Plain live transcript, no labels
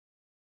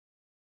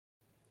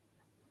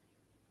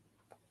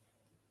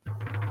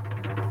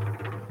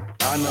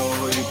I know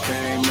who you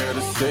came here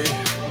to see.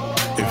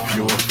 If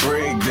you a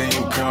freak, then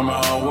you come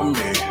on with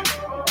me.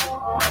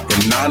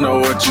 And I know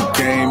what you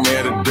came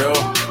here to do.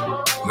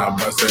 Now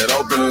bust it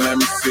open, let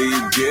me see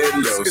you get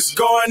loose. It's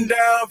going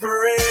down for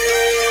real.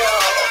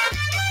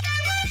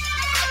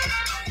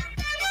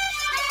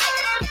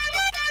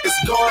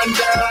 It's going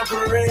down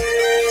for real.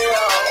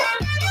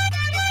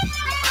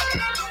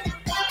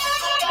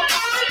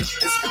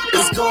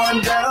 It's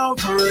going down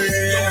for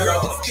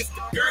real. Kiss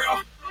the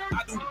girl.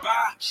 I do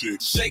buy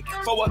shake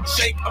for a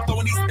shake. I'm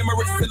throwing these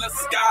Emirates in the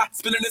sky.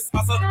 Spinning this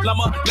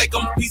llama, make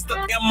them piece the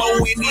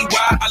MONEY.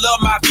 I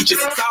love my beaches,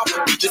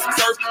 south beaches,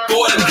 surf,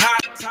 board and high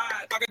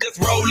tide. I can just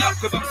roll up,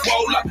 cause I'm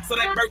swole up. So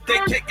that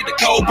birthday cake in the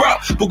Cobra.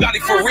 Bugatti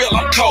for real,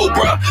 I'm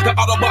Cobra. The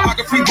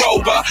autobiography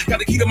rover. Got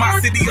the key to my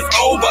city, it's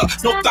over.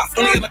 No thoughts,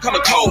 only in the color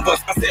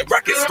covers. I said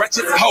records,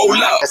 stretches, hold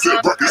up.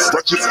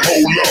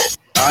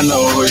 I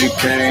know who you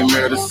came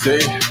here to see.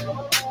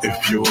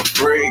 If you a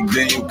freak,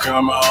 then you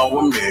come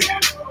on with me.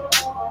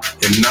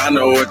 And I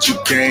know what you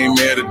came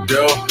here to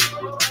do.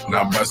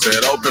 Now bust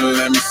it open,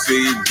 let me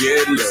see you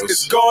get loose.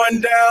 It's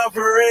going down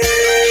for real.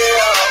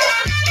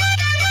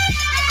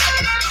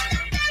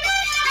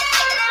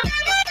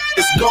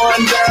 It's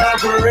going down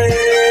for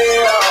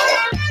real.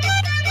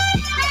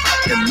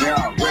 And now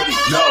I'm ready,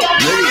 no,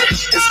 me.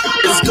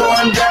 It's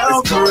going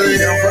down for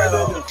real.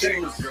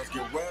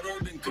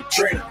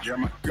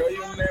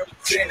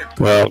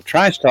 Well,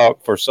 Trice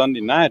Talk for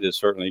Sunday night is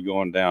certainly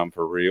going down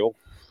for real.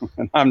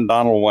 And I'm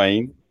Donald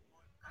Wayne.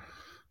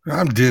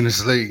 I'm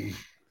Dennis Lee.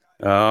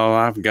 Oh,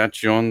 I've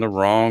got you on the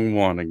wrong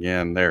one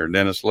again there,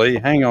 Dennis Lee.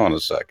 Hang on a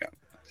second.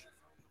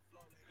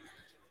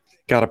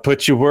 Got to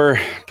put you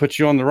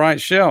on the right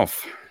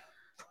shelf.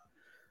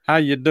 How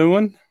you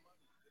doing?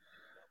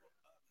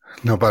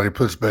 Nobody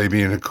puts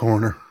baby in a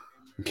corner.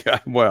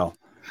 Well,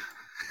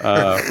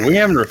 we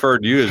haven't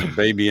referred to you as a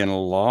baby in a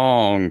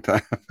long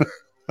time.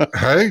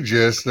 Hey,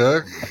 Jess,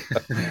 Doug.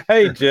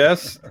 Hey,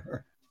 Jess.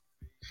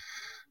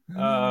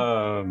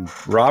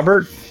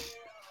 Robert.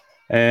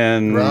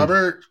 And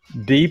Robert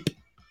Deep.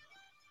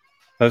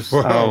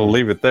 I'll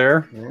leave it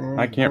there.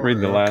 I can't read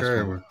the last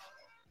one.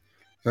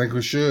 I think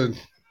we should.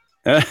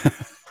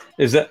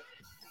 Is that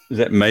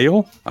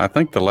male? I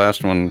think the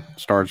last one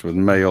starts with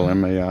male,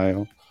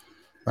 MAIL.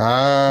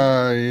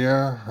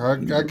 Yeah. I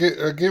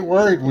get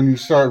worried when you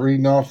start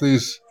reading off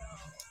these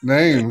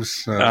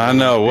names. I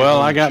know.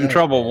 Well, I got in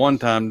trouble one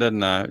time,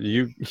 didn't I?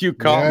 You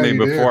caught me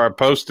before I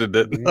posted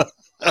it.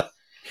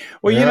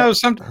 Well, you know,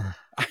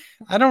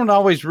 I don't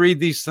always read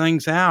these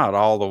things out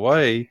all the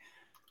way.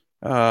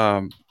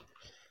 I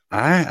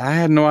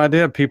had no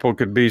idea people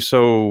could be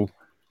so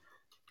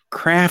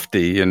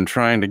crafty in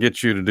trying to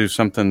get you to do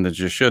something that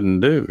you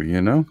shouldn't do,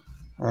 you know?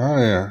 Oh,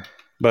 yeah.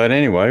 But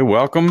anyway,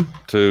 welcome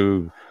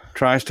to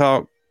Trice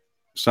Talk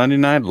Sunday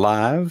Night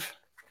Live.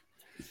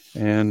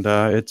 And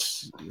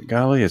it's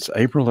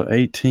April the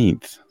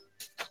 18th.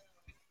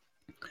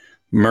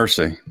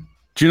 Mercy.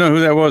 Do you know who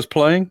that was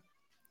playing?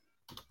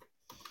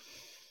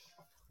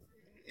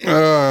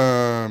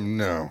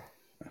 No.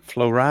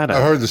 Flo Rida.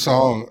 I heard the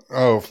song.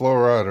 Oh, Flo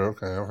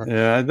Rida. Okay.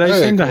 Yeah, they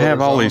seem to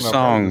have all these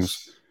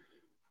songs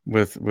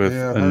with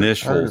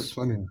initials.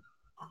 I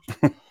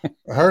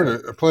heard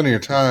it plenty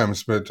of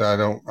times, but I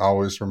don't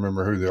always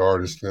remember who the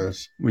artist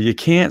is. Well, you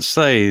can't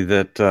say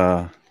that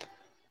I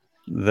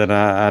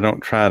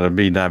don't try to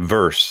be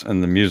diverse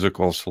in the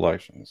musical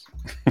selections.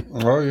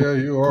 Oh, yeah,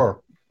 you are.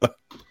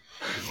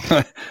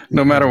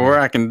 No matter where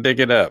I can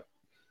dig it up.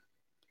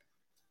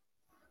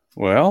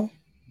 Well,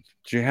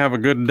 did you have a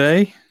good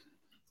day?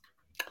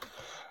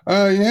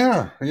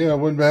 Yeah, it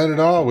wasn't bad at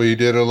all. We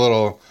did a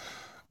little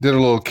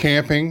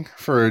camping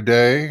for a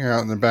day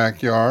out in the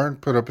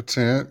backyard, put up a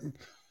tent,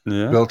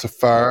 built a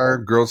fire,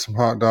 grilled some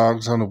hot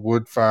dogs on a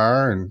wood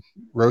fire, and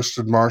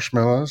roasted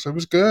marshmallows. It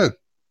was good.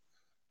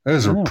 It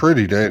was a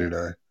pretty day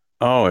today.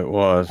 Oh, it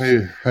was.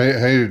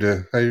 Hated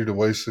to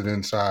waste it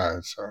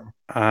inside. So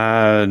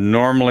I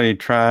normally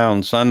try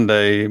on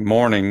Sunday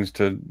mornings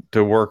to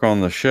work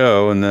on the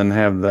show and then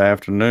have the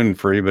afternoon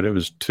free, but it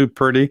was too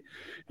pretty.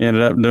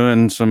 Ended up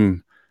doing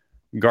some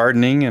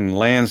gardening and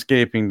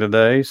landscaping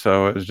today,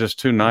 so it was just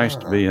too nice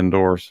to be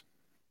indoors.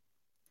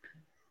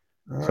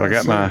 So I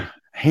got my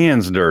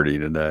hands dirty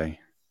today.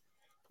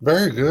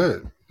 Very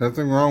good.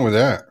 Nothing wrong with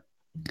that.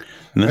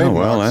 No, hey,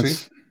 well,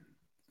 Moxie.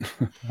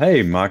 That's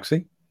hey,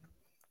 Moxie.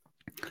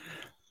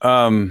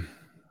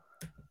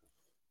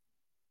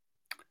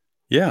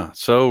 Yeah.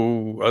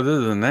 So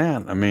other than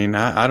that, I mean,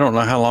 I don't know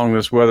how long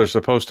this weather's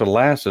supposed to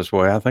last this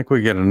way. I think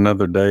we get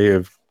another day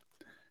of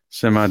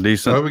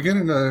semi-decent. Well, we get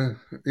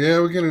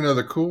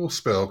another cool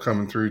spell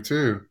coming through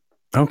too.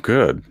 Oh,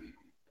 good.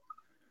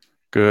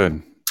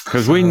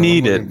 Because we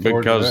need it,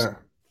 because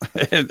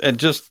it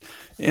just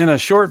in a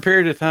short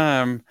period of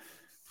time,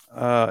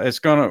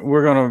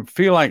 we're gonna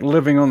feel like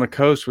living on the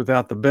coast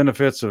without the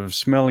benefits of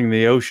smelling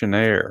the ocean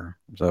air.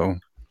 So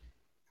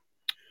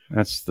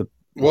that's the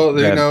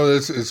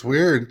it's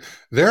weird.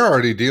 They're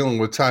already dealing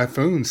with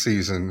typhoon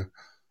season,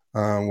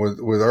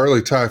 with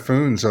early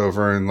typhoons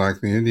over in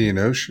like the Indian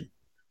Ocean.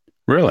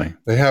 Really?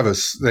 They had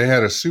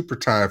a super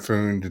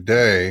typhoon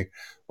today.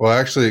 Well,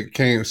 actually,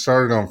 it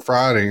started on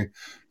Friday,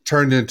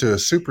 turned into a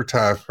super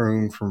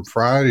typhoon from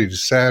Friday to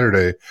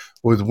Saturday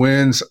with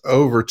winds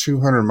over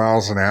 200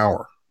 miles an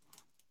hour.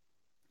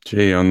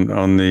 Gee,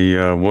 on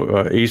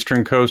the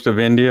eastern coast of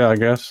India, I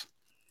guess.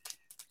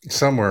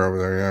 Somewhere over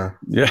there,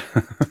 yeah.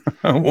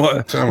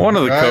 One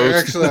of the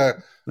coasts.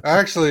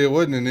 Actually, it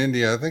wasn't in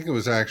India. I think it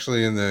was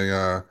actually in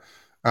the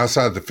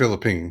outside the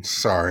Philippines.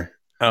 Sorry.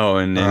 Oh,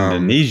 in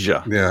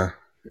Indonesia. Yeah,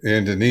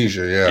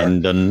 Indonesia. Yeah,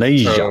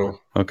 Indonesia. So,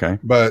 okay,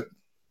 but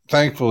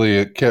thankfully,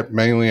 it kept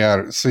mainly out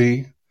at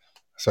sea,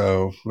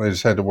 so they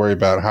just had to worry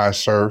about high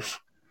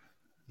surf.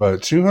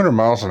 But 200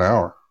 miles an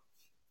hour.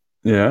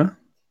 Yeah.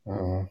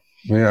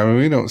 Yeah, I mean,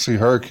 we don't see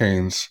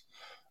hurricanes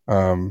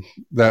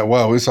that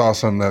well. We saw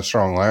some that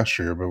strong last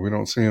year, but we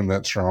don't see them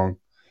that strong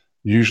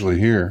usually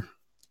here.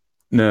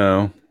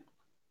 No.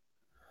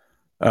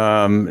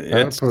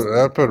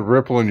 That'd put a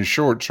ripple in your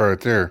shorts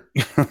right there.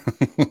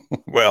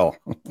 Well,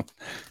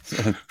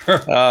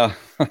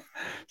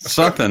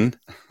 something.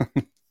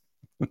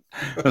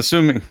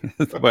 Assuming,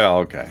 well,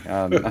 okay.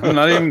 I'm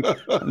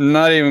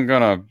not even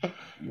gonna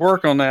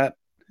work on that.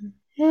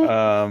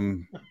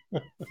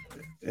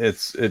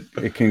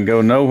 It can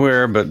go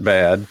nowhere but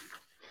bad.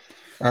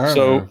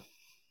 So,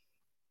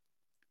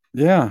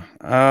 yeah.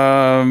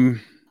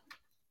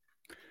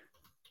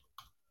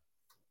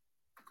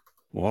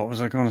 What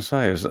was I going to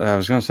say? I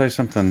was going to say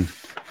something.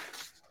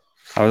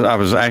 I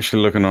was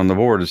actually looking on the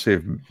board to see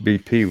if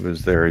BP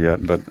was there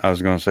yet, but I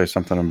was going to say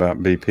something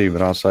about BP,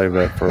 but I'll save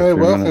that for a few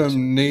minutes.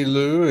 Welcome,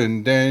 Nilu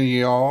and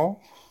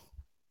Danielle.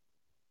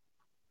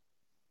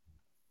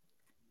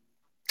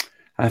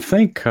 I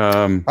think.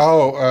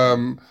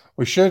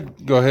 We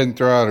should go ahead and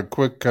throw out a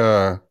quick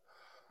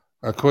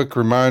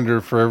reminder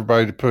for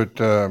everybody to put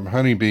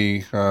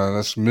Honeybee,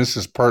 that's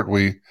Mrs.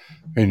 Pertwee,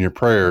 in your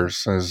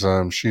prayers, as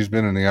she's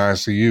been in the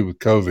ICU with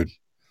COVID.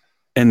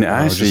 In the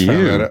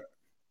ICU?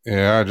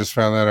 I just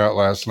found that out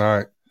last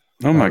night.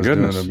 Oh, my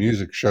goodness. I was doing a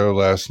music show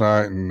last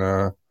night,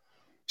 and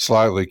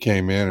Slightly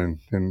came in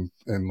and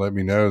let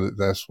me know that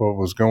that's what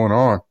was going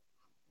on.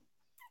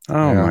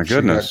 Oh, my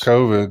goodness. She got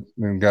COVID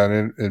and got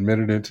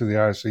admitted into the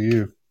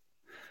ICU.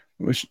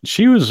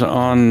 She was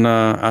on,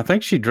 I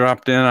think she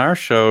dropped in our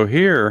show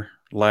here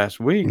last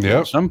week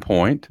at some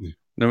point.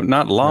 No,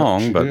 not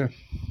long, but. Did.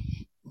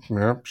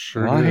 Yep,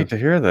 sure. Well, I hate to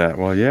hear that.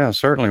 Well, yeah, I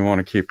certainly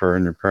want to keep her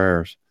in your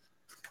prayers,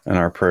 in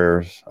our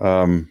prayers.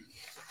 I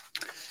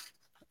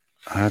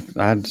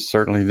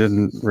certainly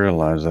didn't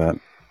realize that.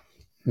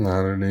 No,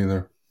 I didn't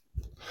either.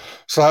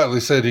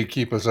 Slightly said he'd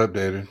keep us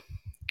updated.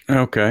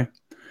 Okay.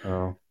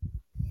 Oh.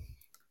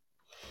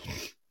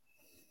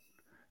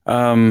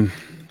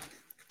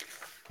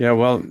 Yeah,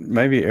 well,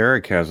 maybe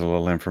Eric has a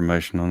little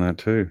information on that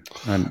too.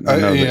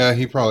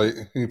 He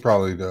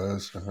probably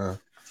does. Uh-huh.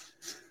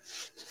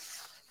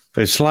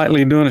 Is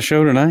Slightly doing a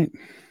show tonight?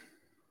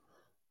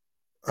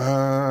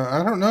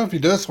 I don't know if he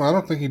does one. I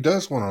don't think he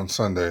does one on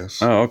Sundays.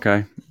 Oh,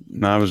 okay.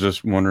 No, I was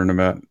just wondering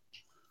about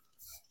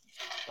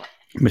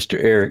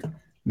Mr. Eric.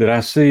 Did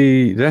I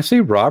see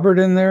Robert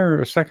in there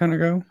a second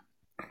ago?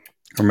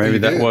 Or maybe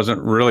that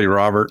wasn't really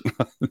Robert.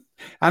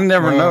 I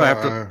never know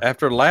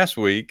after last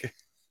week.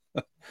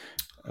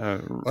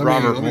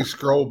 Robert. Let me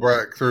scroll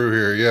back through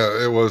here.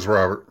 Yeah, it was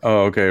Robert.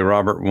 Oh, okay.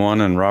 Robert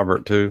 1 and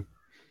Robert 2.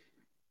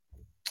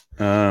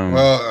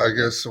 Well, I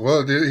guess.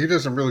 Well, he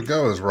doesn't really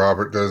go as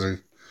Robert, does he?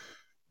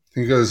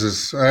 He goes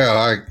as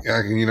I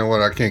can. You know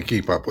what? I can't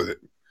keep up with it.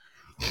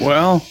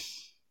 Well,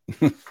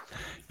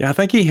 yeah, I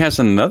think he has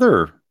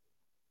another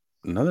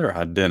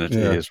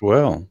identity as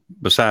well,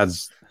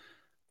 besides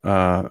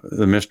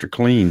the Mr.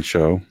 Clean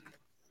show.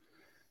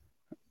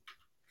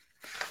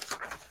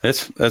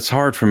 It's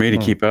hard for me to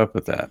keep up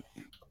with that.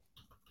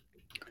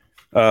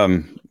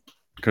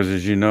 Because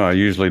as you know, I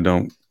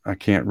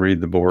can't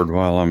read the board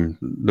while I'm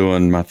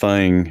doing my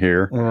thing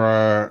here.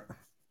 Right.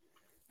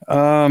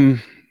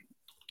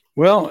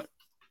 Well,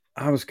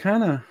 I was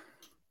kind of,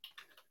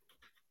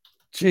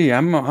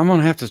 I'm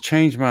gonna have to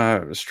change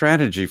my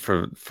strategy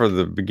for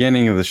the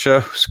beginning of the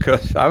shows,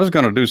 because I was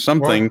going to do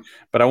something,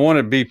 but I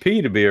wanted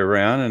BP to be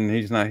around, and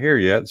he's not here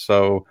yet.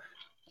 So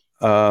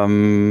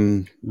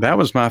that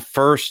was my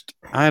first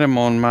item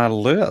on my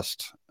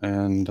list,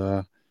 and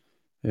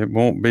it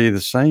won't be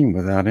the same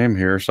without him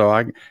here. So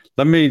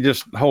let me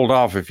just hold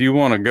off. If you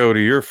want to go to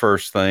your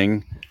first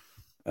thing,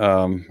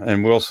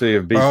 and we'll see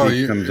if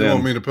BP comes in. You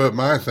want me to put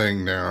my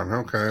thing down?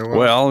 Okay.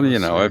 Well,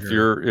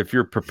 if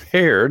you're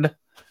prepared.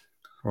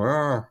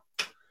 Well,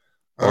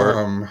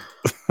 I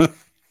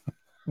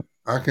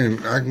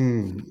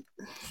can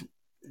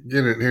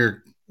get it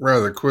here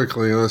rather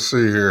quickly. Let's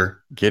see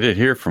here. Get it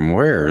here from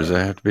where? Does it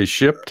have to be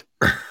shipped?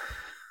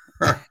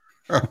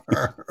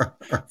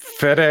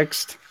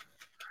 FedExed?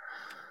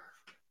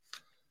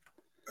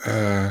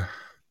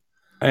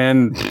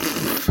 And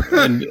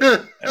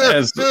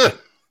as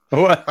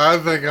what? I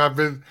think I've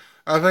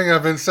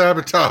been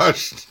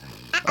sabotaged.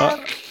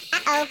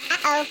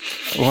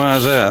 Why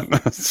is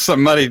that?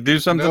 Somebody do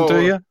something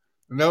to you?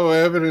 no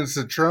evidence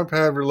that Trump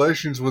had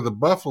relations with a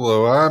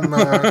buffalo. I'm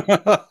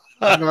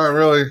not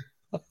really. Is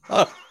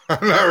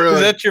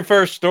that your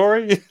first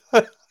story?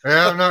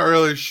 Yeah, I'm not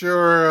really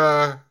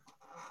sure.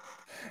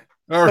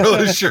 Not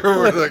really sure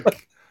where that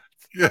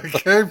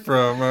came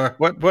from.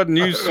 What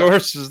news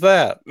source is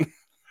that?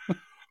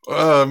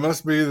 It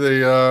must be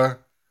the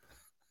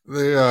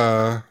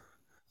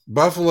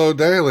Buffalo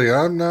Daily.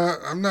 I'm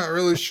not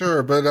really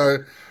sure,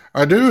 but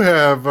I do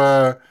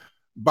have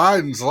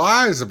Biden's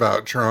lies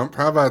about Trump.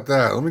 How about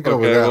that? Let me go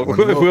with that one.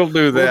 We'll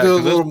do that. We'll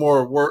do a little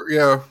more work.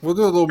 Yeah, we'll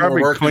do a little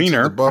more work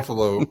into the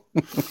Buffalo.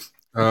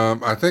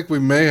 I think we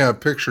may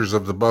have pictures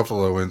of the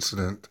Buffalo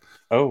incident.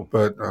 Oh,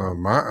 but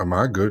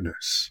my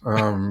goodness.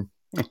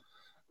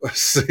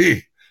 Let's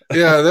see.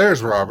 Yeah,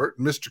 there's Robert,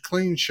 Mr.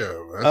 Clean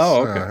Show.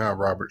 That's how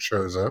Robert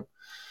shows up.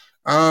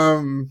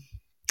 Well,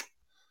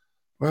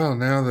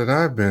 now that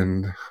I've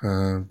been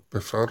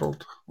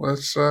befuddled,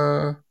 let's.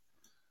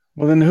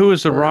 Well, then who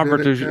is the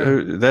Robert?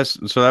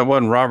 That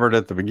wasn't Robert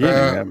at the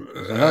beginning.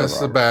 That's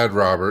the bad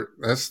Robert.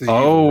 That's the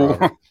evil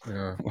Robert.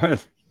 Yeah.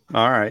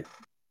 All right.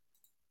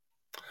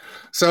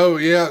 So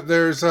yeah,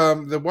 there's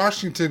the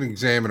Washington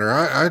Examiner.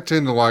 I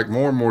tend to like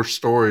more and more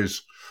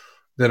stories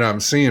that I'm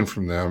seeing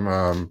from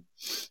them.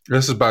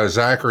 This is by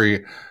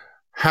Zachary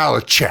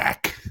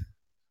Halachak.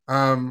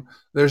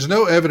 There's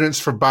no evidence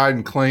for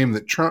Biden claim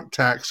that Trump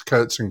tax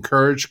cuts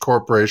encourage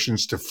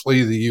corporations to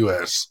flee the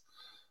U.S.,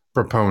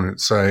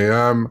 proponents say.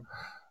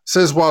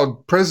 Says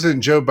while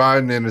President Joe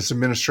Biden and his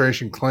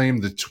administration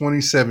claimed the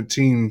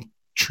 2017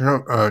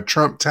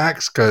 Trump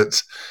tax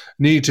cuts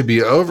need to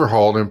be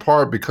overhauled in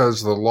part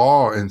because the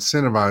law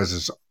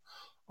incentivizes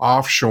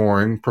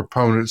offshoring,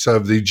 proponents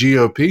of the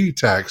GOP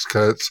tax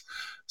cuts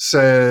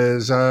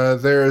says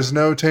there is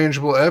no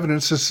tangible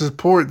evidence to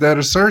support that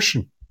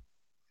assertion.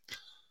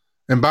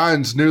 And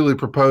Biden's newly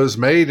proposed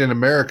Made in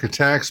America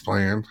tax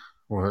plan,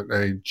 what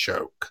a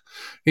joke.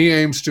 He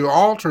aims to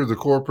alter the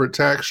corporate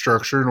tax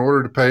structure in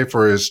order to pay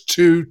for his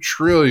 $2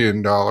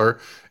 trillion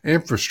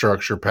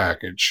infrastructure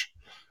package.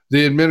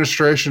 The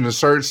administration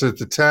asserts that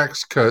the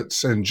Tax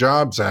Cuts and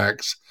Jobs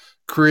Acts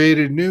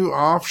created new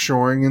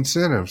offshoring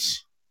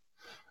incentives.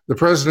 The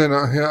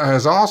president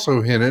has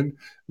also hinted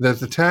that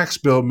the tax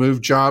bill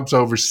moved jobs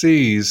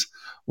overseas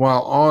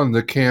while on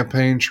the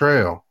campaign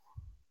trail.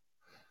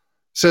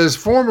 Says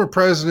former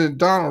President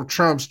Donald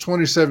Trump's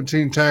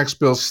 2017 tax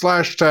bill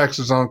slashed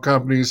taxes on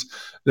companies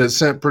that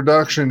sent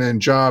production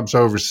and jobs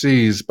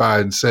overseas,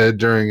 Biden said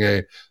during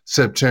a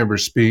September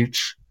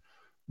speech.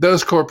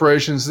 Those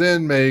corporations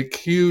then make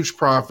huge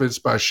profits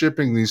by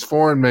shipping these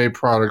foreign-made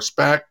products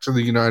back to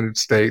the United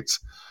States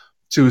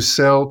to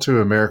sell to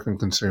American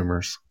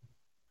consumers.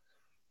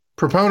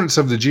 Proponents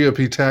of the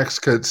GOP tax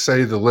cuts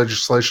say the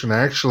legislation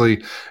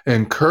actually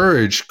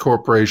encouraged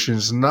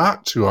corporations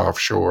not to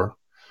offshore.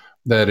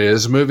 That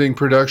is, moving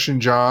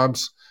production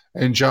jobs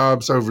and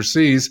jobs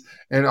overseas,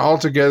 and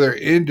altogether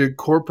ended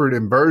corporate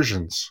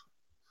inversions.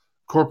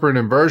 Corporate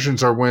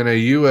inversions are when a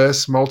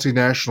U.S.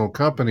 multinational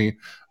company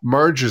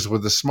merges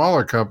with a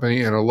smaller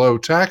company in a low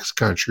tax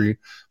country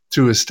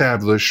to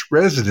establish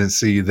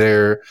residency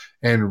there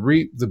and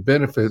reap the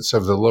benefits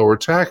of the lower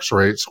tax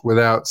rates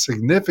without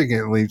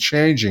significantly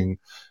changing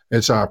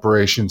its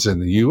operations in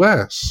the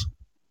U.S.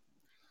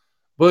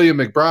 William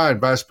McBride,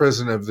 Vice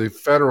President of the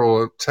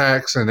Federal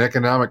Tax and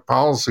Economic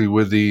Policy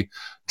with the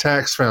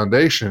Tax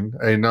Foundation,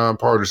 a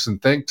nonpartisan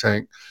think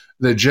tank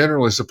that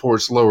generally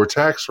supports lower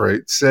tax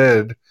rates,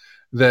 said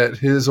that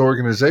his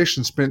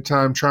organization spent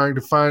time trying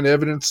to find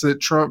evidence that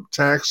Trump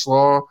tax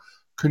law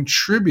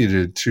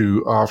contributed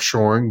to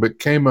offshoring but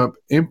came up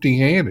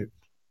empty-handed.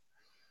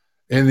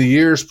 In the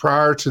years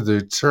prior to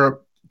the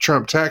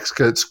Trump tax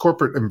cuts,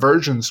 corporate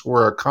inversions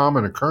were a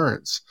common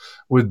occurrence,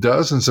 with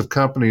dozens of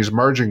companies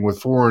merging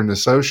with foreign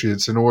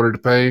associates in order to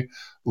pay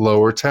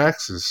lower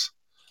taxes.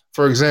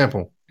 For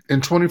example, in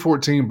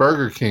 2014,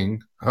 Burger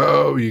King,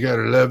 you got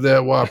to love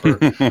that Whopper,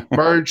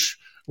 merged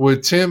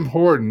with Tim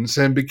Hortons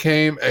and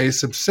became a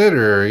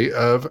subsidiary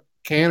of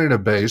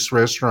Canada-based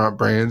Restaurant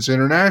Brands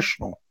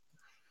International.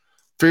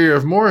 Fear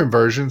of more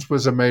inversions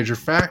was a major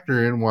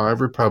factor in why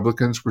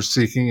Republicans were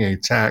seeking a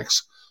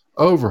tax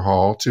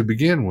overhaul to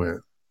begin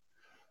with.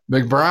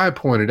 McBride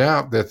pointed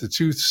out that the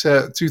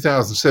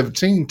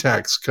 2017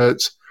 tax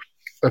cuts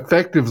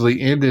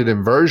effectively ended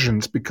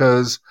inversions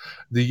because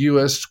the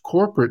U.S.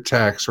 corporate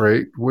tax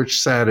rate, which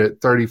sat at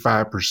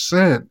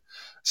 35%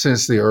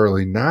 since the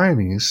early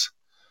 90s,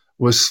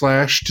 was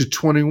slashed to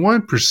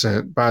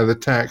 21% by the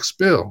tax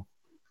bill.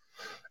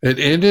 It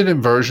ended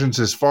inversions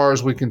as far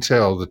as we can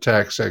tell, the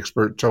tax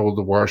expert told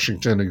the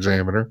Washington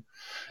Examiner.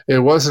 It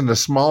wasn't a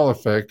small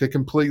effect. It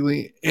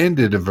completely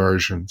ended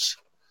inversions.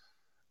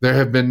 There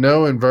have been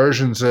no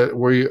inversions that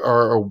we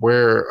are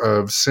aware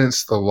of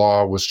since the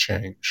law was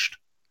changed.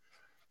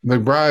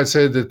 McBride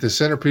said that the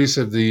centerpiece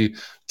of the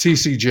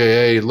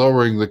TCJA,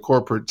 lowering the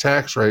corporate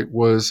tax rate,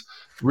 was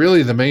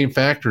really the main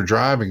factor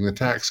driving the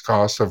tax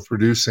cost of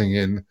producing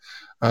in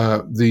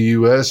the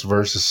U.S.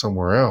 versus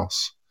somewhere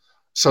else.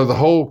 So the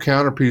whole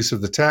counterpiece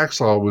of the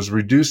tax law was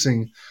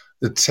reducing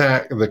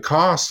the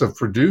cost of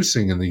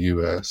producing in the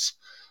U.S.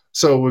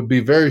 So it would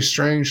be very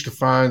strange to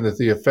find that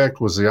the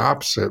effect was the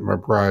opposite,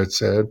 McBride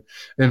said.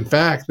 In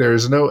fact, there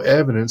is no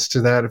evidence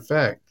to that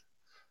effect.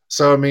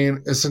 So, I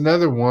mean, it's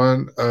another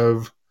one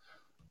of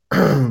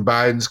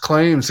Biden's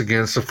claims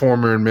against the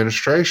former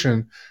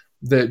administration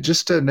that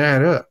just doesn't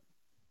add up.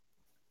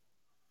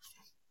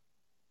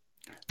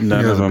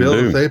 None of them do. The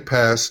bill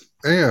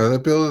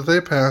that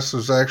they passed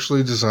was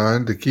actually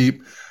designed to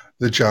keep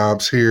the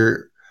jobs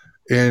here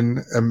in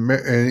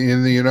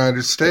the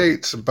United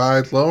States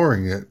by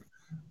lowering it,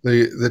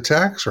 the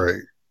tax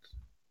rate,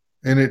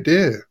 and it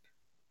did.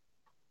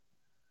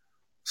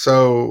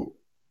 So,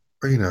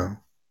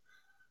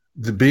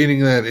 the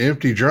beating that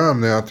empty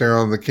drum out there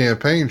on the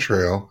campaign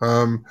trail.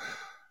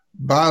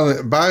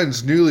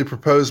 Biden's newly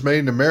proposed Made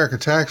in America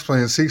tax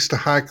plan seeks to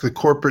hike the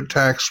corporate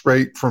tax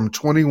rate from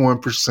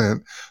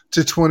 21%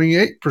 to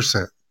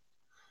 28%.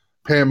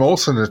 Pam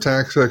Olson, a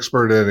tax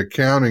expert at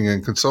accounting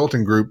and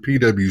consulting group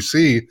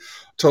PwC,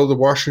 told the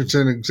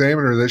Washington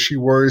Examiner that she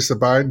worries the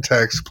Biden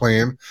tax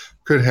plan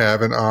could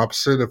have an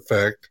opposite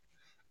effect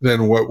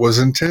than what was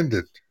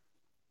intended.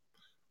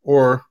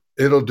 Or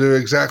it'll do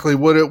exactly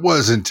what it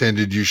was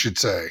intended, you should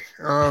say.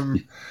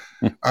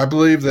 I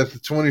believe that the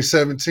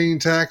 2017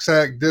 Tax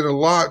Act did a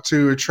lot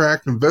to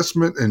attract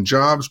investment and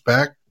jobs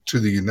back to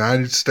the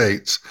United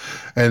States,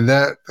 and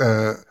that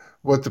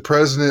what the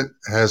president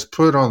has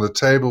put on the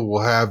table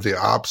will have the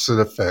opposite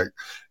effect.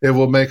 It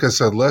will make us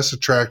a less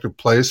attractive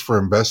place for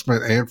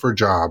investment and for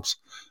jobs,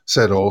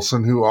 said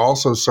Olson, who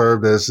also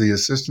served as the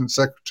Assistant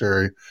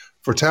Secretary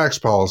for Tax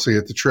Policy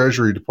at the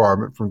Treasury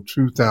Department from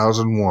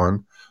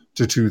 2001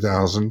 to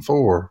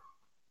 2004.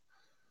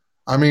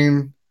 I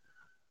mean,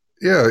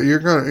 yeah, you're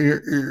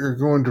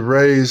going to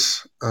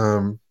raise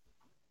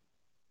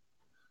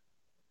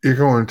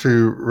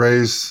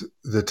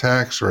the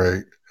tax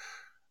rate.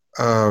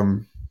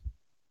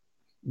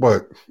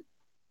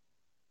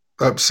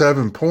 Up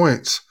 7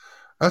 points?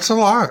 That's a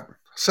lot.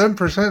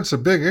 7% is a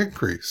big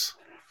increase.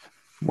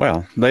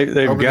 Well,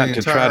 they've got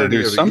to try to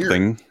do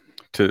something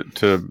to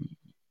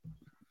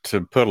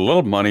put a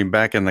little money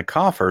back in the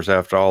coffers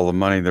after all the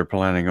money they're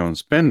planning on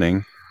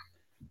spending.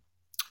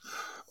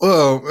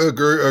 Well,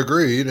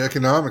 agreed.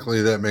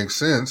 Economically, that makes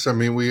sense. I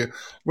mean,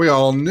 we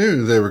all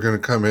knew they were going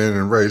to come in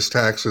and raise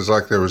taxes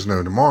like there was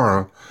no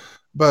tomorrow.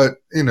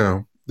 But,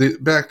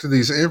 back to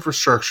these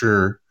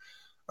infrastructure,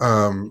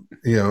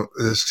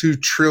 this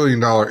 $2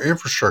 trillion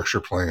infrastructure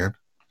plan,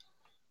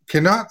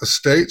 cannot the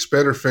states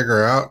better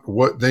figure out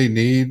what they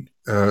need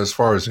as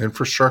far as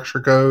infrastructure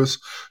goes,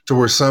 to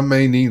where some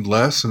may need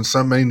less and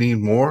some may need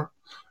more?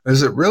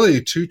 Is it really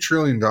 $2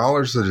 trillion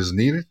that is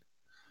needed?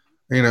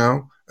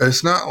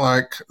 It's not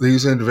like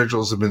these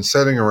individuals have been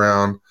sitting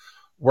around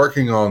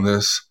working on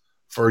this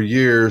for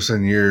years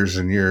and years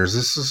and years.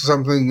 This is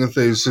something that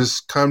they've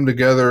just come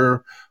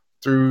together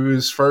through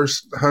his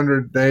first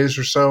 100 days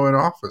or so in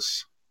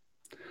office.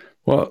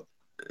 Well,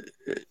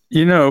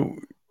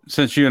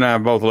 since you and I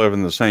both live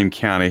in the same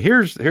county,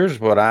 here's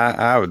what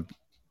I would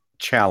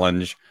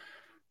challenge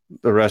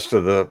the rest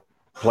of the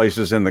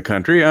places in the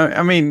country.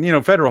 I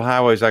mean, federal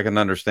highways, I can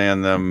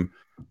understand them.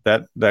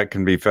 That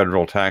can be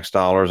federal tax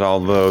dollars,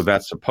 although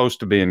that's supposed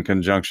to be in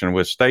conjunction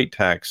with state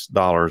tax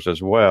dollars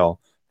as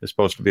well. It's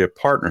supposed to be a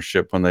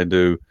partnership when they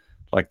do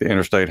like the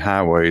interstate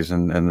highways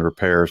and the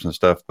repairs and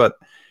stuff. But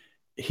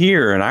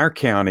here in our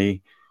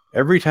county,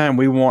 every time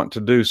we want to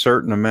do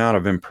certain amount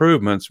of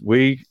improvements,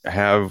 we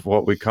have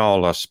what we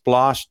call a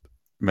SPLOST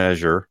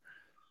measure,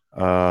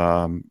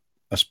 a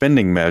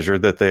spending measure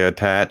that they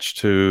attach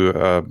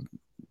to,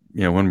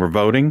 when we're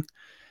voting.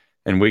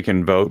 And we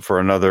can vote for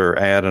another.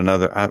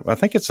 I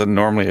think it's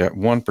normally at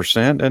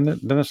 1%, isn't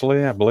it, Dennis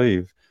Lee? I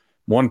believe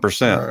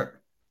 1%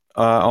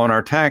 on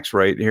our tax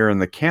rate here in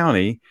the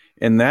county,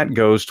 and that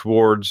goes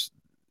towards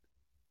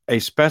a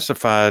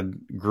specified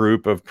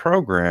group of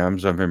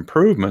programs of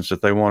improvements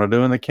that they want to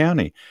do in the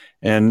county.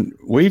 And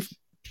we've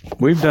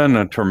done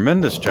a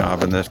tremendous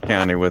job in this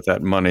county with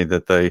that money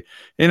that they,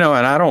 and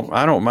I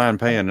don't mind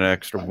paying an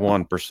extra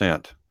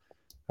 1%,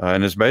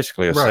 and it's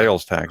basically a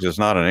sales tax. It's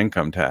not an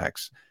income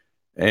tax.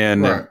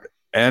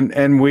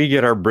 And we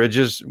get our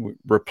bridges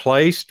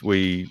replaced.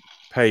 We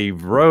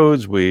pave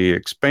roads. We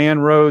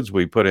expand roads.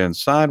 We put in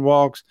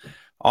sidewalks.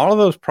 All of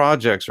those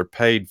projects are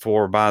paid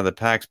for by the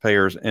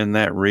taxpayers in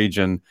that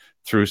region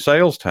through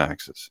sales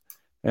taxes.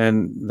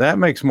 And that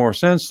makes more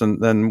sense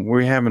than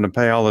we having to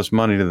pay all this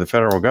money to the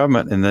federal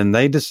government. And then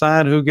they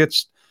decide who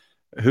gets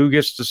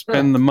to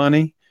spend the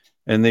money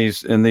in these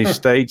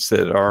states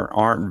that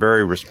aren't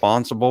very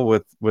responsible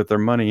with their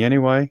money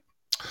anyway.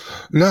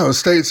 No,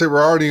 states that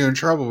were already in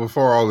trouble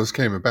before all this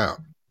came about.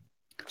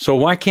 So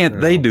why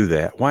can't they do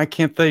that? Why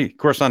can't they? Of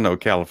course, I know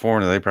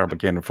California, they probably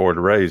can't afford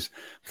to raise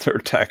their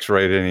tax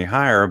rate any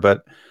higher,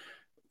 but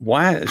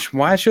why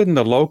shouldn't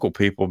the local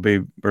people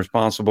be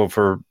responsible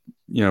for,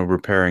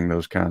 repairing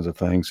those kinds of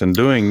things and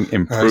doing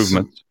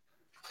improvements?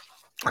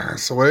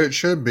 That's the way it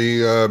should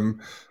be.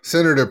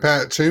 Senator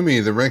Pat Toomey,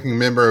 the ranking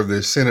member of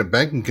the Senate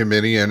Banking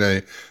Committee and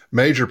a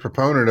major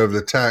proponent of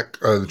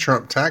the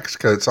Trump tax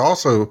cuts,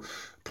 also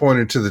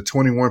pointed to the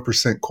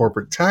 21%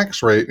 corporate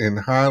tax rate in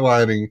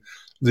highlighting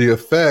the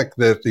effect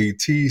that the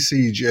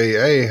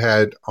TCJA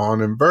had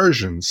on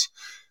inversions.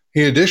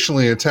 He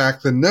additionally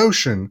attacked the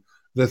notion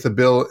that the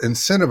bill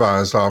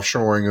incentivized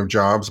offshoring of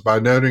jobs by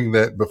noting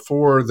that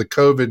before the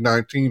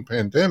COVID-19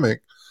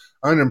 pandemic,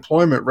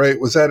 unemployment rate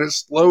was at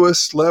its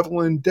lowest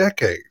level in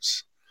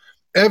decades.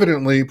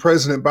 Evidently,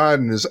 President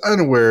Biden is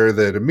unaware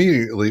that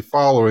immediately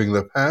following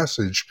the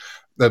passage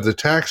of the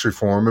tax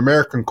reform,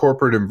 American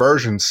corporate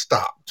inversion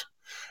stopped,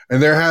 and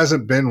there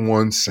hasn't been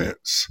one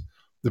since,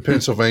 the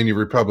Pennsylvania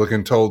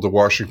Republican told the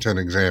Washington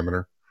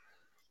Examiner.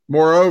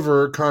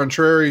 Moreover,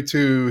 contrary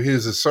to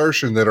his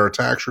assertion that our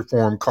tax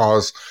reform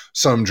caused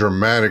some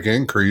dramatic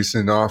increase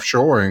in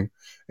offshoring,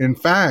 in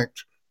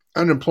fact,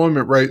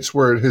 unemployment rates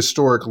were at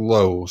historic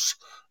lows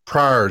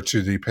prior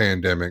to the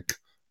pandemic,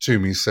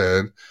 Toomey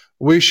said.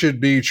 We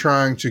should be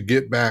trying to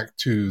get back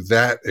to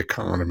that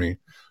economy.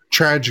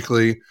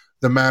 Tragically,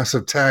 the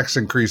massive tax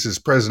increases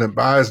President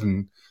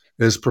Biden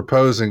is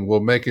proposing will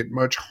make it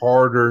much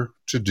harder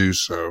to do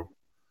so.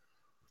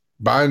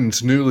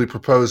 Biden's newly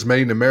proposed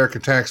Made in America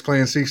tax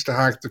plan seeks to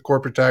hike the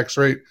corporate tax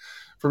rate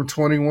from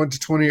 21 to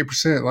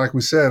 28%. Like we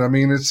said, I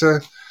mean,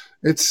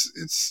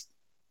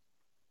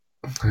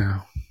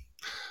 yeah.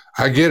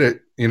 I get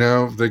it. We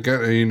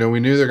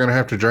knew they're going to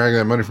have to drag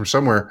that money from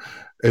somewhere.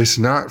 It's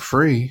not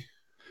free.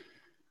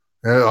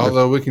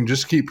 Although we can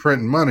just keep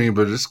printing money,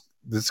 but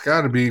it's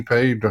got to be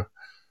paid to,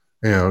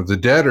 the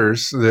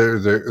debtors,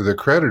 the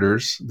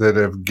creditors that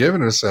have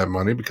given us that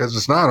money, because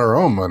it's not our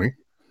own money.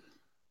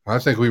 I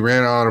think we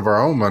ran out of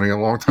our own money a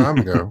long time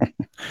ago.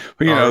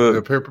 Well,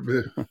 the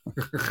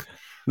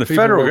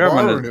federal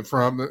government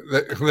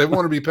they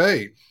want to be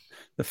paid.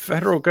 The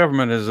federal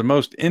government is the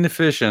most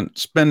inefficient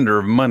spender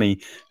of money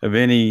of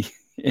any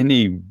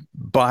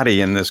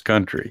body in this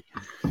country.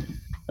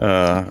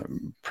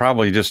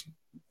 Probably just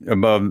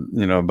above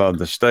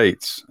the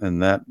states in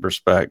that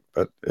respect,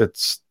 but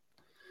it's,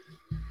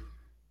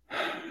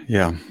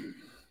 yeah.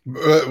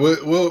 But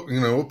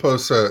we'll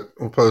post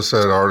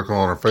that article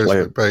on our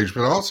Facebook page.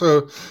 But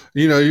also,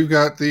 you've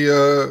got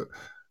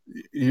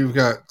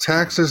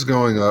taxes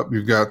going up.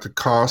 You've got the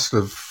cost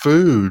of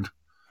food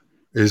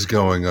is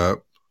going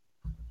up,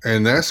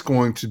 and that's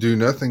going to do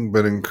nothing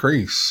but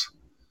increase.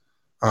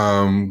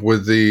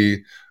 With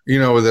that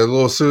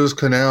little Suez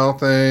Canal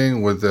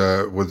thing, with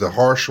the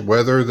harsh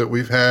weather that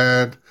we've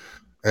had,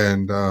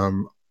 and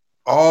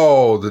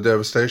all the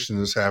devastation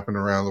that's happened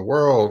around the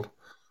world,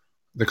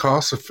 the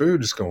cost of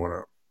food is going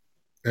up,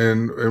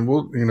 and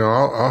we'll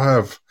I'll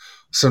have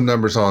some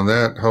numbers on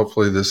that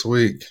hopefully this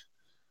week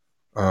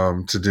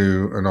to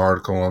do an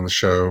article on the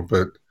show.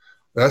 But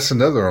that's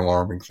another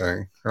alarming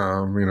thing.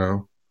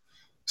 Some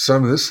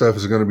of this stuff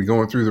is going to be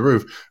going through the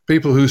roof.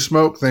 People who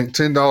smoke think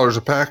 $10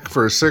 a pack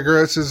for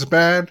cigarettes is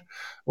bad.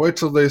 Wait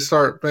till they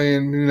start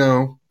paying,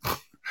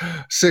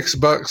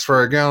 $6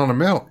 for a gallon of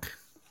milk.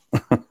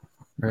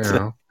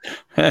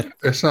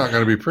 It's not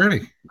going to be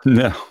pretty.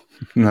 No.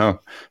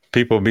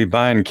 People will be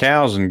buying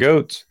cows and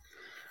goats.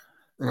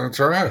 That's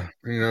right.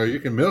 You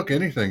can milk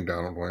anything,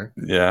 Donald Wayne.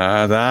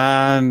 Yeah,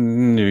 I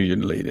knew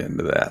you'd lead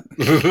into that.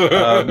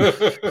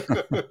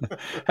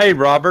 Hey,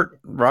 Robert.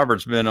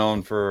 Robert's been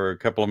on for a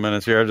couple of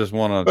minutes here. I just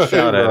want to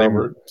shout at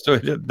him so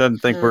he doesn't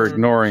think we're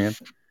ignoring him.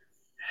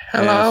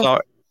 Hello. And I saw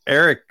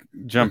Eric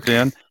jumped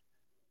in.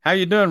 How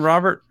you doing,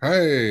 Robert?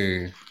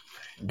 Hey.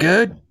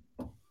 Good.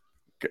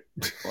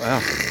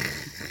 Wow.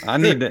 I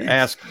need to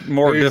ask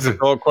more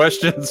difficult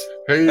questions.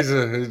 He's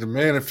a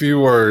man of few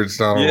words,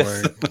 Donald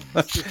Wayne.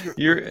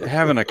 You're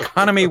having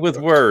economy with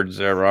words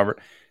there,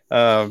 Robert.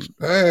 Hey,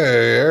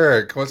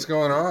 Eric, what's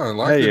going on?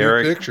 Like the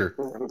new picture.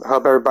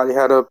 Hope everybody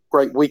had a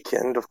great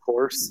weekend, of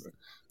course.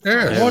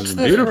 Yeah, what's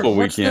this? Beautiful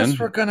weekend. This?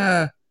 We're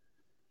gonna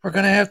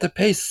have to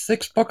pay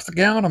 $6 a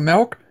gallon of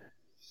milk.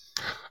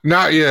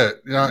 Not yet.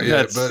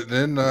 But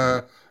then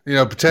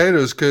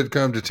potatoes could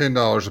come to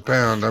 $10 a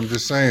pound. I'm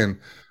just saying,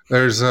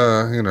 there's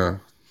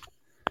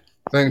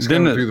things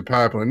coming through the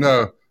pipeline.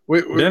 No,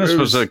 Dennis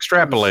was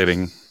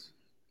extrapolating.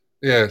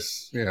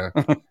 Yes, yeah,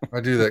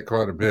 I do that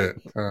quite a bit.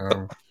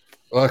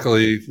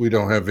 Luckily, we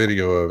don't have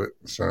video of it,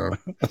 so.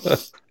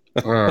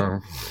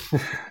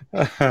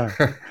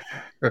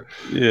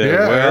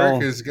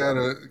 Eric has got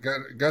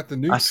the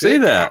new. I see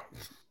that.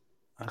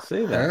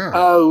 Yeah.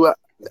 Oh,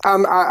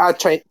 I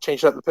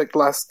changed up the pick the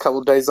last couple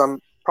of days. I'm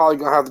probably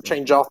gonna have to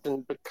change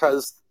often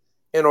because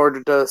in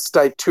order to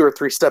stay 2 or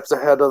 3 steps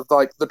ahead of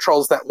like the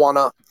trolls that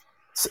wanna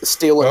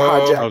steal and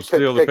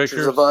hijack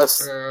pictures of us.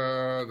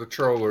 The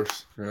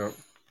trollers. Yeah.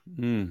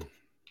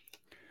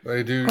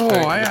 They do.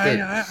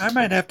 I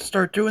might have to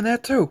start doing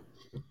that too.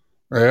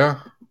 Yeah.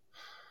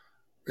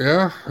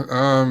 Yeah.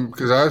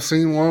 Because I've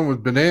seen one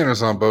with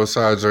bananas on both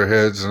sides of their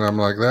heads, and I'm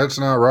like, that's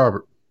not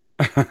Robert.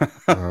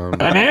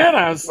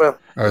 Bananas.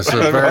 That's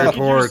a very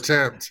poor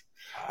attempt.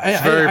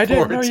 I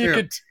didn't know you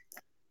could.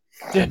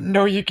 Didn't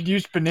know you could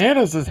use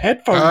bananas as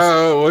headphones.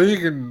 Oh, well, you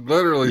can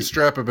literally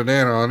strap a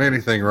banana on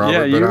anything,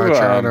 Robert. Yeah, but I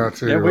try not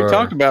to. Yeah, we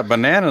talked about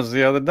bananas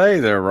the other day,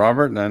 there,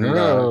 Robert, and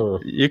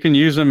you can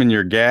use them in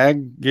your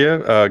gag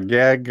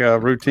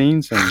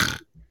routines,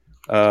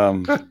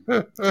 and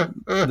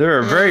they're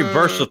a very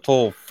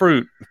versatile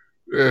fruit.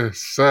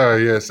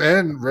 Yes,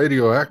 and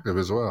radioactive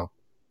as well.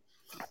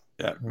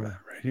 Yeah,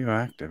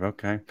 radioactive.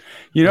 Okay,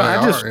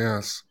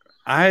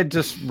 I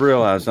just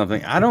realized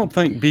something. I don't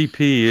think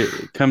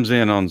BP comes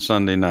in on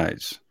Sunday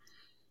nights.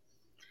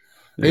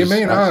 He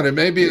may not. It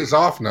may be his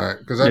off night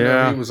because I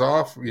know he was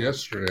off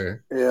yesterday.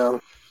 Yeah.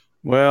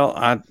 Well,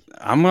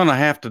 I'm going to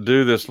have to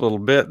do this little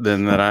bit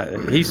then.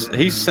 He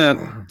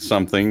sent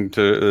something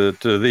to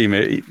the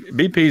email.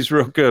 BP's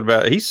real good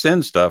about it. He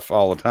sends stuff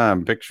all the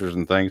time, pictures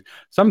and things.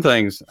 Some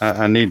things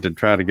I need to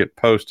try to get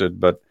posted,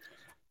 but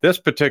this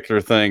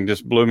particular thing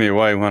just blew me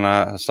away when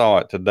I saw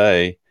it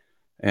today,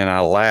 and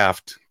I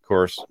laughed, of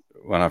course,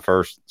 when I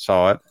first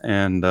saw it,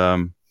 and I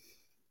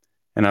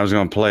was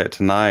going to play it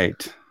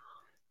tonight.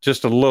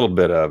 Just a little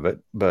bit of it,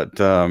 but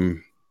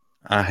I'll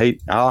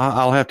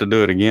have to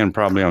do it again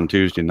probably on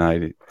Tuesday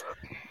night.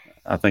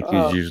 I think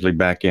he's usually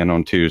back in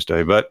on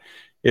Tuesday, but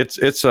it's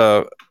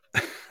a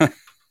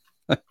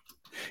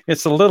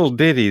it's a little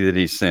ditty that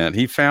he sent.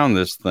 He found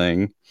this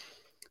thing.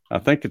 I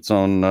think it's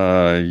on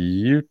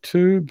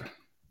YouTube,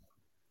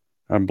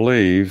 I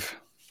believe,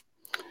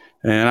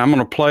 and I'm going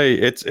to play.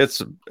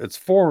 It's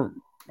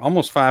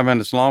almost 5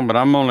 minutes long, but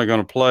I'm only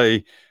going to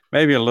play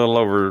maybe a little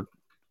over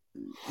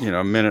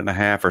a minute and a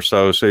half or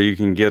so you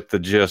can get the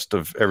gist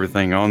of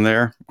everything on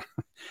there.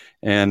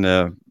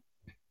 And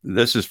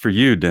this is for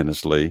you,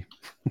 Dennis Lee.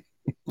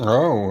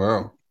 Oh,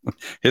 wow.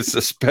 It's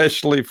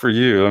especially for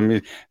you. I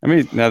mean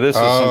now this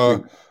is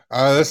something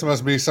this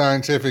must be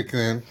scientific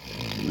then.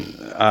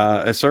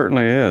 It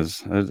certainly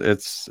is.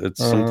 It's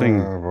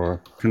something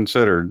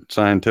considered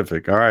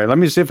scientific. All right, let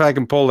me see if I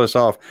can pull this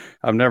off.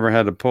 I've never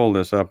had to pull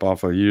this up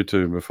off of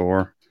YouTube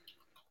before,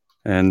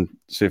 and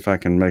see if I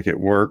can make it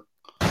work.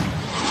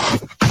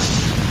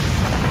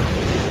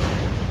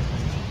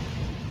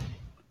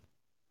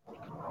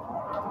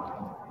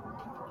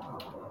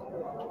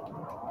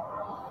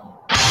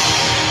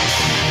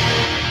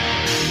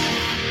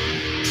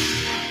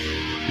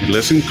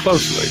 Listen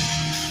closely.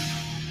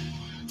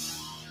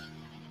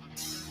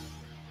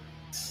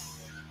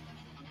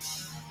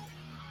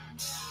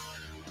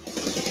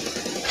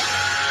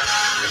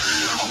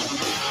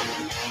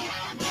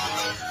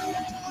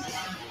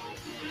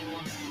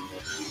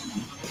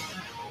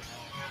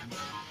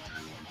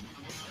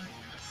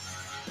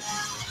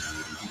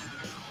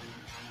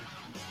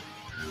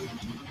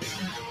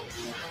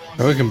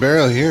 We can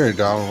barely hear it,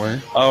 Donald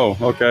Wayne. Oh,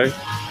 okay.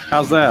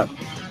 How's that?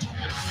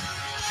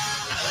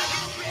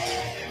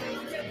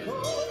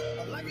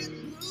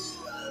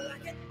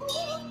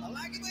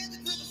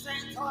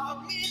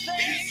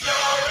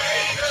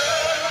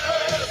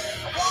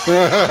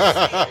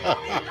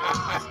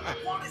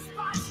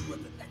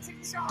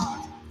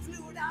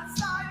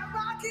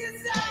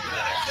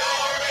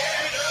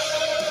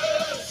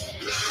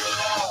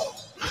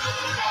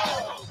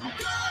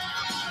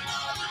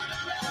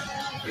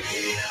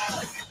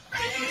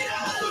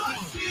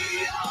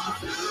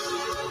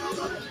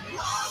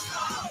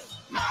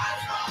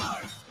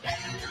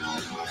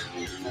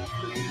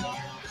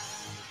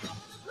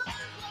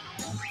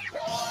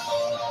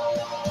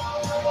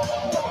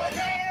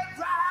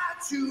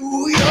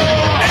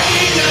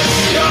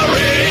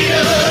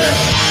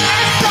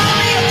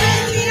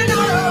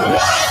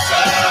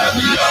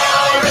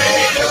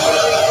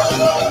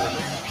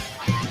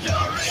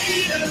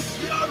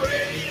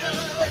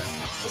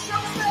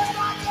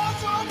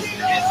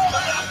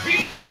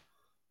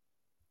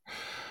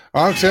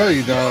 I'll tell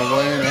you, Donald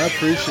Wayne, I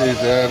appreciate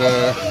that.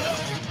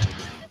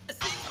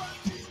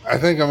 I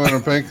think I'm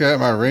going to make that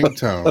my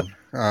ringtone.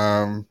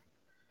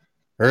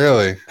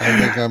 Really, I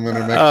think I'm going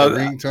to make the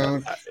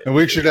ringtone, and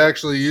we should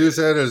actually use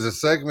that as a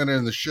segment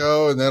in the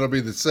show, and that'll be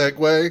the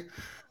segue.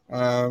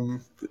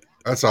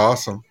 That's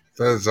awesome.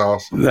 That is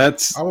awesome.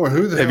 That's.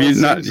 Who the have you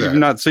not? You've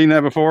not seen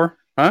that before,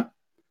 huh?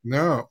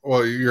 No.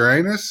 Well,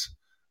 Uranus.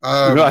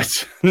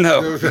 Right.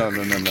 No.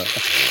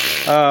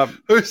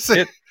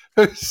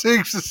 Who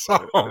sings the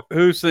song?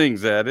 Who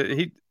sings that?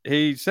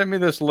 He sent me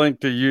this link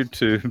to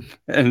YouTube,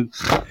 and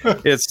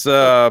it's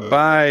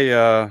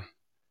by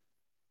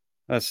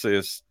let's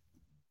see,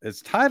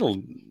 it's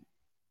titled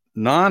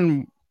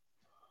Nano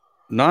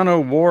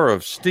War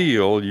of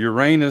Steel,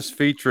 Uranus,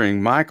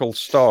 featuring Michael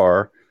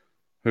Starr,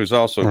 who's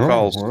also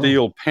called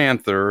Steel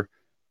Panther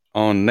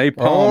on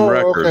Napalm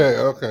Records.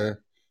 Okay.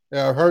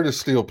 Yeah, I've heard of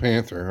Steel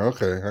Panther.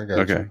 Okay, I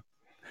got you.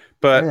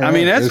 But I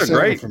mean, that's a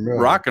great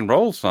rock and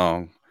roll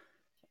song.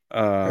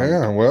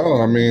 Yeah,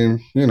 well, I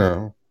mean, you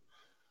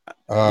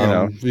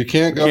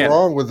can't go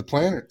wrong with the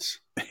planets.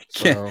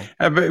 So.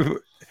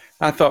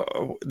 I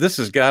thought this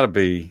has got to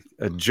be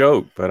a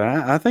joke, but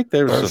I think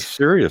there was a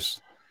serious,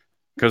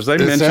 because they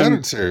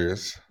mentioned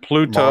serious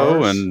Pluto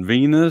Mars. And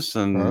Venus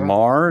and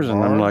Mars,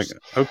 and I'm like,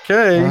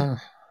 okay.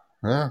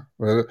 Yeah,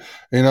 but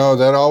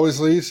that always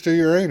leads to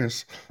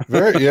Uranus.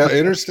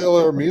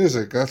 Interstellar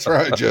music. That's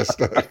right, Just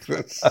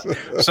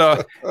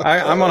So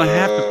I'm going to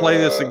have to play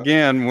this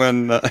again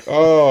when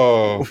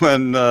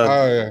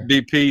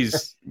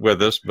BP's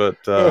with us. But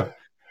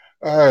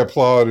I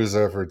applaud his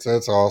efforts.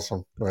 That's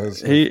awesome.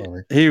 That's so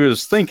funny. He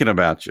was thinking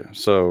about you,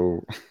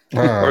 so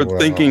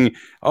thinking,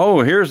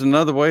 here's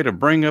another way to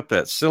bring up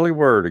that silly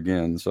word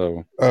again.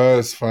 So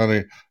that's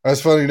funny.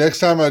 That's funny. Next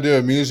time I do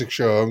a music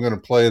show, I'm going to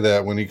play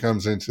that when he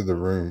comes into the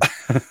room.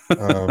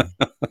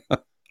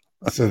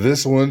 So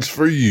this one's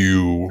for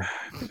you.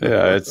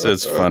 Yeah,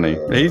 it's funny.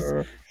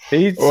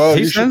 He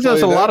sends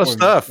us a lot of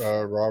stuff,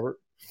 Robert.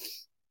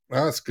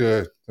 That's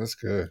good. That's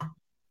good.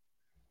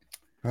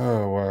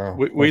 Oh wow.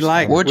 We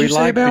like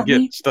to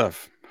get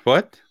stuff.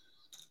 What?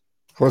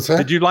 What's that?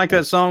 Did you like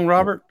that song,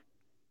 Robert?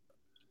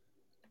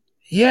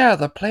 Yeah,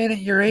 the planet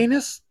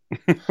Uranus.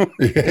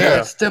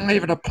 It's still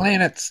even a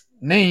planet's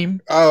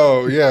name.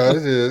 Oh yeah,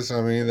 it is.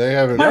 I mean, they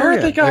haven't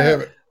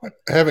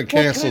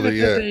canceled it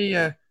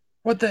yet.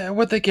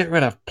 What they get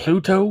rid of?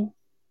 Pluto?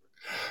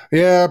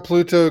 Yeah,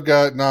 Pluto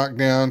got knocked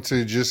down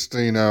to just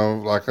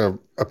like a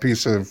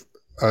piece of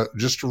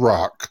just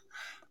rock.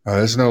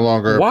 It's no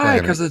longer why?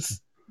 Because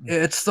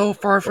it's so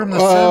far from the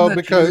sun.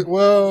 Because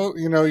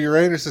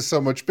Uranus is so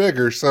much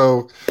bigger,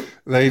 so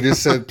they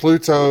just said,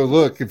 Pluto,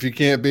 look, if you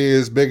can't be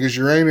as big as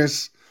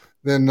Uranus,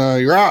 then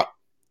you're out.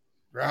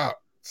 You're out.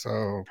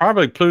 So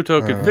probably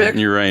Pluto could fit in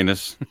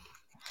Uranus.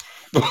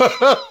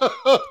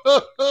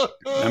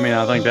 I mean,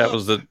 I think that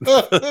was the.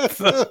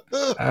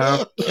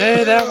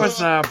 Okay, that was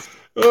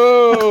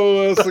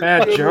that's a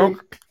bad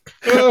joke.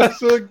 That's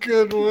a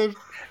good one.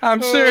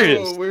 I'm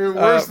serious.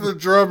 Where's the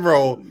drum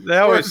roll? They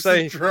always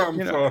say, how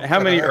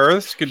many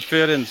Earths could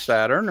fit in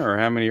Saturn, or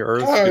how many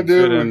Earths could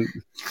fit in.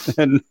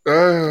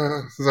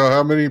 So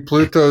how many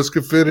Plutos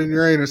could fit in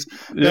Uranus?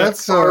 Yeah.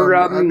 That's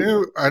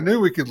I knew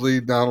we could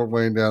lead Donald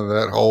Wayne down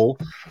that hole.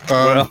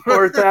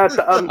 Or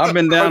that I've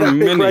been down that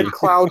many. Big red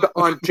cloud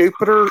on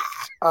Jupiter.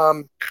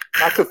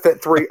 That could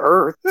fit 3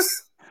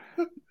 Earths.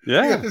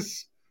 Yeah,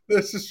 yes,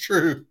 this is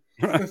true.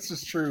 This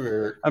is true,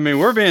 Eric. I mean,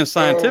 we're being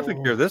scientific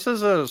here. This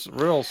is a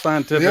real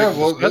scientific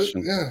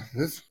discussion.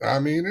 I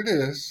mean, it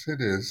is.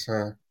 It is.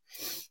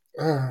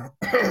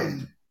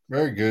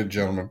 Very good,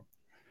 gentlemen.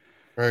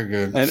 Very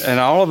good. And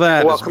all of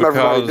that. Welcome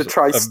everybody to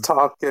Trice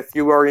Talk. If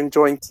you are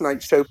enjoying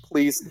tonight's show,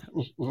 please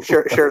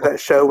share that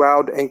show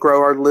out and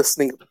grow our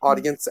listening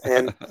audience.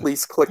 And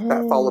please click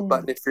that follow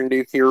button if you're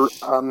new here,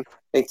 and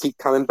keep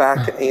coming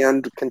back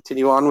and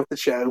continue on with the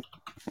show.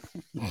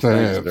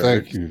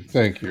 Thank you,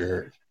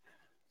 Eric.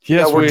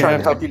 Yes, we're trying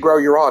to help you grow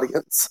your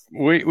audience.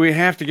 We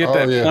have to get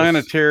that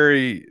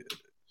planetary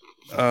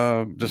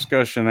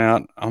discussion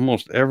out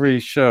almost every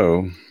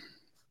show.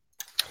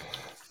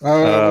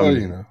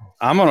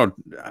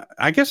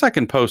 I guess I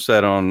can post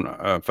that on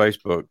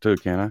Facebook too,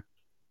 can I?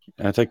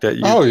 I take that.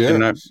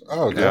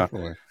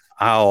 Definitely.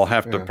 I'll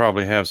have to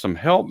probably have some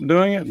help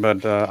doing it,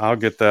 but I'll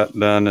get that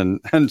done,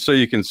 and so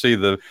you can see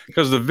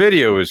because the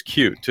video is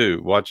cute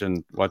too.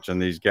 Watching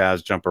these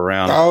guys jump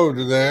around. Oh,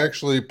 did they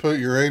actually put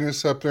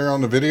Uranus up there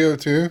on the video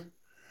too?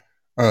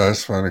 Oh,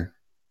 that's funny.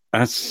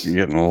 That's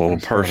getting a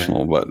little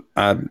personal, but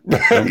I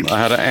don't know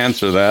how to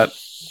answer that.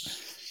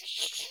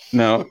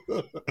 No,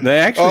 they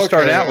actually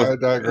start out with. I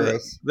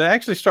digress. They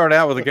actually start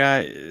out with a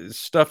guy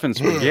stuffing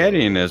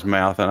spaghetti in his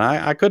mouth, and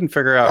I couldn't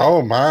figure out.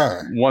 Oh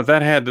my! What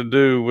that had to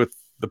do with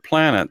the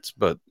planets,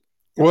 but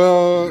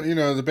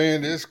the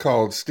band is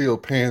called Steel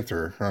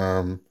Panther.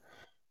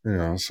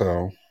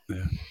 So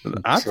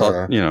I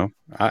thought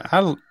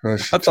I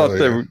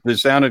thought they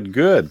sounded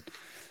good.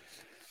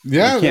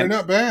 Yeah, they're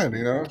not bad.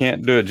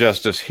 Can't do it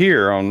justice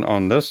here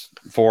on this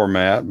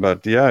format,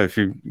 but if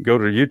you go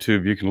to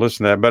YouTube, you can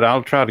listen to that. But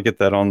I'll try to get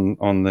that on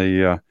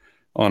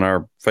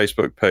our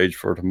Facebook page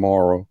for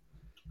tomorrow,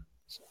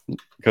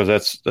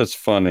 because that's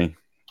funny.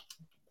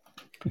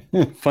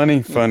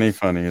 funny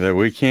that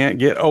we can't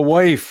get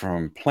away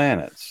from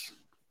planets.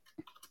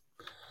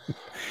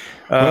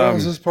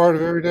 This is part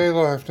of everyday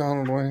life,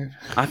 Donald Wayne.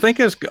 I think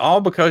it's all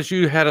because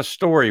you had a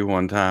story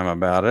one time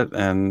about it,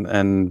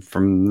 and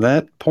from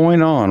that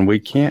point on, we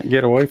can't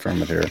get away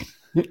from it here.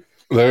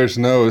 There's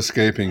no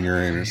escaping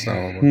Uranus,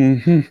 Donald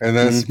Wayne. And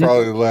that's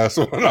probably the last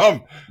one I've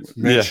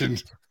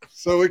mentioned,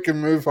 so we can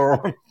move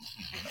on.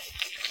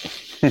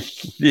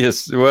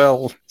 Yes,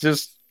 well,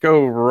 just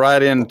go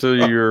right into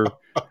your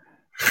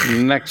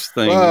next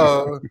thing.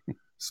 Well,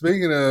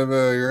 speaking of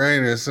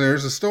Uranus,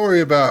 there's a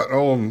story about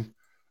old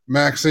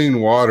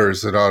Maxine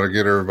Waters that ought to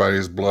get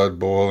everybody's blood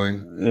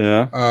boiling.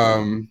 Yeah.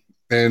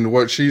 And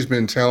what she's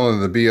been telling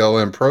the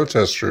BLM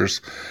protesters,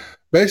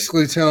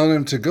 basically telling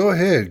them to go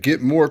ahead,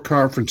 get more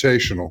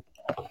confrontational.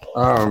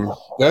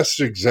 That's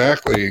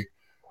exactly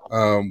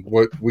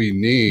what we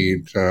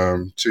need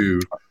to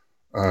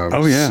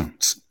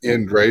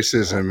end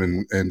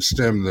racism and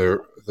stem the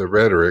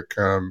rhetoric.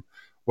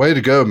 Way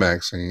to go,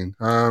 Maxine.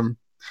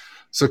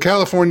 So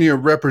California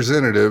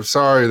Representative,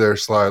 sorry there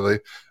slightly,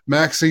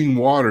 Maxine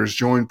Waters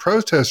joined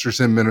protesters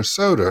in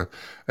Minnesota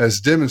as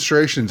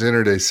demonstrations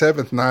entered a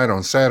seventh night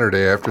on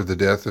Saturday after the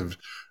death of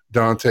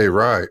Daunte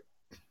Wright.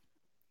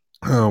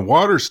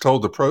 Waters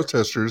told the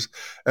protesters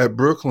at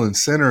Brooklyn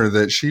Center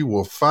that she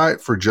will fight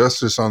for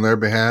justice on their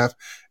behalf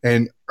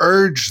and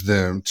urged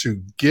them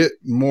to get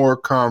more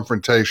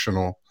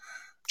confrontational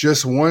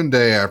just one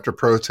day after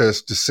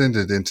protests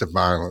descended into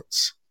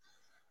violence.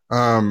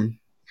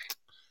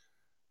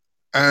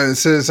 And it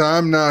says,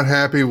 I'm not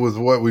happy with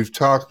what we've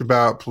talked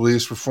about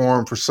police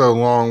reform for so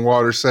long.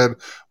 Waters said,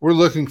 we're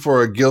looking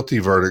for a guilty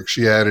verdict,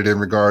 she added in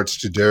regards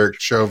to Derek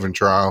Chauvin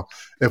trial.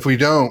 If we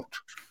don't,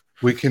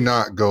 we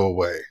cannot go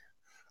away.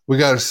 We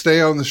got to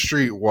stay on the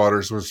street,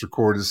 Waters was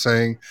recorded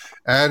saying,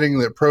 adding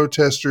that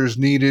protesters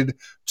needed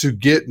to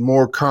get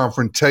more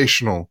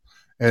confrontational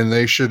and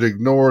they should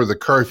ignore the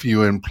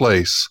curfew in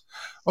place.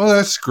 Oh,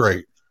 that's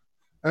great.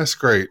 That's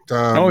great.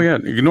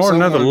 Ignore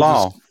another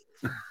law.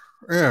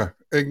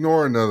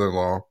 Ignore another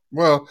law.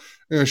 Well,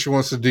 she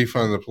wants to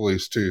defund the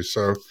police too.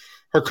 So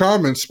her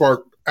comments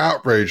sparked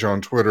outrage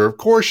on Twitter. Of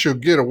course, she'll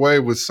get away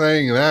with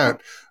saying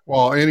that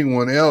while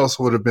anyone else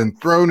would have been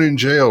thrown in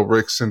jail,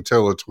 Rick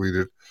Centilla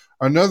tweeted.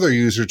 Another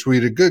user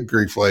tweeted, good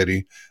grief,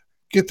 lady,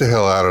 get the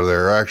hell out of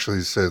there.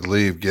 Actually said,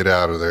 leave, get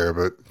out of there,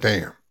 but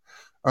damn.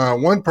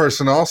 One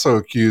person also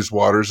accused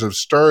Waters of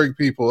stirring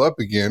people up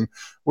again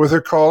with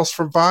her calls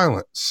for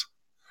violence.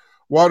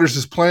 Waters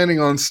is planning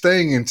on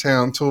staying in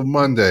town till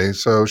Monday,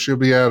 so she'll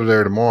be out of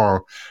there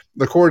tomorrow.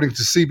 According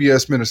to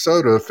CBS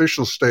Minnesota,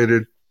 officials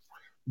stated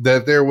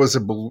that there was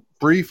a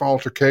brief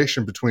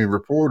altercation between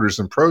reporters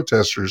and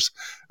protesters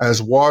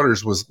as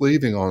Waters was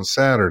leaving on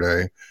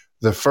Saturday,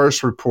 the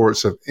first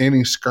reports of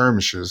any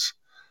skirmishes.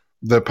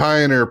 The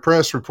Pioneer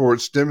Press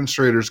reports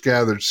demonstrators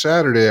gathered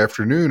Saturday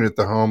afternoon at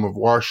the home of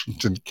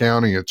Washington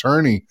County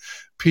Attorney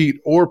Pete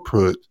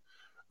Orput,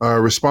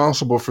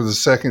 responsible for the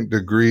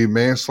second-degree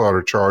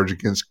manslaughter charge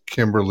against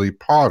Kimberly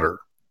Potter.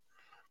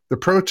 The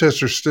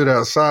protesters stood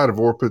outside of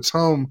Orput's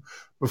home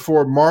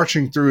before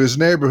marching through his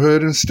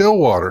neighborhood in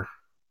Stillwater.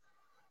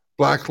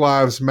 Black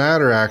Lives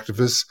Matter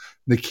activist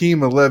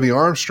Nikema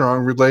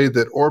Levy-Armstrong relayed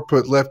that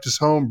Orput left his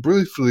home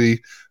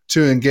briefly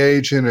to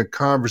engage in a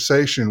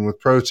conversation with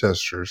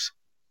protesters.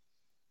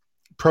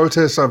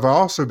 Protests have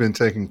also been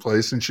taking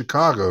place in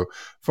Chicago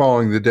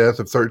following the death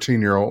of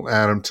 13-year-old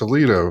Adam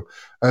Toledo,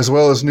 as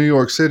well as New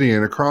York City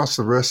and across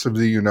the rest of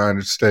the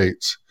United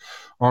States.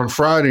 On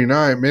Friday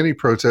night, many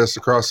protests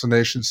across the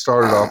nation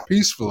started off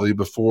peacefully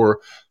before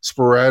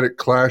sporadic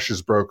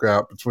clashes broke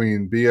out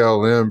between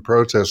BLM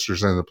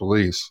protesters and the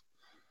police.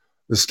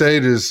 The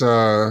state is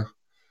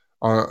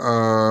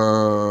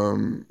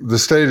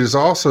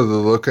also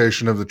the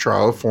location of the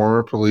trial of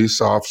former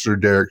police officer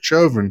Derek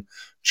Chauvin,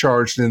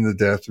 charged in the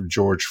death of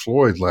George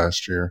Floyd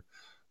last year.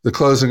 The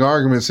closing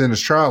arguments in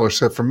his trial are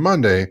set for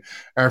Monday,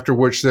 after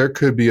which there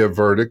could be a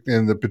verdict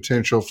and the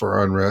potential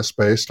for unrest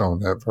based on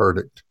that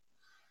verdict.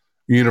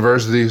 The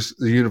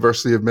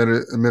University of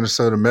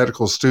Minnesota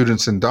medical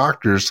students and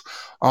doctors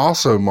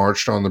also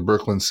marched on the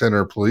Brooklyn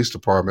Center Police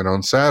Department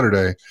on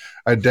Saturday,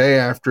 a day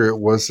after it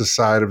was the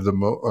site of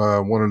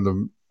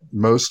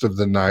most of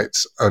the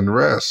night's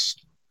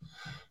unrest.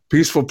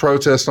 Peaceful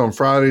protests on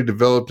Friday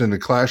developed into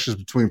clashes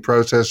between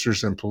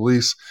protesters and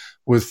police,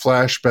 with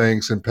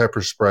flashbangs and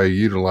pepper spray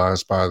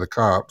utilized by the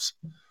cops.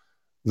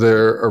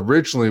 There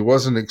originally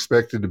wasn't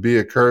expected to be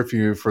a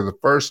curfew for the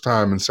first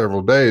time in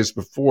several days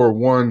before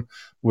one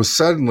was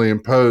suddenly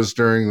imposed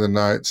during the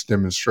night's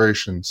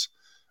demonstrations.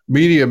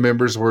 Media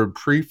members were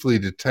briefly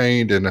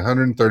detained and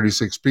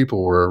 136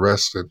 people were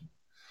arrested.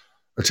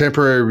 A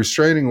temporary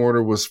restraining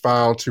order was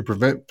filed to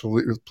prevent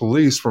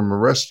police from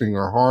arresting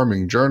or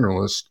harming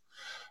journalists.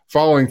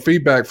 Following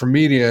feedback from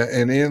media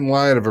and in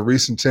light of a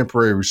recent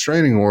temporary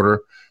restraining order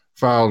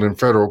filed in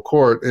federal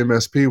court,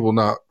 MSP will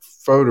not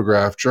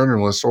photograph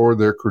journalists or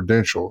their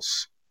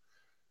credentials,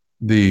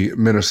 the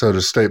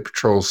Minnesota State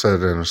Patrol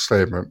said in a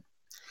statement.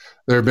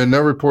 There have been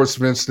no reports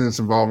of incidents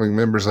involving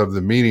members of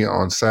the media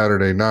on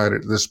Saturday night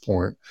at this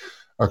point.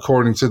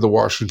 According to the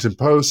Washington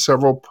Post,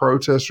 several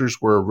protesters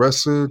were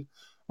arrested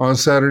on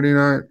Saturday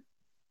night,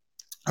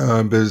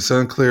 but it's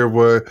unclear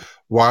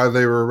why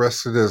they were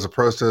arrested, as a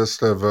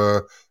protest of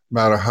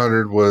about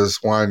 100 was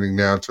winding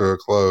down to a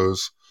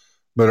close.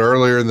 But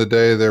earlier in the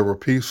day, there were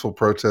peaceful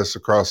protests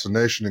across the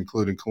nation,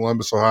 including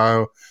Columbus,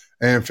 Ohio,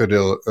 and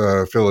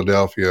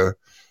Philadelphia.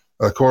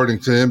 According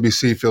to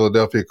NBC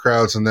Philadelphia,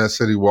 crowds in that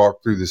city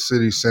walked through the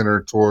city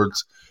center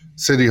towards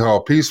City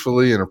Hall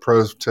peacefully in a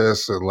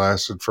protest that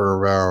lasted for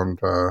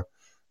around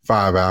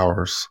 5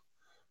 hours.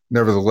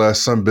 Nevertheless,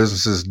 some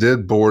businesses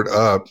did board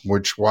up,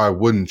 which why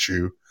wouldn't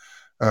you?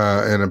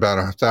 And about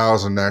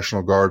 1,000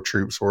 National Guard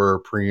troops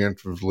were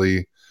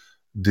preemptively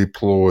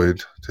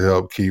deployed to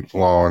help keep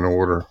law and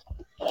order.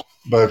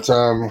 But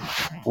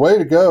way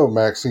to go,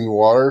 Maxine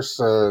Waters,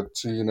 to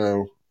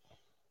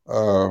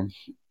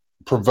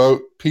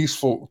promote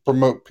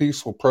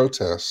peaceful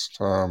protest.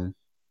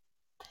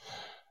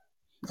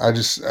 I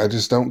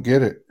just don't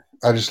get it.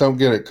 I just don't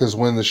get it, because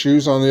when the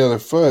shoe's on the other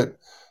foot,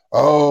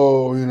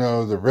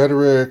 the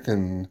rhetoric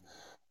and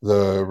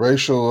the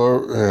racial,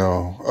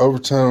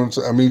 overtones.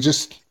 I mean,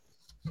 just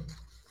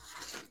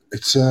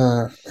it's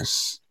out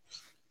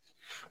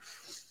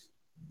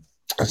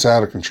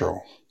of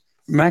control.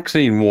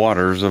 Maxine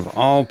Waters, of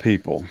all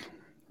people,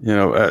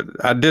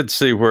 I did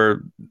see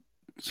where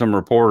some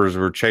reporters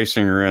were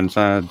chasing her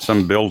inside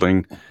some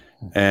building,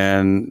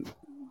 and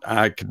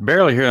I could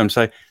barely hear them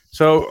say,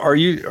 "So are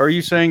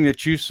you saying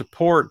that you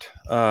support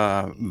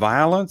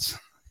violence?"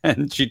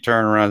 And she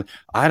turned around.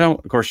 I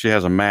don't. Of course, she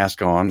has a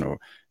mask on,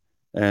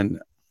 and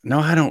no,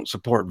 I don't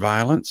support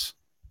violence.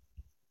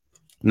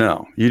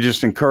 No, you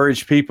just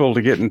encourage people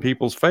to get in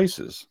people's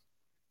faces.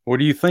 What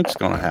do you think's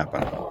going to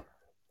happen?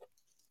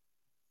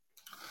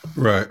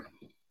 Right.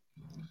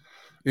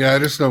 Yeah, I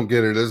just don't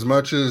get it. As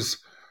much as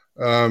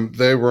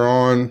they were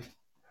on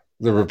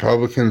the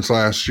Republicans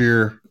last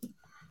year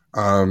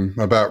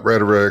about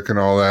rhetoric and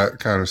all that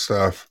kind of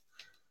stuff,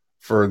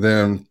 for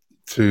them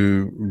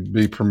to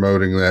be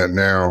promoting that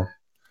now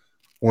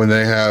when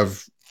they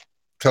have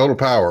total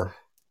power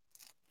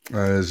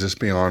is just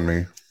beyond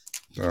me.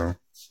 So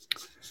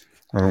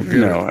I don't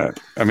get it.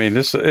 I mean,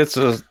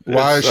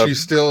 why is she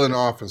still in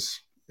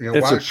office?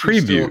 It's a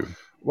preview.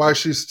 Why is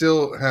she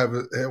still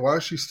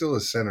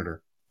a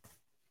senator?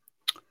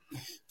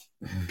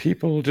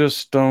 People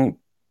just don't.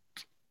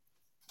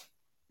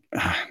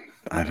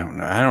 I don't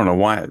know. I don't know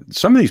why.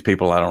 Some of these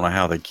people, I don't know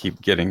how they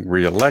keep getting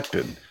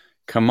reelected.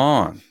 Come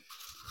on.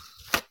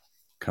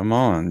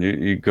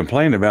 You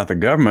complain about the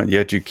government,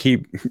 yet you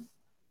keep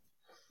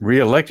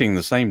reelecting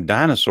the same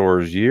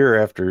dinosaurs year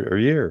after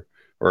year,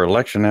 or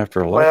election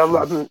after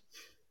election.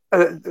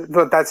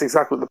 Well, that's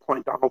exactly the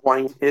point, Donald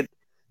Wayne.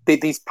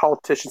 These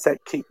politicians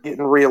that keep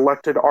getting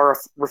reelected are a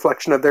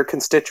reflection of their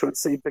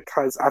constituency,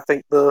 because I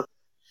think the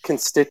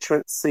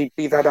constituency,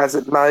 be that as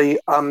it may,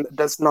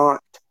 does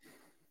not,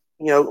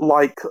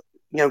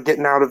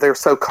 getting out of their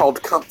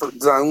so-called comfort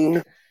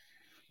zone.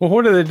 Well,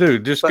 what do they do?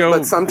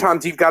 But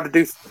sometimes you've got to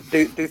do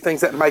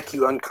things that make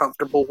you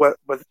uncomfortable,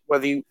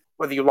 whether you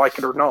like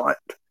it or not.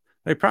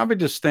 They probably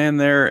just stand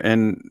there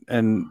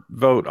and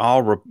vote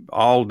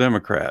all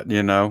Democrat.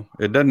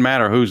 It doesn't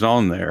matter who's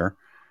on there.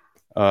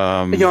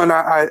 And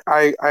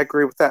I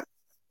agree with that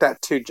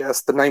too,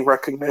 Jess. The name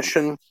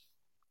recognition,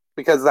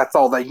 because that's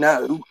all they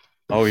know.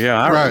 Oh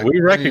yeah,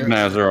 we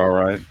recognize her, all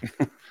right.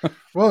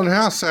 Well, and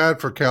how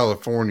sad for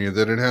California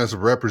that it has a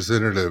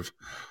representative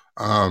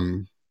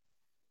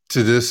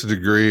to this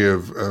degree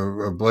of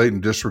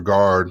blatant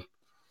disregard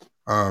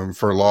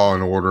for law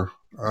and order.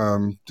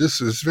 This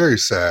is very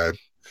sad.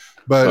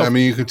 But I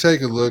mean, you can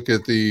take a look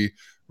at the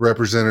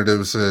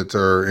representatives that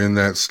are in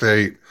that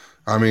state.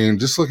 I mean,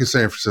 just look at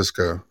San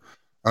Francisco.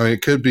 I mean,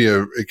 it could be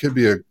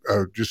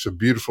just a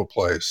beautiful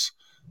place,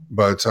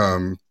 but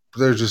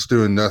they're just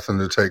doing nothing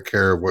to take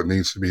care of what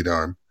needs to be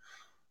done.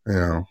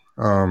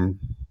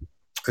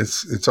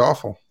 It's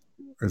awful.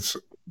 It's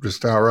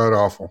just outright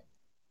awful.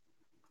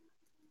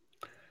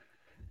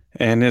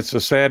 And it's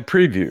a sad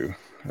preview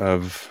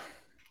of,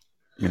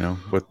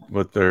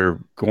 what they're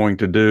going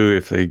to do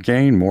if they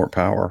gain more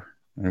power.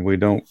 And we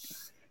don't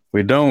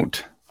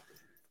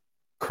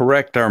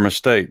correct our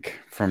mistake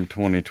from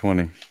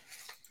 2020.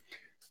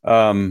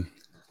 I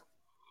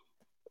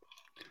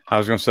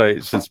was going to say,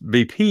 since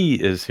BP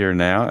is here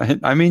now,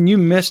 I mean, you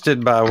missed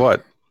it by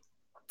what,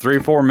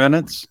 3-4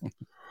 minutes?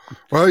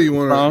 Well, you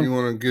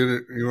want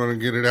to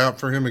get it out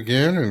for him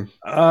again,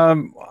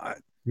 and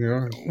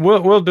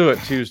we'll do it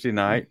Tuesday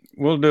night.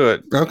 We'll do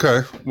it.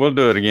 Okay, we'll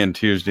do it again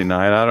Tuesday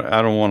night.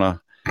 I don't want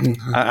to.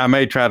 I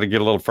may try to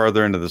get a little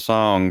further into the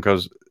song,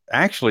 because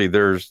actually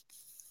there's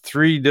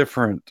 3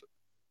 different.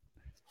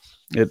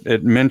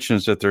 It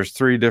mentions that there's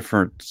 3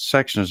 different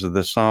sections of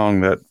the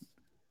song that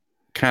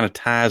kind of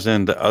ties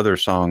into other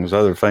songs,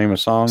 other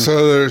famous songs.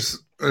 So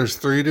there's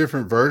 3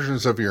 different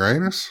versions of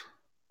Uranus.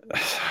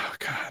 Oh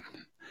God,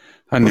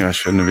 I knew I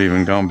shouldn't have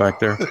even gone back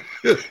there.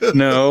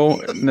 No,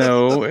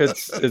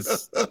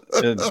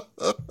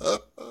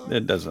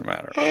 it doesn't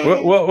matter.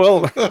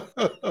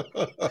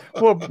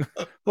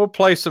 We'll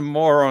play some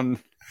more on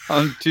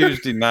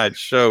Tuesday night's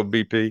show,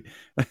 BP.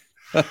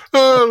 I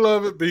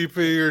love it,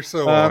 BP. You're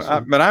so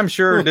awesome. But I'm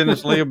sure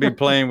Dennis Lee will be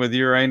playing with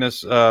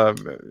Uranus.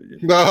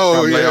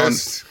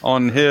 Yes.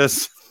 On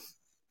his.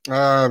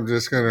 I'm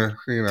just gonna,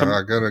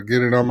 I gotta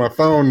get it on my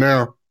phone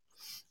now.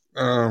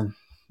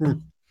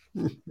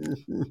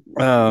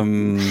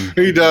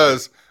 He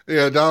does.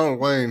 Yeah, Donald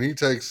Wayne. He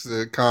takes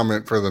the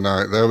comment for the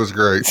night. That was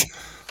great.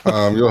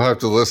 You'll have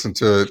to listen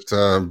to it,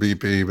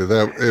 BP. But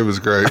it was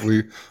great.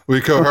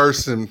 We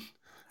coerced him.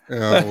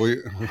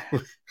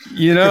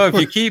 If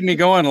you keep me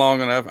going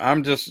long enough,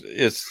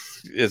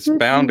 it's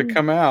bound to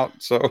come out.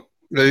 So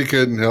he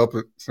couldn't help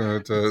it. So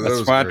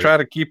that's why I try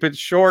to keep it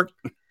short.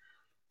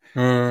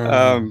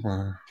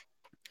 I'm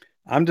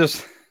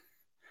just.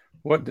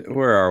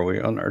 Where are we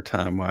on our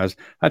time wise?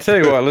 I tell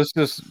you what, let's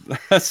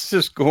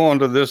just go on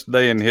to this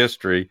day in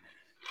history,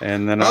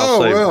 and then I'll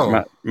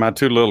save my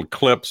 2 little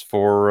clips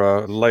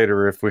for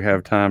later if we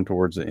have time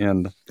towards the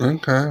end.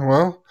 Okay.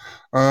 Well,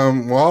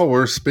 While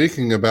we're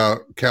speaking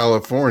about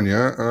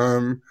California,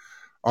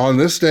 on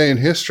this day in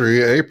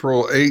history,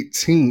 April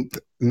 18th,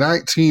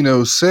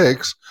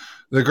 1906,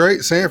 the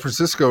Great San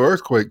Francisco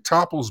earthquake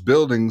topples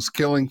buildings,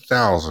 killing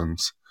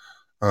thousands.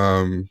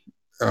 An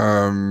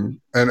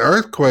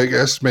earthquake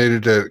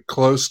estimated at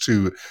close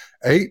to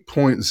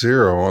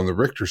 8.0 on the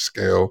Richter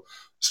scale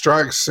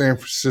strikes San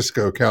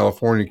Francisco,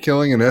 California,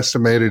 killing an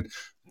estimated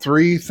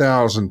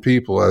 3,000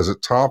 people as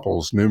it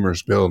topples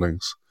numerous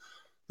buildings.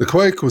 The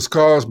quake was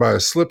caused by a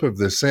slip of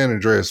the San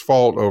Andreas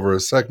Fault over a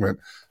segment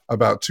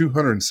about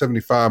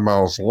 275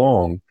 miles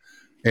long,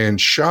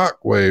 and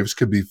shock waves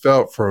could be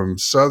felt from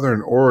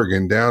southern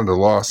Oregon down to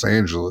Los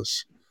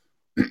Angeles.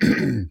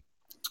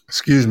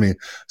 Excuse me.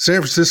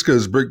 San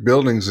Francisco's brick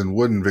buildings and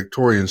wooden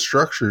Victorian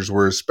structures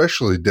were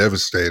especially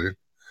devastated.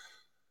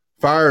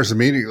 Fires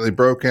immediately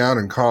broke out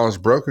and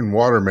caused broken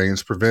water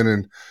mains,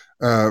 prevented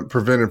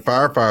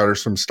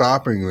firefighters from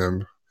stopping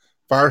them.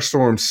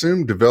 Firestorms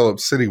soon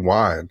developed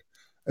citywide.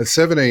 At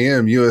 7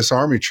 a.m., U.S.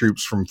 Army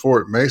troops from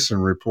Fort Mason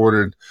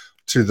reported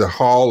to the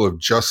Hall of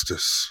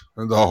Justice.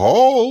 The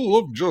Hall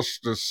of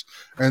Justice.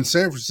 And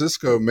San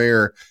Francisco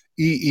Mayor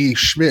E.E.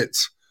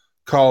 Schmitz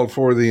called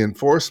for the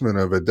enforcement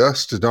of a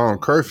dusk-to-dawn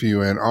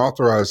curfew and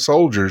authorized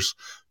soldiers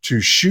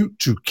to shoot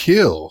to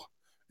kill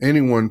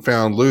anyone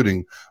found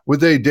looting. Would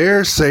they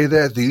dare say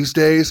that these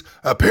days?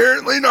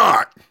 Apparently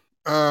not.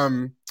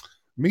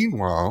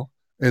 Meanwhile,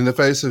 in the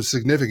face of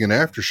significant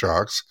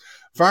aftershocks,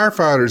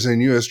 firefighters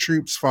and U.S.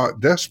 troops fought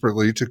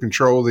desperately to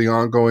control the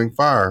ongoing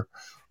fire,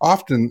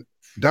 often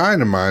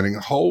dynamiting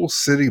whole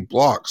city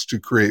blocks to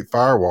create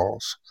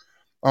firewalls.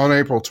 On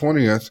April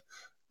 20th,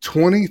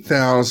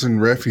 20,000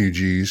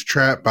 refugees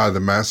trapped by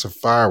the massive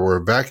fire were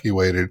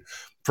evacuated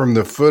from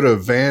the foot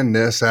of Van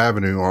Ness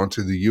Avenue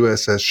onto the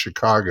USS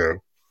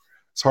Chicago.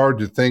 It's hard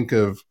to think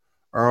of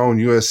our own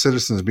U.S.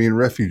 citizens being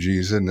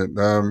refugees, isn't it?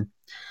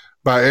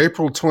 By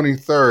April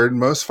 23rd,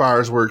 most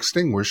fires were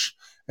extinguished,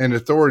 and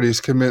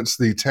authorities commenced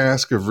the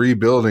task of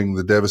rebuilding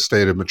the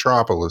devastated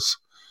metropolis.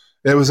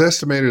 It was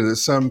estimated that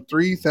some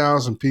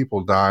 3,000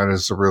 people died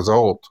as a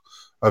result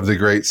of the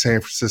Great San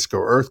Francisco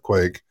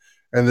earthquake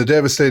and the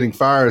devastating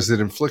fires it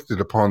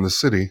inflicted upon the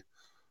city.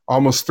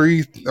 Almost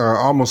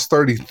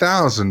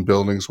 30,000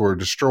 buildings were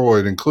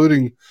destroyed,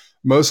 including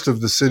most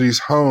of the city's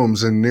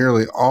homes and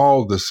nearly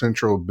all the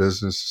central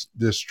business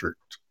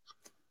district.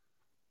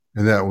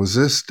 And that was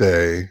this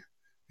day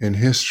in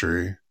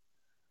history,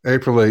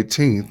 April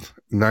 18th,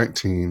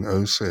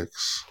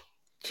 1906.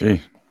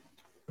 Gee.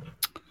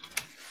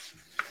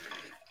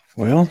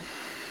 Well,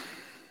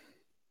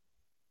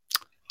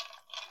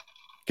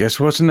 guess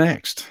what's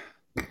next?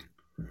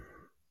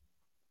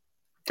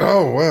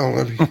 Oh, well,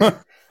 let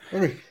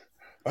me.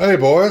 Hey,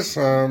 boys.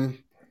 I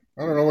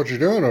don't know what you're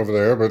doing over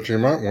there, but you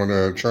might want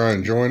to try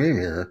and join in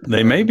here.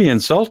 They may be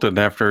insulted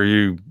after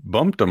you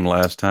bumped them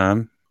last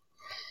time.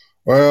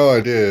 Well, I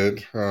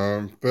did.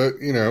 But,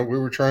 we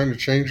were trying to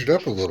change it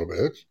up a little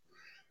bit.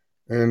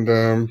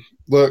 And,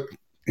 look,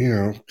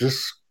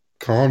 just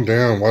calm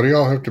down. Why do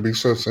y'all have to be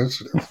so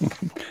sensitive?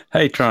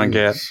 Hey, Tron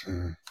Cat.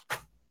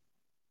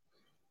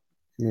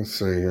 Let's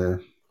see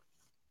here.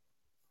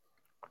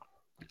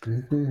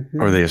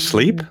 Are they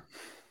asleep?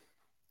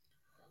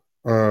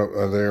 They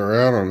are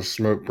out on a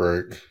smoke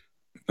break.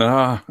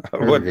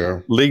 What,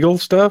 go. Legal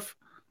stuff?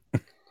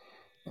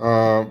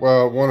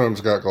 Well, one of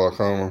them's got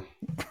glaucoma.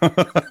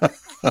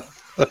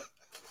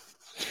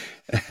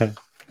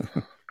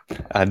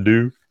 I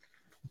do.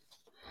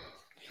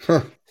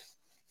 Huh.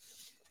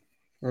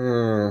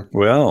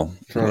 Well,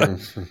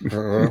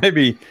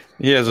 maybe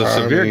he has a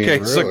severe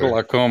case of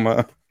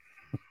glaucoma.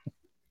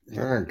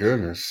 My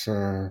goodness.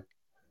 Here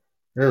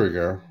we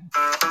go.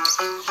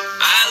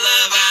 I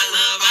love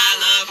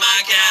my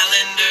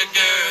calendar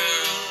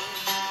girl.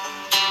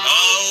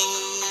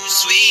 Oh,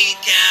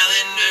 sweet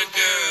calendar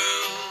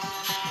girl.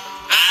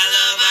 I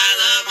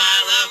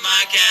love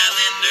my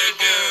calendar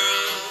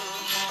girl.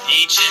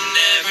 Each and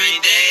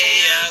every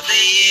day of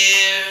the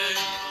year.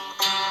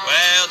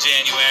 Well,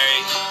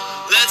 January,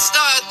 let's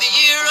start the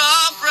year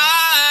off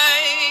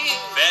right.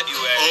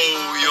 February,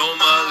 oh, you're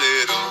my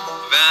little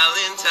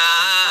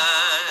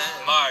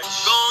Valentine.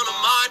 March, gonna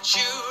march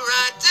you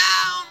right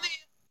down the...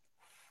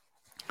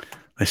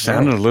 They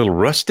sounded a little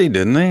rusty,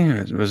 didn't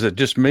they? Was it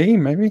just me,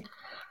 maybe?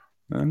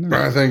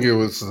 I think it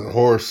was the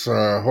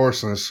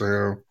hoarseness.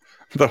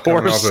 The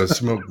horse off a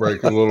smoke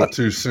break a little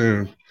too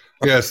soon.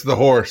 Yes, the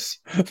horse.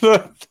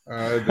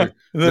 The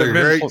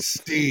great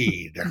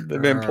steed.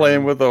 They've been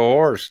playing with the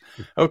horse.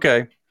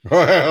 Okay.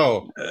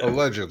 Well,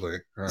 allegedly.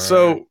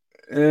 So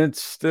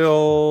it's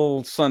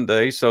still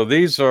Sunday. So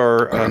these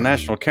are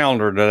national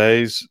calendar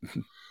days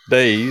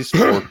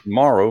for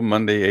tomorrow,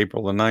 Monday,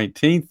 April the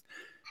 19th.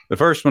 The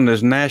first one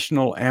is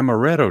National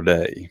Amaretto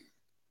Day.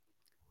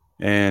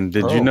 And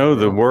did you know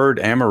the word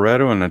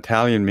amaretto in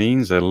Italian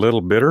means a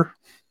little bitter?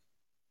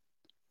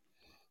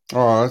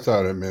 Oh, I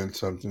thought it meant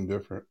something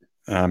different.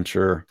 I'm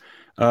sure.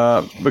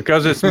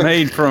 Because it's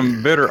made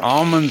from bitter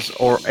almonds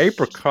or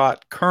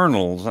apricot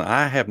kernels.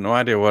 I have no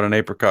idea what an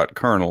apricot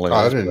kernel is.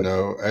 I didn't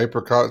know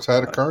apricots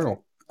had a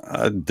kernel.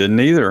 Didn't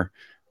either.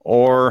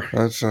 Or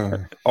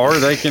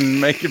they can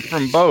make it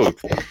from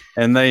both.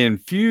 And they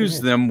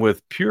infuse them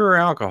with pure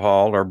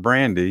alcohol or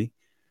brandy,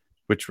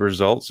 which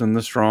results in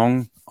the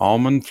strong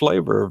almond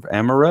flavor of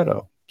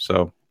amaretto.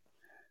 So,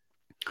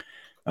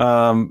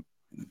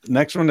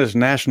 next one is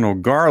National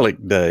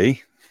Garlic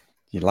Day.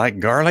 You like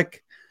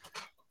garlic?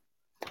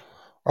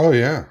 Oh,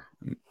 yeah.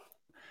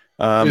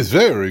 It's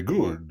very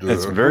good.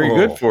 It's very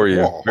good for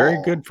you.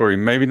 Very good for you.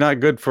 Maybe not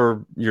good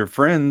for your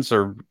friends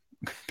or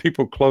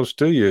people close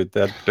to you at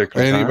that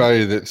particular time.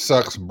 Anybody that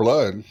sucks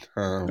blood.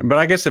 But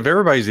I guess if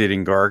everybody's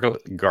eating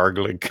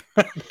gargling.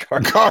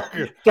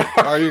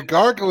 Are you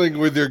gargling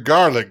with your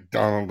garlic,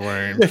 Donald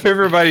Wayne? If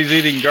everybody's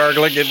eating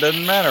garlic, it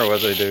doesn't matter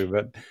what they do.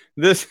 But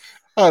this...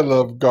 I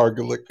love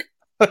garlic.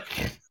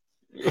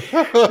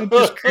 It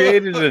just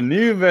created a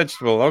new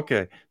vegetable.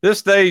 Okay.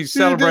 This day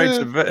celebrates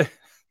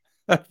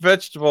a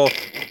vegetable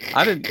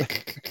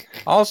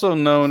also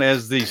known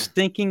as the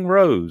stinking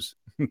rose.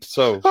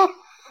 So,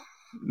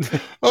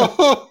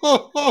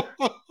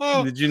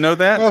 did you know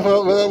that? I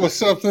thought that was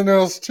something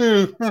else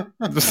too.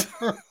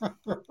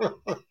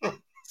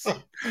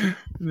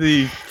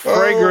 The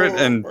fragrant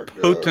and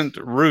potent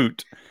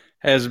root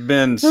has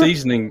been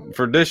seasoning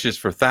for dishes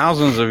for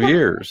thousands of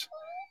years.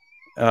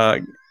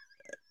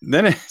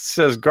 Then it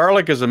says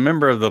garlic is a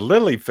member of the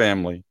lily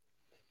family.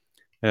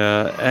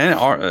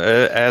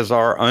 As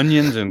are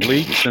onions and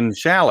leeks and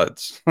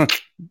shallots.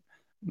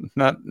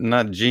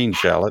 not Gene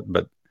Shalit,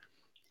 but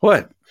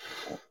what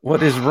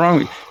is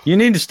wrong? You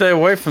need to stay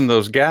away from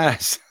those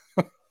guys.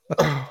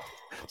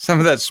 Some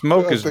of that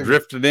smoke has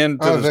drifted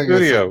into the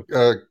studio.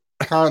 It's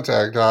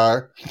contact eye.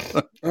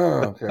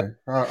 Oh, okay.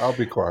 I'll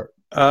be quiet.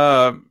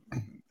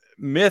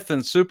 Myth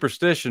and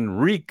superstition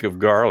reek of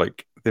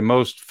garlic. The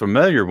most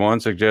familiar one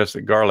suggests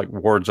that garlic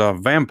wards off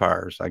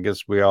vampires. I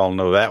guess we all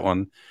know that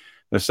one.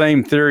 The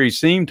same theory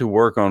seemed to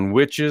work on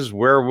witches,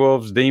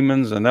 werewolves,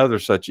 demons, and other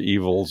such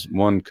evils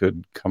one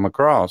could come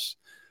across.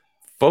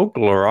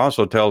 Folklore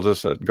also tells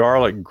us that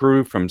garlic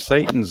grew from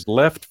Satan's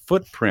left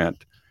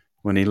footprint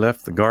when he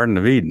left the Garden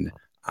of Eden.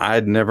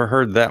 I'd never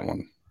heard that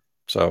one.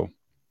 So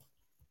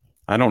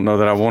I don't know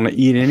that I want to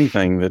eat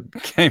anything that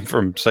came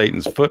from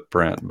Satan's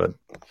footprint, but...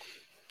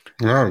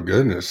 Oh,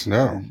 goodness,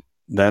 no.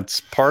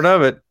 That's part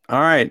of it. All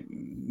right.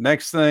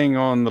 Next thing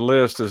on the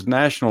list is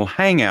National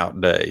Hangout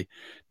Day.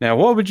 Now,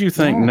 what would you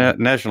think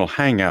National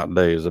Hangout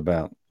Day is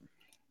about?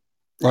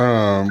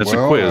 It's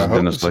a quiz,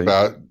 it's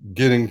about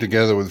getting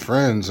together with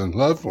friends and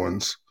loved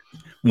ones.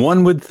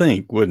 One would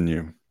think, wouldn't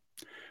you?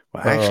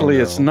 Well, actually,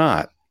 it's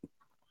not.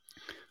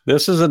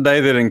 This is a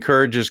day that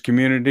encourages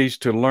communities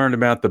to learn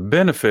about the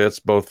benefits,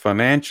 both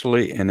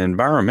financially and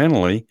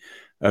environmentally,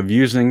 of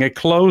using a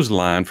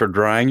clothesline for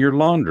drying your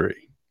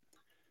laundry.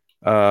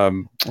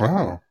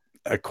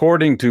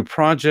 According to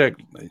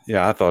Project,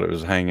 I thought it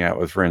was hang out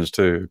with friends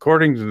too.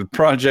 According to the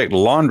Project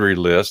Laundry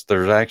List,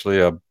 there's actually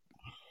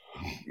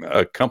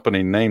a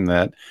company named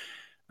that.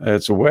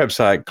 It's a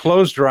website.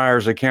 Clothes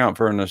dryers account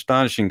for an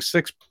astonishing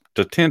 6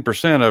 to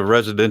 10% of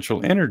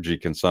residential energy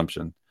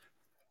consumption,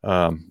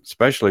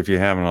 especially if you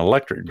have an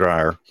electric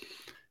dryer.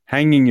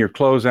 Hanging your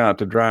clothes out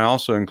to dry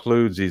also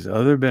includes these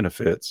other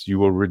benefits. You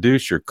will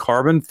reduce your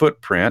carbon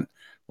footprint.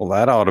 Well,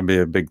 that ought to be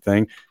a big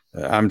thing.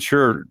 I'm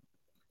sure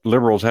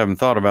liberals haven't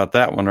thought about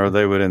that one, or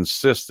they would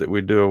insist that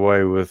we do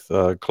away with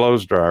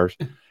clothes dryers.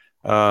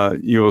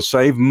 You will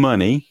save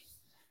money.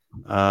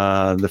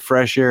 The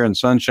fresh air and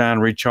sunshine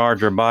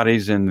recharge our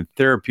bodies in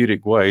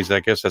therapeutic ways.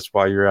 I guess that's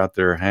why you're out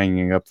there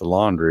hanging up the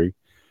laundry.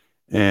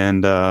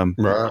 And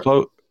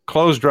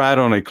clothes dried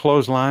on a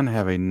clothesline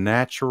have a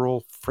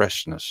natural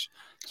freshness.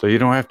 So you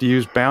don't have to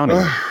use Bounty,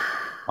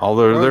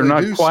 although they're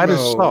not quite as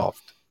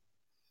soft.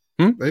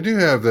 They do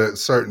have that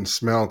certain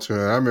smell to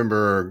it. I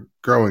remember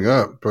growing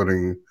up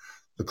putting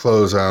the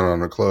clothes out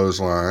on a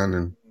clothesline,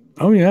 and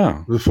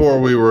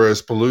before we were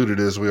as polluted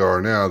as we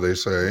are now, they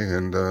say,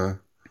 and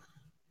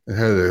it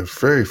had a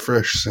very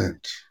fresh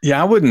scent.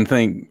 Yeah, I wouldn't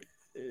think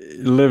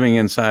living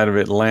inside of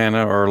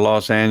Atlanta or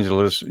Los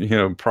Angeles,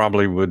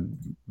 probably would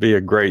be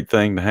a great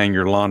thing to hang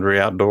your laundry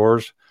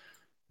outdoors,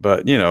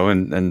 but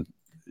and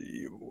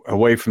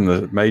away from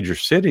the major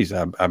cities,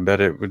 I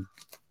bet it would.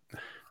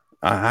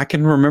 I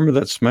can remember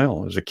that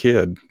smell as a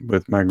kid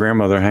with my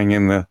grandmother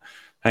hanging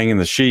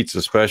the sheets,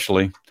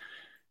 especially.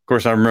 Of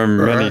course, I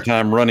remember many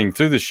times running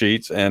through the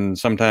sheets and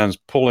sometimes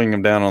pulling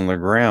them down on the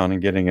ground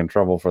and getting in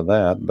trouble for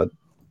that. But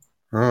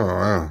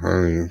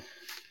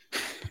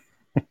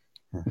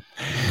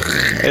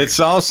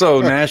it's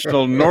also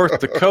National North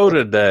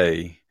Dakota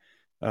Day.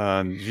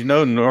 Did you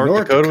know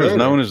North Dakota is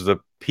known as the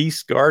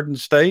Peace Garden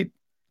State?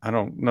 I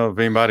don't know if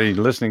anybody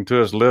listening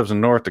to us lives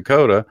in North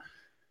Dakota.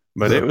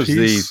 But it was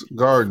the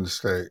Garden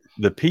State.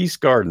 The Peace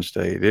Garden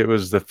State. It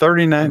was the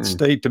 39th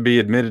state to be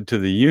admitted to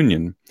the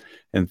Union.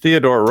 And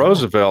Theodore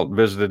Roosevelt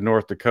visited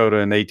North Dakota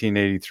in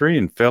 1883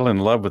 and fell in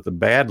love with the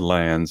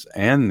Badlands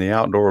and the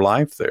outdoor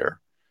life there.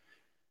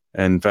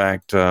 In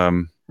fact,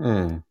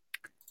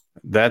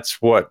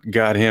 that's what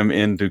got him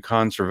into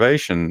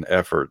conservation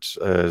efforts,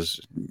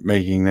 as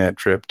making that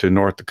trip to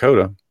North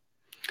Dakota.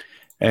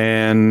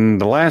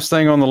 And the last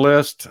thing on the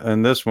list,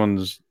 and this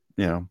one's,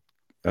 a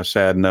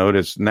sad note,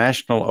 it's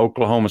National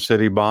Oklahoma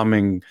City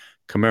Bombing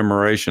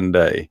Commemoration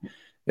Day.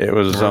 It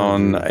was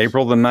on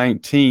April the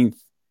 19th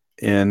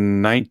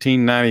in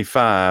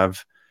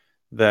 1995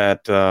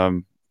 that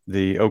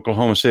the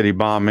Oklahoma City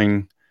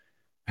bombing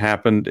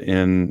happened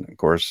in, of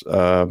course,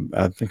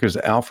 I think it was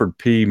Alfred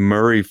P.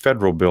 Murray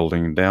Federal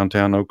Building in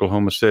downtown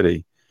Oklahoma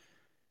City.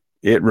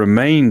 It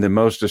remained the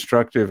most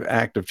destructive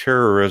act of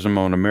terrorism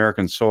on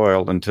American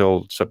soil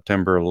until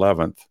September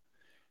 11th.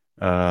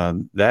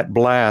 That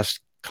blast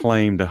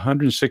claimed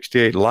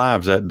 168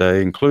 lives that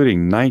day,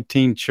 including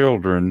 19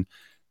 children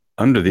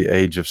under the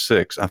age of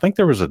 6. I think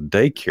there was a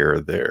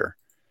daycare there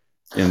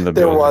in the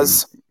building. There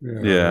was.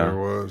 Yeah. There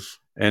was.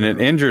 And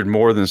it injured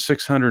more than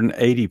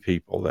 680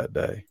 people that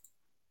day.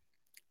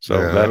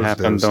 So that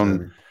happened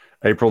on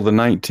April the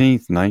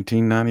 19th,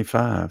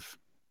 1995.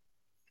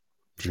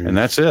 Jeez. And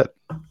that's it.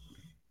 All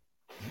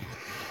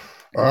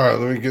right,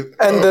 let me get.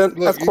 And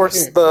then, of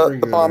course, the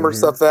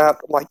bombers of that,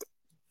 like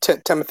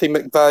Timothy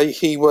McVeigh,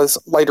 he was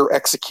later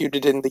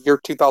executed in the year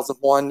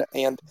 2001,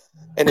 and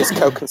his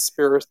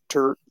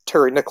co-conspirator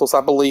Terry Nichols,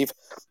 I believe,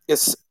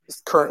 is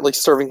currently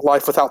serving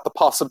life without the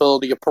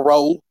possibility of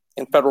parole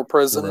in federal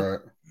prison. Right.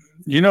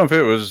 You know if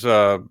it was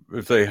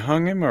if they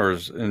hung him or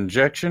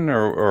injection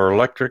or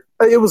electric?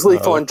 It was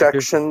lethal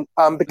injection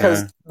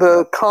because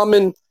the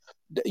common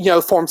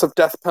forms of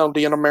death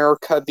penalty in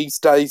America these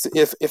days,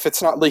 if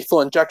it's not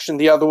lethal injection,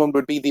 the other one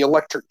would be the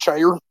electric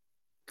chair.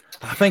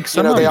 I think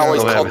some they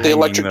always called the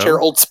electric chair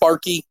Old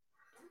Sparky.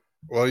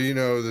 Well,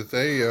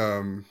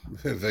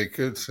 that they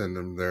could send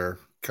them there,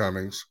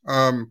 Cummings.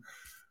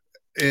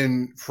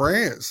 In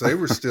France, they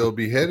were still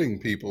beheading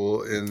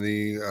people in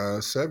the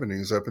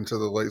 70s up until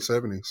the late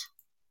 70s.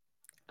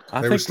 I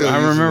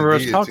remember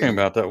us talking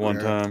about that one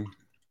time.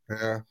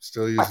 Yeah,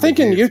 still using. I think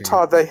in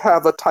Utah they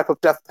have a type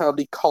of death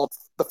penalty called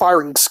the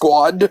firing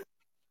squad.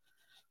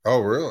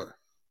 Oh, really?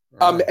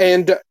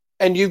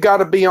 And you got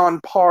to be on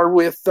par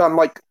with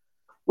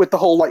with the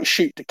whole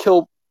shoot to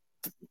kill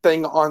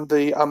thing on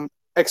the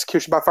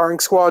execution by firing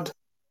squad.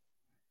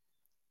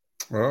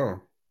 Oh,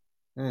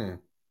 Well,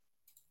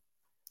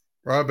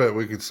 I bet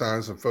we could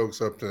sign some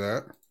folks up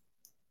to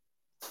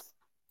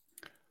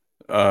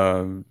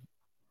that.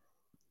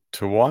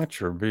 To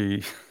watch or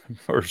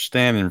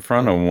stand in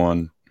front of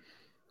one.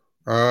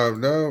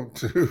 No,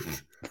 to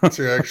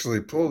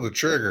actually pull the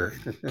trigger.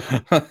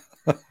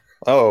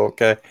 Oh,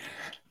 okay.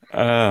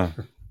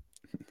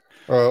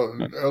 Well,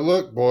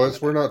 look,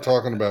 boys, we're not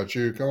talking about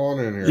you. Come on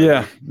in here.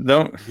 Yeah,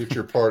 don't get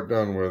your part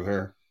done with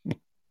here.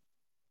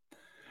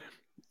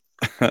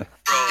 You're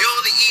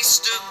the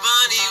Easter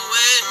bunny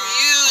when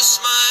you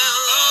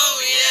smile. Oh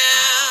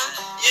yeah,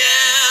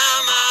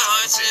 my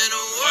heart's in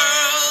a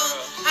whirl.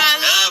 I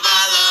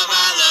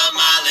love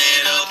my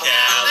little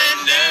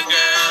calendar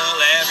girl.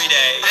 Every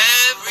day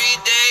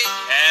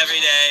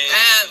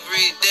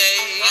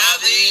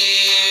of the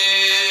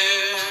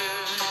year.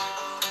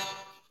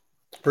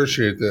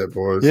 Appreciate that,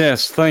 boys.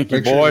 Yes, thank you,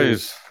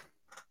 boys.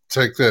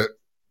 Take that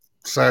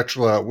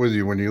satchel out with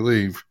you when you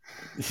leave.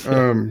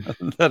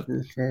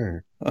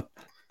 Okay.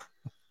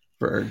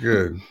 Very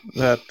good.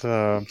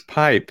 That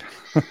pipe.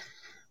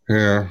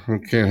 Yeah, we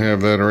can't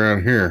have that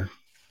around here.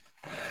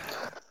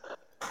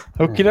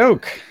 Okie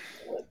doke.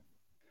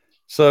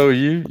 So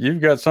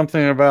you've got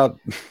something about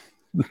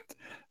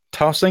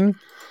tossing?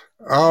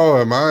 Oh,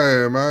 am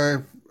I?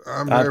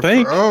 I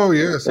think. Oh,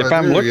 yes. If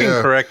I'm looking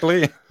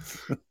correctly.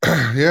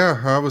 Yeah,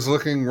 I was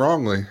looking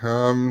wrongly.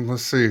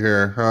 Let's see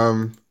here.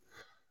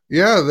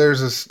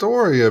 There's a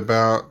story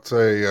about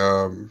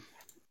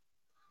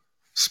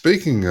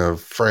speaking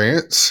of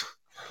France,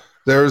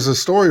 there's a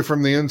story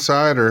from the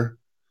Insider.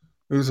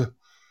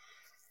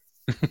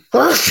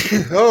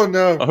 Oh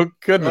no! Oh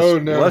goodness! Oh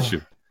no! Bless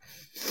you!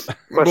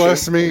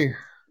 Bless me!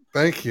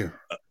 Thank you.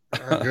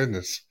 My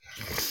goodness.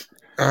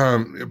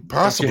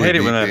 Possibly. You hate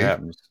it when that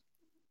happens.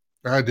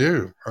 I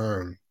do.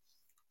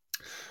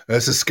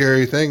 That's a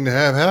scary thing to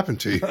have happen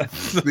to you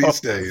these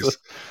days.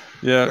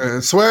 Yeah. I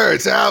swear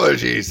it's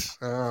allergies.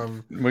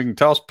 We can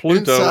toss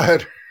Pluto.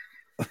 Insider.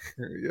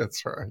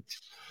 That's right.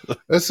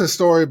 That's a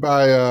story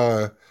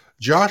by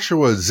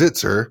Joshua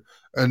Zitzer,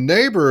 a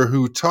neighbor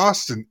who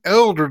tossed an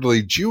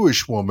elderly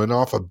Jewish woman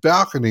off a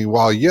balcony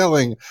while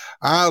yelling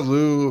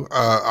Allahu.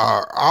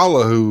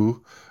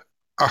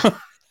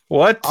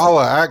 What?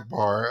 Allah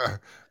Akbar.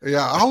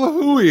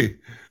 Allahui.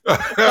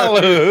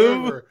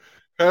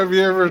 Have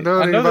you ever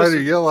known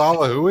anybody yell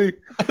Allahui?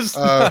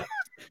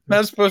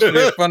 That's supposed to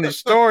be a funny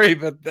story,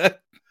 but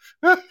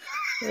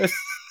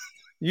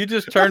you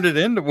just turned it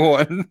into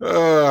one.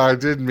 I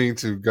didn't mean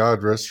to.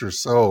 God rest her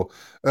soul.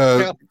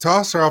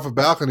 Tossed her off a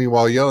balcony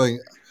while yelling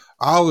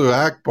Allahu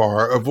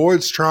Akbar.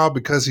 Avoids trial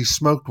because he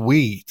smoked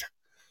weed.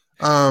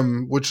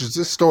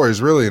 This story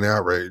is really an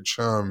outrage.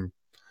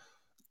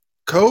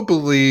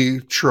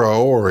 Kobali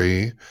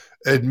Traore,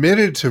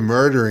 admitted to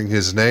murdering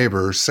his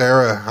neighbor,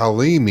 Sarah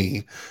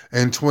Halimi,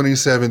 in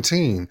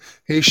 2017.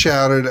 He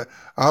shouted,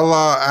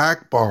 Allah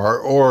Akbar,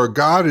 or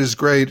God is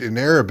great in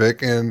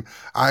Arabic, and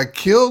I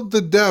killed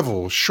the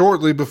devil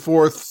shortly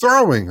before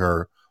throwing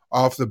her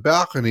off the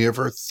balcony of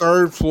her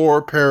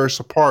third-floor Paris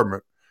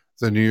apartment,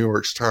 the New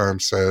York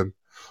Times said.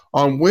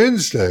 On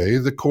Wednesday,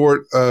 the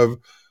Court of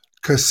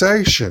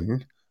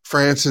Cassation,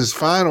 France's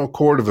final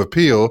court of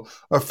appeal,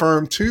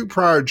 affirmed 2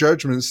 prior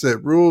judgments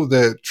that ruled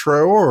that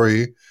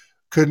Traoré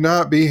could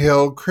not be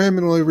held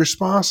criminally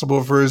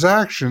responsible for his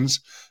actions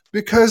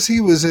because he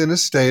was in a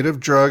state of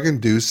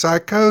drug-induced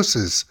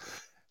psychosis.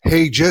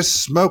 He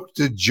just smoked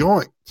a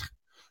joint.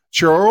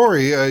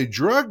 Traoré, a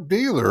drug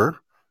dealer,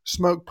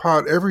 smoked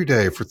pot every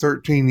day for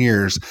 13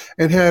 years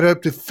and had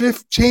up to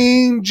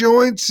 15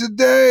 joints a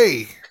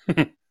day.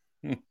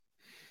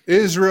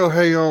 Israel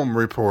Hayom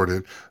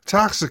reported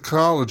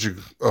toxicology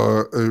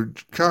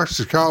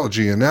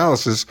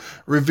analysis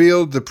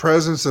revealed the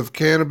presence of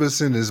cannabis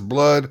in his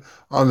blood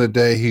on the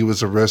day he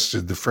was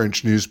arrested, the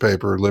French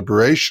newspaper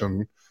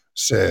Libération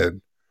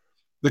said.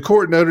 The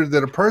court noted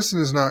that a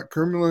person is not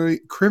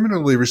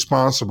criminally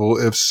responsible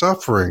if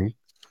suffering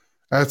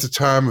at the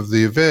time of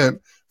the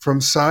event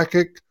from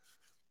psychic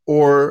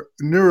or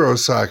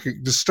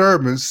neuropsychic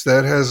disturbance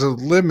that has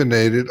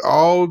eliminated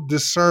all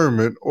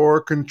discernment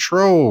or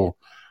control,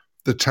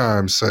 the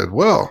Times said.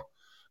 Well,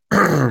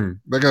 there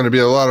are going to be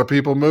a lot of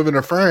people moving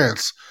to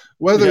France.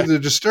 Whether the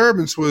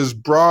disturbance was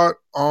brought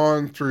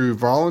on through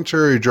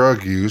voluntary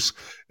drug use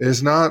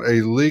is not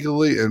a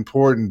legally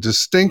important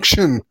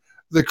distinction,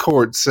 the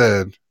court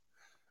said.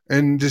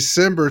 In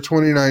December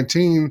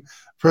 2019,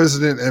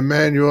 President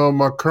Emmanuel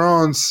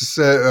Macron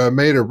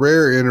made a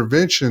rare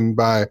intervention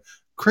by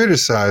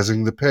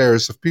criticizing the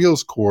Paris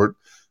Appeals Court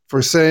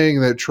for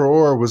saying that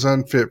Traoré was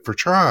unfit for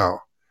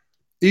trial.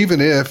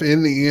 Even if,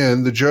 in the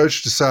end, the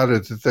judge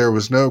decided that there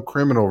was no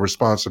criminal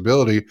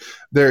responsibility,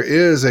 there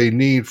is a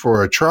need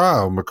for a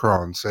trial,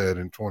 Macron said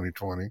in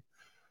 2020.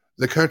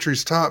 The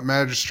country's top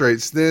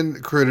magistrates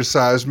then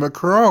criticized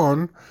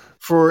Macron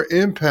for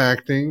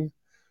impacting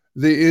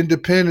the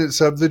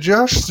independence of the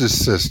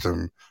justice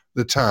system,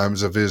 the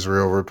Times of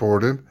Israel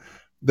reported.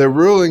 The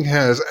ruling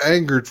has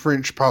angered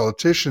French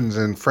politicians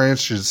and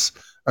France's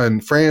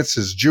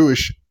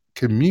Jewish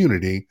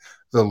community,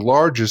 the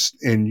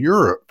largest in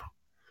Europe.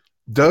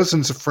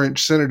 Dozens of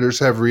French senators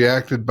have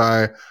reacted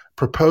by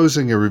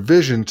proposing a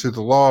revision to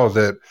the law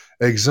that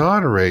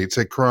exonerates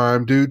a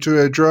crime due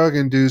to a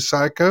drug-induced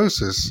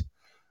psychosis,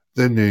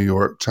 the New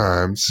York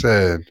Times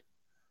said.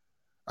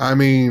 I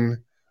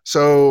mean,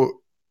 so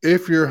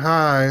if you're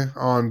high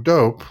on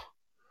dope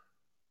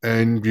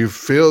and you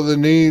feel the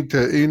need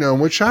to,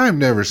 which I've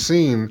never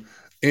seen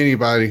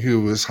anybody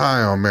who was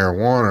high on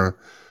marijuana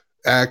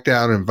act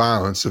out in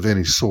violence of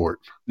any sort.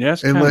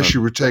 Yes, unless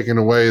you were taking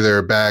away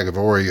their bag of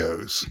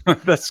Oreos.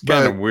 That's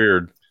kind of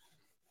weird.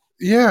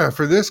 Yeah,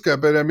 for this guy.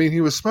 But I mean,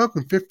 he was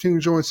smoking 15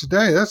 joints a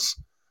day. That's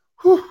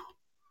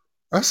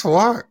a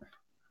lot.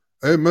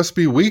 It must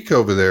be weak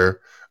over there.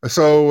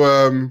 So,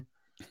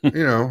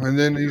 and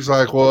then he's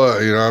like, well,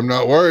 I'm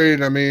not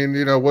worried. I mean,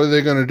 what are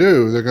they going to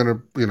do? They're going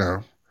to,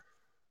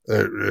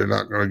 they're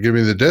not going to give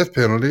me the death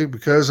penalty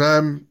because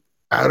I'm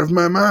out of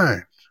my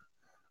mind.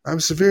 I'm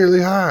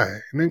severely high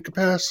and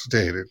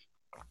incapacitated.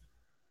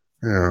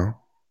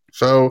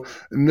 So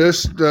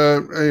this, a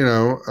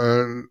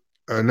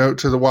note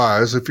to the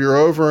wise, if you're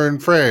over in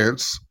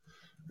France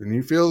and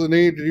you feel the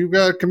need, you've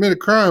got to commit a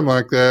crime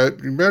like that,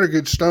 you better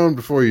get stoned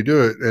before you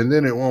do it, and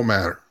then it won't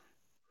matter.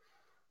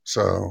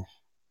 So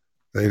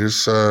they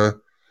just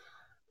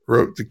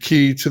wrote the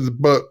key to the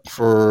book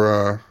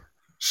for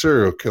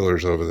serial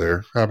killers over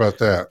there. How about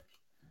that?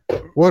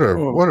 What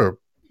a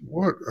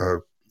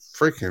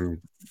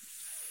freaking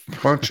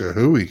bunch of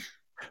hooey.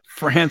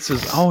 France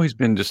has always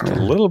been just a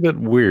little bit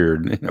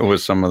weird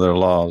with some of their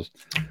laws.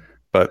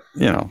 But,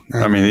 I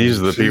mean,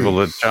 these are the people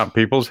that chop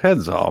people's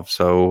heads off.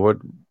 So what?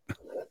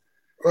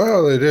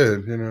 Well, they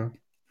did, in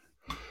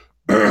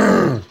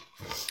front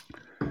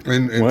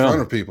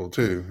of people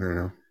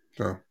too,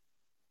 So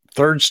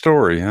third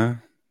story, huh?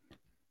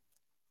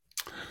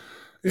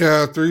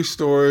 Yeah, 3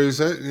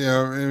 stories.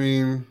 I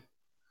mean,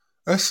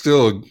 that's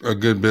still a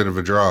good bit of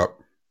a drop.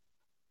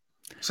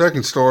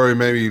 Second story,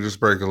 maybe you just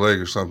break a leg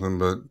or something,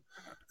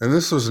 and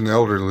this was an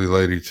elderly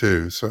lady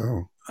too,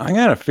 so. I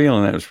got a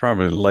feeling that was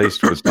probably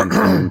laced with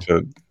something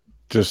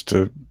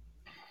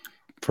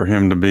for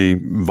him to be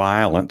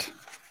violent.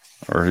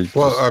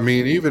 I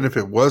mean, even if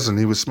it wasn't,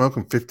 he was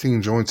smoking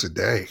 15 joints a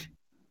day.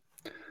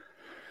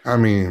 I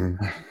mean,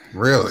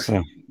 really.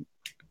 So,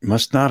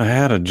 must not have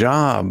had a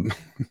job.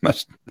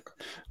 must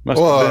have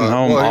been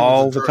home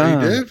all the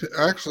time.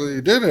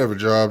 He did have a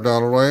job,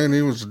 Donald Wayne.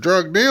 He was a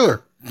drug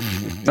dealer.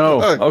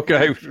 Oh,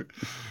 okay.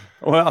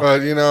 Well,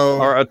 but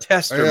or a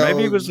tester.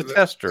 Maybe he was a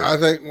tester. I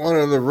think one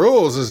of the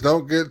rules is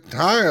don't get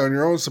high on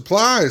your own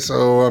supply.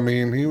 So, I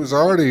mean, he was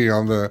already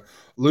on the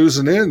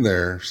losing end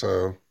there.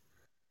 So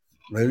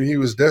maybe he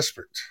was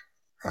desperate.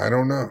 I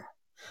don't know.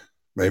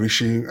 Maybe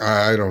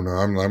I don't know.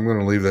 I'm going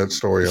to leave that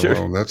story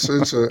alone.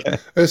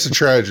 It's a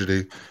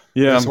tragedy.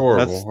 Yeah. It's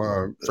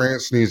horrible.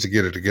 France needs to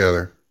get it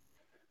together.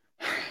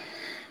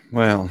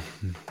 Well,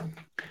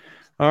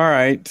 all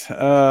right.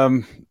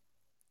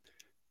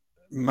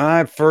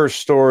 My first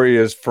story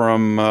is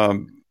from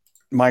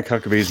Mike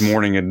Huckabee's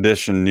Morning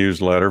Edition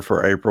newsletter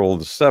for April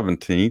the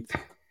 17th,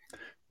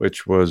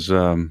 which was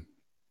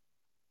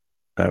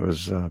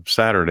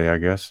Saturday, I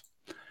guess.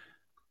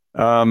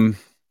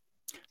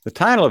 The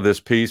title of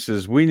this piece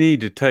is "We Need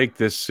to Take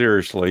This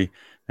Seriously."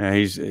 And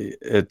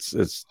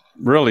it's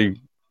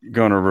really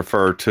going to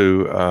refer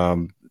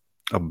to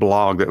a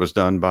blog that was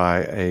done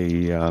by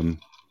a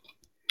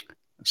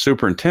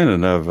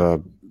superintendent of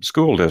a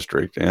school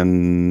district,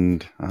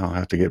 and I'll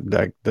have to get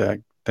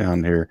that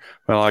down here.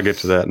 Well, I'll get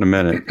to that in a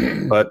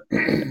minute. But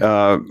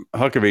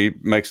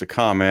Huckabee makes a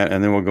comment,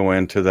 and then we'll go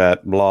into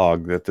that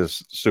blog that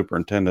this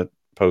superintendent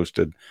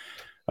posted.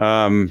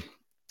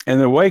 In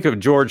the wake of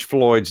George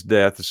Floyd's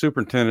death, the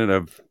superintendent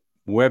of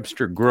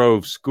Webster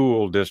Grove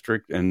School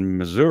District in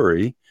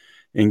Missouri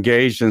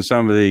engaged in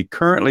some of the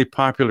currently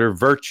popular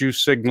virtue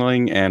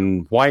signaling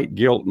and white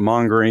guilt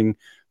mongering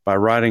by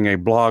writing a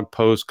blog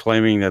post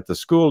claiming that the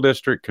school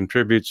district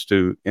contributes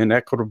to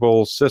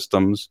inequitable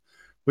systems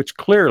which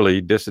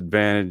clearly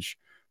disadvantage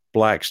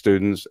Black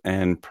students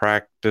and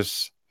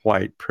practice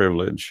white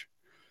privilege.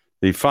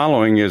 The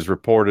following is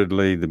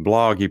reportedly the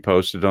blog he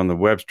posted on the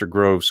Webster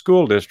Grove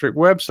School District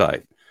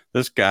website.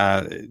 This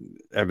guy,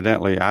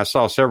 evidently, I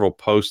saw several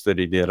posts that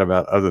he did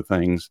about other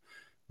things,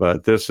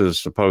 but this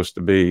is supposed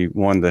to be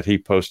one that he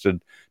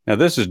posted. Now,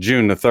 this is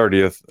June the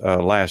 30th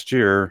last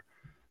year,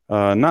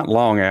 not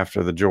long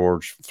after the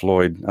George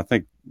Floyd. I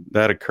think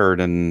that occurred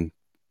in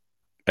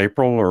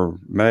April or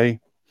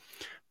May,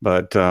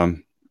 but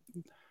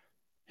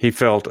he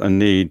felt a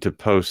need to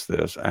post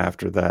this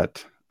after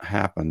that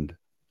happened.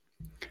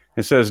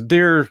 It says,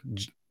 "Dear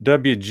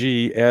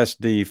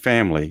WGSD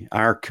family,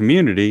 our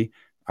community,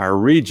 our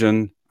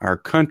region, our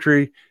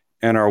country,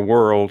 and our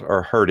world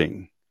are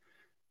hurting.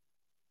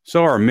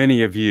 So are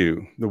many of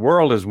you. The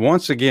world has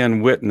once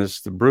again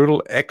witnessed the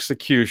brutal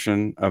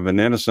execution of an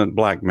innocent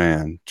Black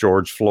man,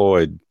 George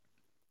Floyd.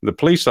 The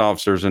police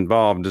officers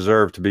involved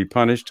deserve to be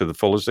punished to the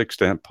fullest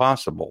extent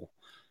possible.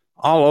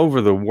 All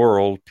over the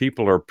world,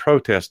 people are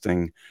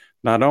protesting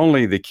not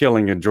only the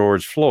killing of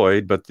George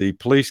Floyd, but the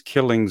police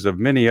killings of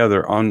many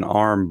other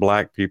unarmed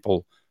Black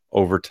people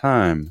over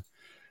time.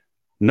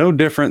 No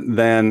different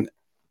than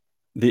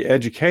the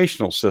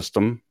educational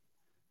system,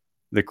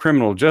 the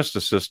criminal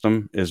justice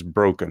system is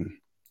broken.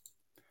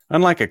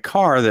 Unlike a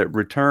car that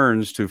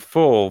returns to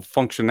full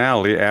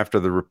functionality after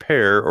the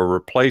repair or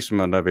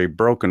replacement of a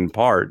broken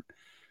part,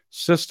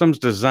 systems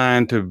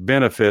designed to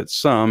benefit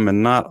some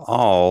and not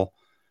all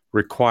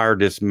require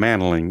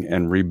dismantling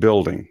and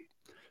rebuilding.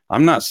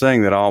 I'm not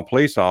saying that all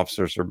police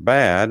officers are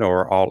bad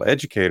or all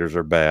educators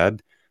are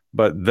bad,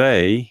 but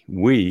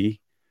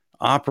we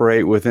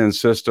operate within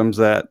systems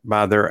that,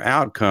 by their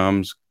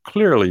outcomes,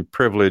 clearly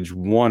privilege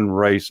one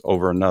race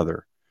over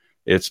another.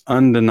 It's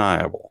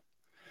undeniable.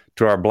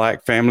 To our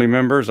Black family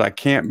members, I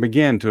can't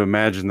begin to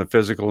imagine the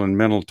physical and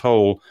mental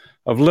toll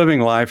of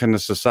living life in a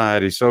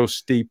society so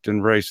steeped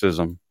in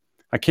racism.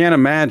 I can't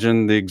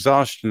imagine the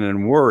exhaustion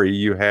and worry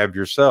you have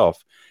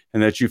yourself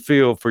and that you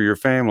feel for your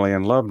family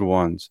and loved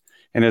ones.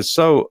 And it's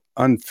so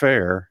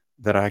unfair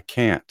that I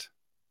can't.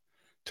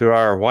 To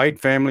our white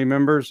family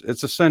members,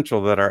 it's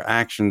essential that our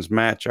actions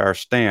match our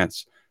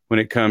stance when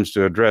it comes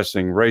to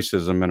addressing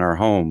racism in our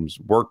homes,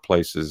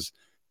 workplaces,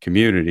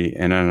 community,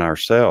 and in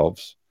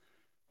ourselves.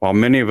 While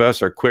many of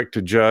us are quick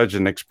to judge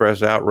and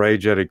express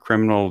outrage at a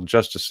criminal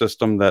justice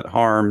system that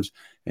harms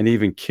and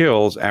even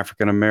kills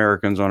African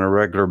Americans on a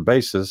regular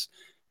basis,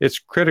 it's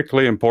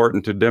critically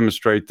important to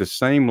demonstrate the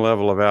same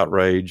level of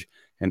outrage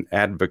and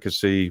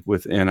advocacy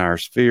within our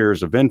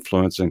spheres of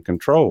influence and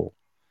control.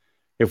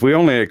 If we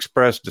only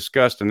express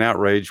disgust and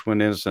outrage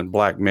when innocent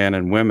Black men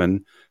and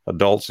women,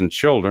 adults and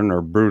children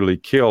are brutally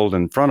killed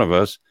in front of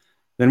us,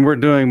 then we're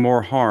doing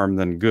more harm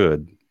than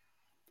good.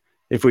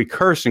 If we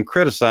curse and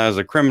criticize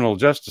the criminal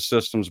justice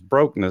system's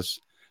brokenness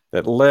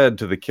that led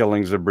to the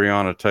killings of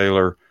Breonna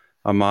Taylor,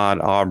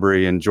 Ahmaud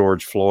Arbery, and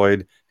George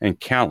Floyd, and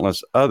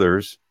countless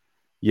others,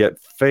 yet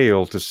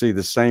fail to see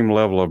the same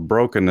level of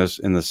brokenness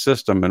in the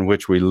system in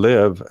which we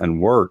live and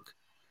work,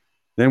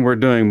 then we're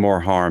doing more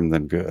harm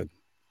than good.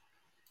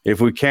 If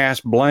we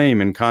cast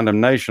blame and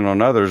condemnation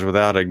on others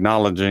without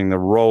acknowledging the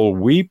role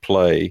we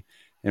play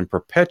in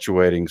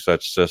perpetuating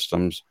such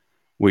systems,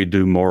 we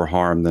do more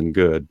harm than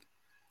good.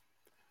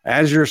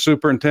 As your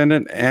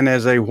superintendent and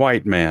as a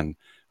white man,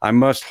 I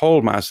must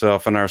hold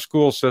myself and our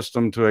school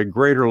system to a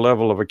greater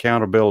level of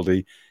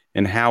accountability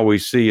in how we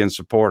see and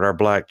support our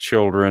Black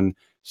children,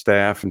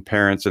 staff, and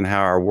parents, and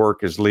how our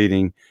work is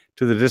leading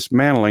to the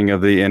dismantling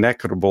of the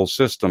inequitable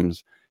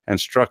systems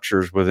and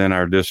structures within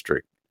our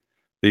district.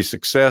 The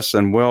success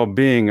and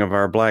well-being of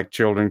our Black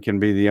children can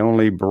be the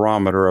only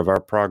barometer of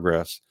our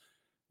progress,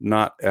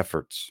 not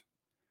efforts.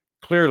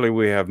 Clearly,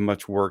 we have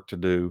much work to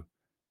do,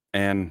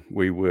 and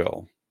we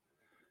will.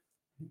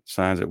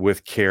 signs it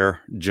with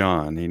care,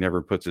 John. He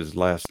never puts his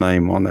last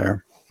name on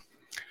there.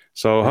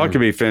 So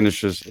Huckabee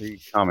finishes,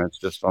 he comments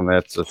just on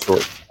that. It's a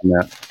short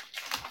comment.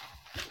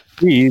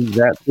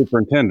 That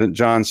superintendent,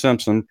 John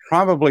Simpson,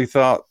 probably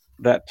thought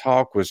that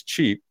talk was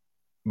cheap,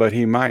 but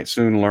he might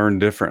soon learn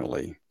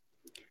differently.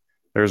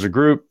 There's a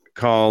group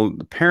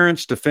called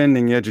Parents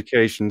Defending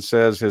Education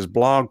says his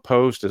blog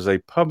post is a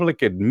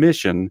public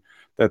admission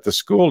that the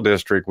school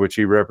district, which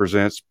he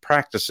represents,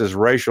 practices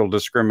racial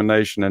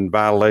discrimination in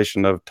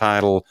violation of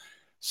Title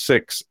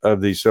VI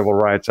of the Civil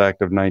Rights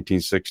Act of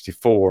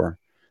 1964.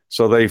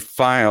 So they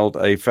filed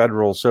a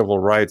federal civil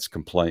rights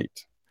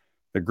complaint.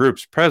 The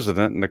group's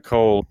president,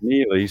 Nicole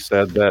Neely,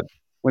 said that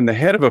when the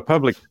head of a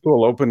public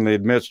school openly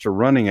admits to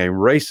running a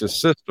racist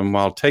system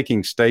while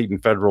taking state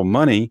and federal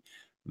money,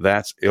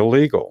 that's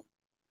illegal.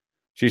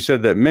 She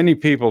said that many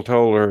people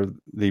told her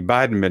the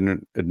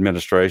Biden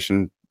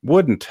administration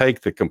wouldn't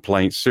take the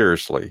complaint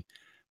seriously,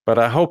 but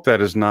I hope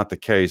that is not the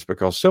case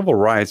because civil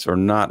rights are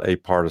not a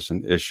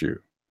partisan issue.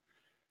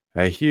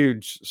 A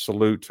huge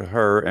salute to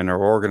her and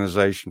her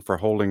organization for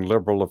holding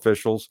liberal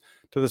officials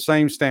to the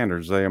same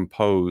standards they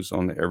impose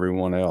on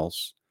everyone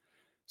else.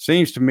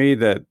 Seems to me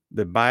that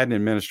the Biden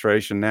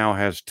administration now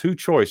has two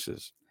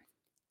choices.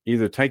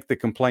 Either take the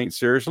complaint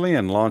seriously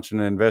and launch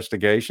an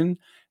investigation,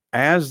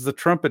 as the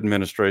Trump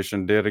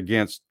administration did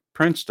against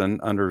Princeton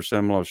under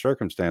similar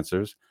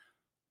circumstances,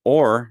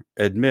 or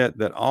admit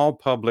that all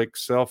public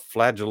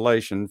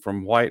self-flagellation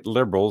from white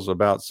liberals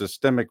about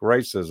systemic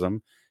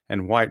racism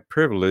and white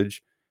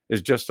privilege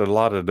is just a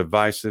lot of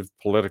divisive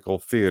political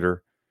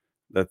theater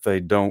that they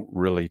don't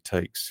really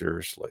take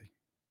seriously.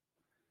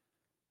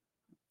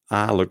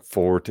 I look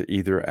forward to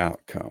either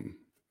outcome.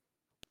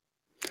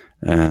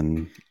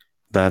 And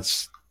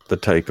that's the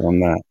take on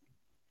that.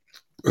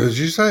 Did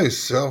you say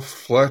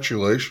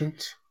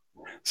self-flatulations?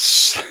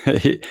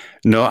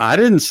 No, I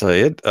didn't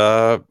say it.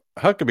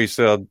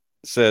 Huckabee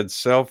said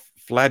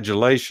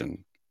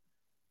self-flagellation.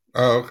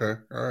 Oh,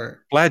 okay. All right.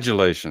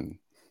 Flagellation.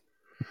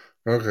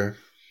 Okay.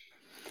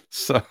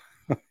 So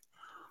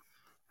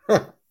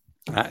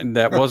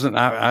that wasn't.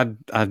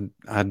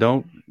 I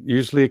don't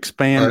usually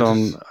expand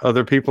on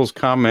other people's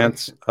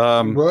comments.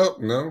 Well,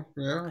 no,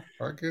 yeah,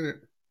 I get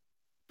it.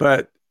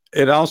 But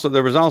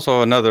there was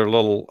also another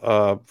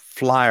little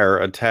flyer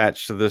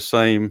attached to the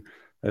same.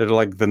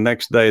 Like the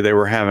next day, they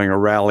were having a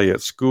rally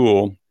at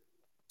school,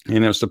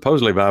 and it was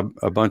supposedly by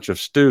a bunch of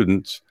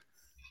students,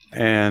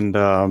 and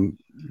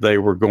they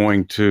were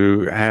going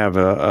to have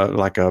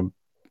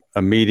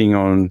a meeting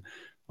on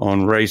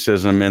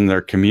racism in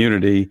their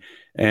community.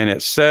 And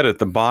it said at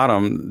the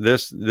bottom,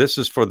 this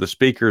is for the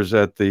speakers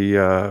at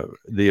the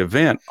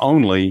event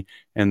only,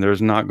 and we're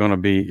not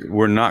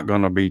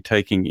going to be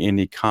taking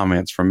any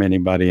comments from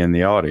anybody in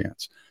the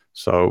audience.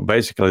 So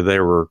basically, they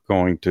were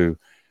going to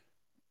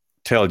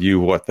tell you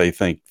what they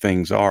think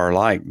things are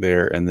like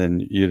there, and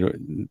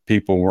then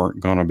people weren't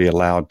going to be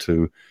allowed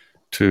to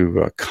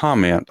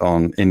comment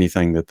on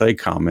anything that they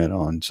comment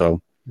on.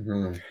 So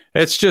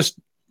it's just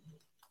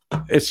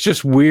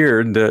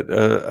weird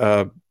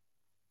that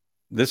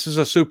this is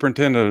a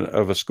superintendent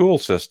of a school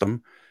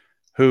system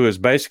who is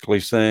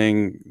basically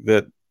saying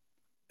that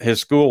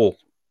his school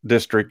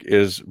district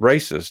is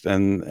racist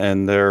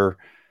and their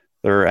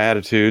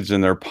attitudes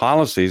and their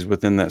policies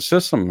within that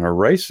system are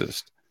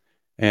racist.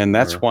 And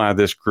that's why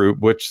this group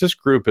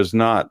is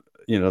not,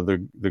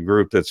 the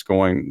group that's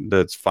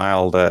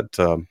filed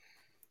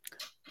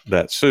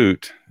that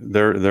suit.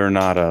 They're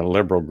not a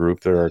liberal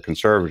group. They're a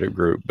conservative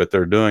group, but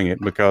they're doing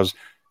it because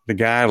the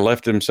guy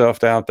left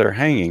himself out there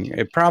hanging.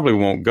 It probably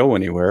won't go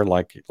anywhere,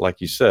 like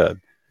you said,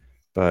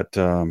 but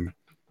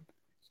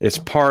it's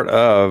part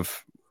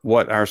of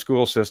what our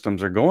school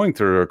systems are going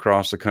through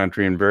across the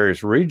country in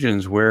various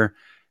regions, where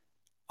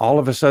all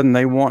of a sudden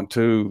they want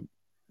to.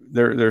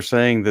 They're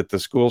saying that the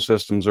school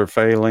systems are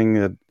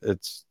failing.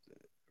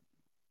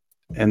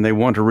 And they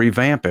want to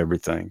revamp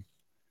everything.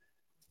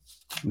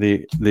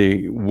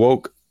 The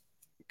woke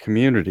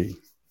community,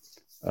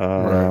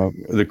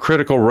 the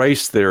critical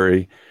race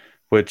theory,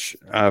 which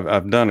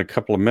I've done a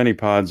couple of mini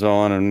pods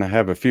on, and I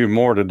have a few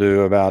more to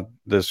do about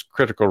this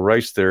critical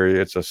race theory.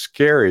 It's a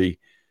scary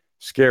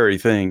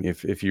thing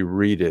if you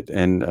read it,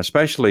 and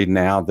especially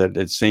now that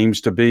it seems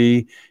to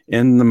be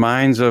in the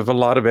minds of a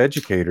lot of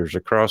educators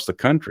across the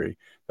country.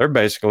 They're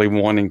basically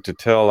wanting to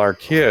tell our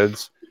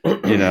kids,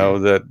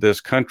 that this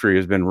country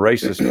has been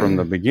racist from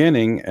the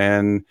beginning,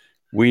 and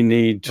we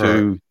need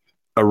to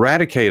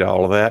eradicate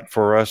all of that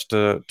for us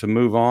to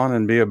move on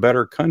and be a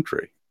better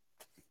country.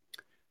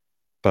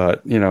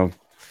 But,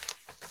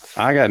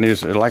 I got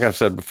news. Like I've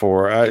said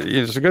before,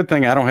 it's a good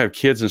thing I don't have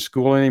kids in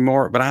school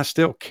anymore, but I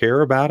still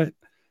care about it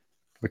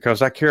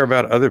because I care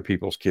about other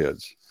people's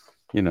kids.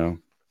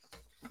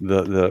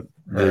 The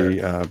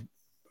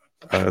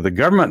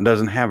government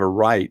doesn't have a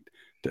right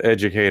to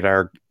educate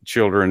our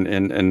children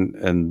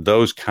in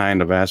those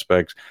kind of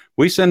aspects.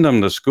 We send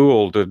them to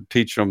school to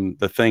teach them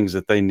the things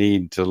that they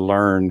need to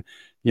learn,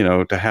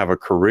 to have a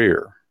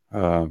career,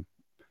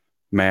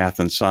 math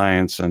and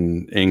science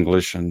and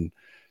English and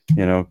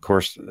Of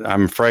course,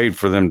 I'm afraid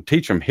for them to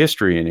teach them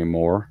history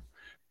anymore.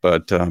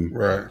 But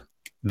right.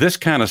 This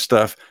kind of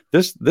stuff,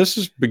 this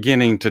is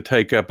beginning to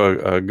take up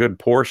a good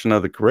portion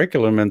of the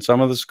curriculum in some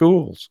of the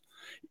schools.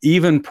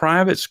 Even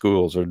private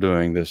schools are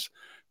doing this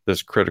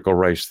critical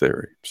race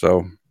theory.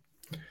 So,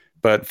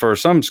 but for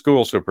some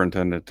school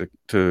superintendent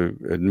to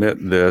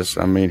admit this,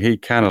 I mean, he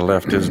kind of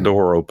left his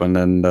door open,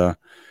 and I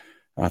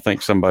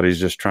think somebody's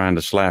just trying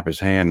to slap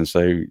his hand and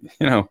say,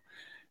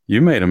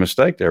 you made a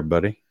mistake there,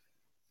 buddy.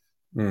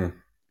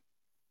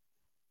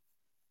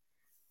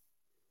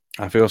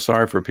 I feel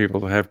sorry for people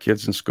who have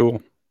kids in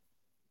school.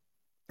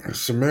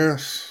 It's a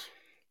mess.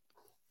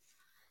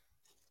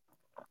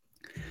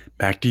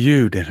 Back to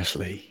you, Dennis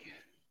Lee.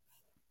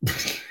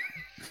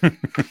 So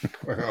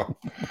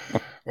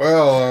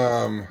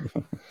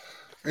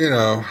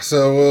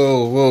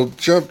we'll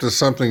jump to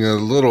something a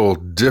little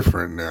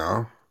different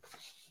now.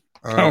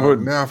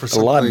 Now for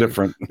something a lot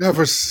different. Now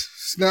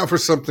for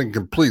something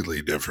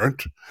completely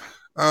different.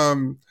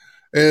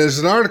 Is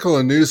an article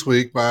in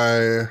Newsweek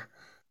by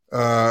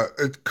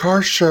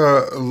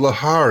Karsha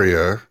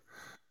Laharia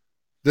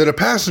that a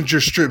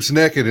passenger strips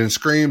naked and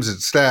screams at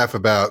staff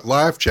about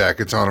life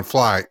jackets on a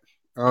flight.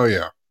 Oh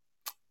yeah,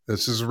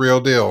 this is a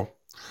real deal.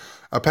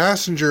 A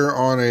passenger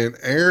on an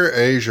Air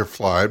Asia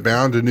flight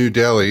bound to New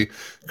Delhi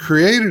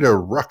created a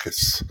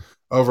ruckus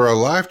over a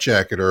life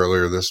jacket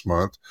earlier this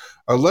month,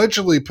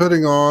 allegedly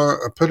putting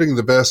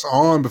the vest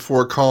on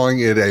before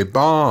calling it a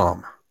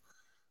bomb.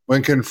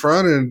 When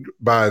confronted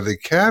by the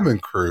cabin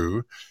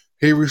crew,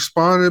 he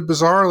responded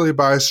bizarrely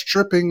by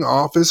stripping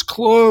off his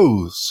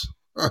clothes.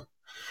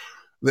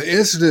 The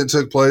incident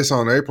took place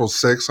on April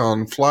 6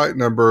 on flight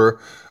number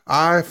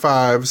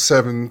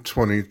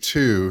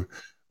I-5722,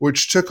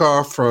 which took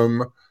off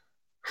from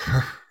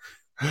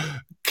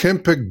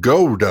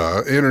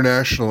Kempegowda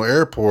International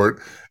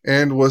Airport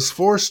and was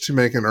forced to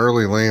make an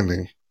early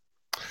landing.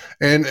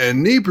 An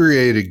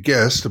inebriated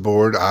guest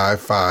aboard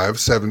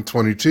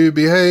I-5722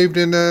 behaved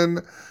in an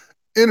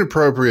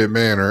inappropriate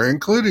manner,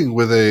 including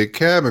with a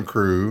cabin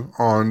crew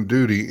on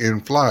duty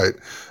in flight.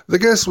 The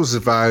guest was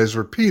advised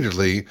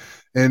repeatedly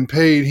and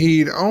paid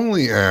heed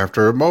only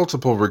after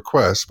multiple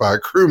requests by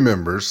crew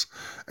members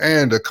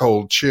and a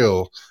cold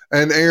chill.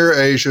 An Air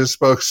Asia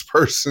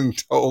spokesperson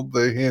told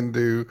the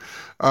Hindu,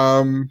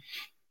 I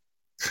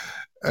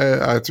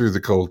threw the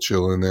cold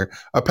chill in there.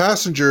 A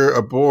passenger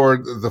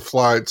aboard the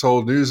flight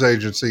told news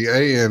agency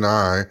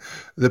ANI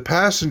the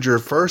passenger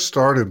first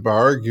started by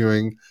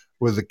arguing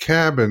with the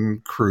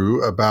cabin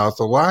crew about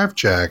the life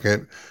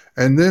jacket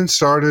and then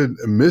started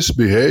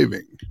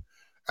misbehaving.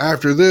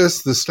 After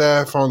this, the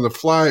staff on the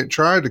flight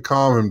tried to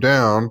calm him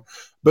down,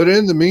 but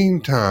in the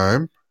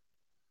meantime,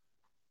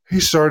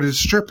 he started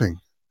stripping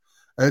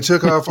and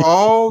took off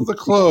all the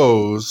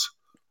clothes,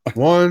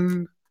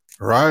 one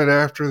right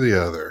after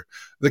the other.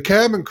 The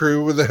cabin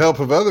crew, with the help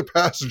of other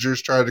passengers,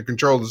 tried to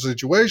control the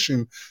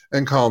situation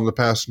and calm the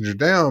passenger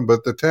down,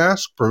 but the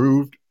task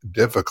proved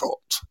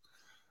difficult.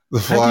 The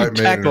flight How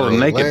do you tackle a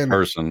naked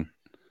person?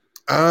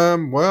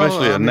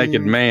 Especially a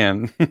naked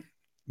man.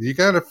 You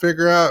got to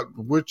figure out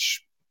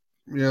which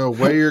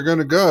way you're going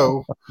to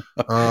go.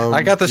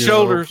 I got the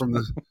shoulders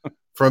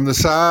from the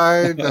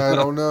side. I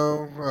don't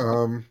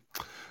know.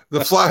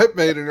 The flight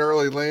made an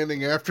early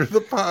landing after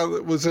the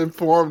pilot was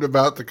informed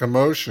about the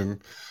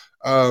commotion.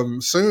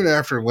 Soon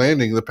after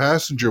landing, the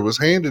passenger was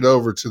handed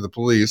over to the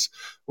police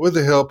with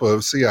the help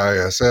of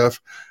CISF,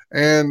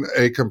 and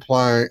a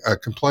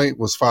complaint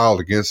was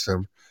filed against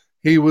him.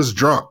 He was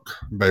drunk,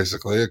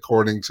 basically,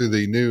 according to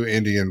the New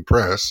Indian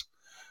Press.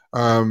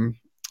 An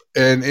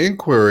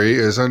inquiry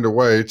is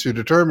underway to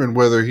determine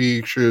whether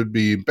he should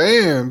be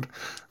banned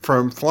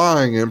from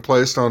flying and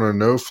placed on a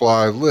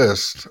no-fly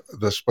list,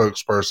 the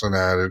spokesperson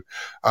added.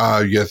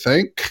 You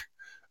think?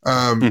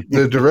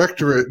 The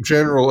Directorate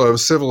General of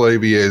Civil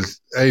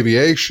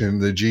Aviation,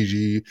 the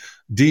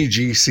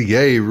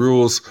DGCA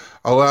rules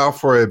allow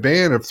for a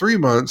ban of 3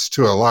 months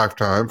to a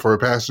lifetime for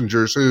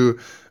passengers who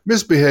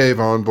misbehave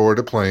on board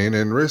a plane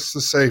and risk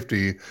the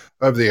safety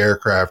of the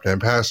aircraft and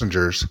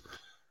passengers.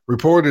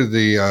 Reported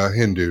the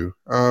Hindu.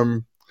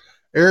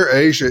 Air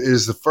Asia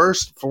is the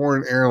first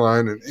foreign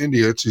airline in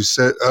India to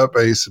set up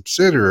a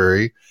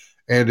subsidiary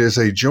and is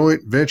a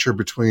joint venture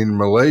between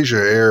Malaysia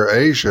Air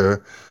Asia,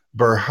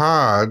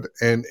 Berhad,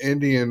 and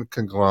Indian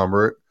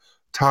conglomerate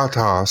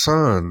Tata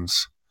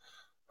Sons.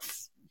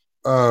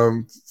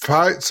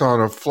 Fights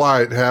on a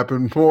flight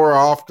happen more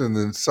often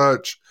than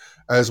such,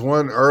 as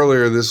one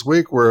earlier this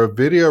week where a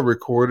video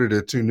recorded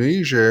a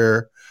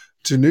Tunisian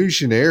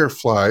Air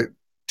flight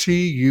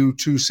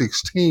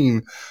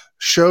TU-216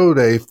 showed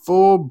a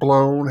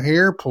full-blown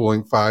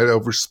hair-pulling fight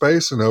over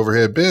space and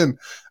overhead bin.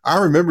 I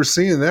remember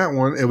seeing that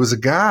one. It was a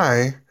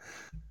guy,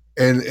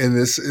 and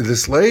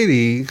this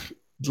lady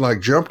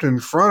jumped in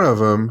front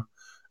of him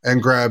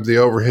and grabbed the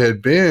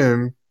overhead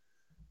bin,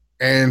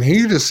 and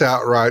he just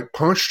outright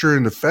punched her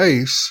in the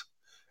face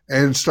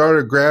and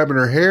started grabbing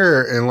her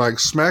hair and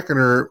smacking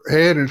her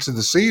head into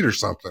the seat or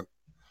something.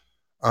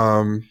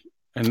 And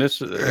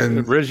this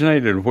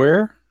originated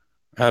where?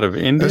 Out of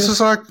India? This is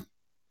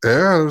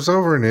Yeah, it was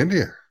over in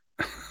India.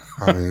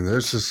 I mean,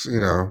 there's just,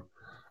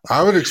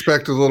 I would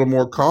expect a little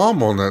more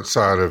calm on that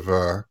side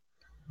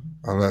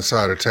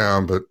of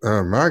town, but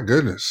my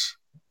goodness,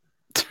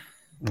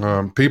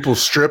 people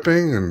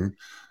stripping and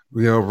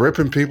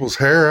ripping people's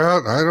hair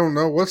out. I don't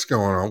know what's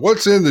going on.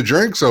 What's in the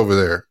drinks over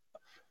there?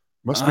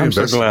 Must be. I'm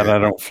so glad I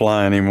don't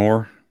fly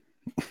anymore.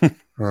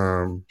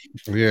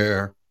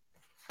 Yeah.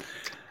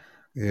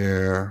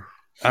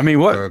 I mean,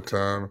 what? But,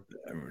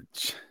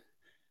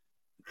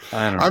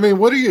 I mean,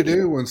 what do you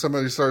do when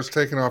somebody starts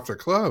taking off their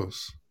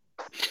clothes?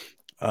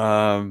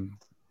 Well,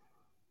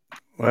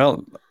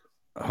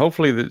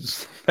 hopefully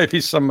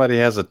maybe somebody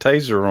has a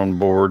taser on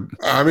board.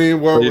 I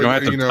mean, well, you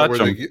don't have to touch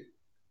them.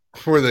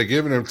 Were they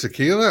giving them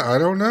tequila? I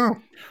don't know.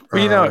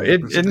 Well,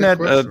 isn't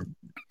that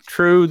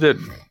true that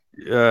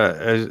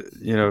as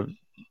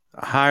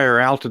higher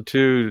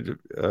altitude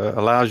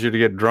allows you to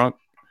get drunk?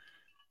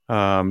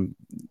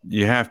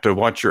 You have to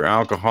watch your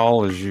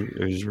alcohol as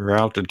your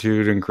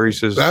altitude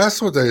increases.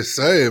 That's what they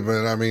say,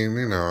 but I mean,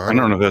 I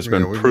don't know if that's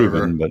been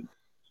proven, but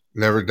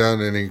never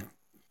done any.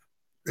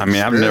 I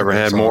mean, I've never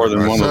had more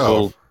than one of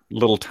those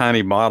little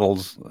tiny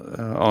bottles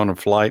on a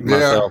flight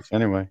myself.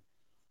 Anyway,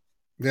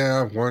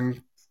 yeah,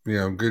 one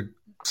good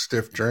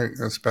stiff drink.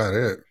 That's about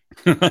it.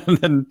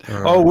 Then,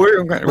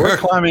 we're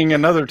climbing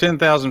another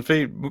 10,000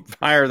 feet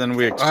higher than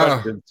we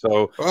expected.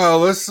 Well,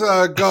 let's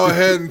go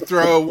ahead and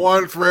throw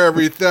one for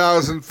every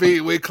 1,000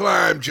 feet we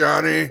climb,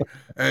 Johnny,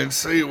 and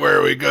see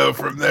where we go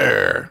from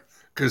there.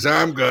 Because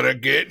I'm gonna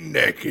get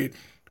naked.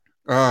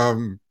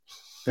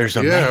 There's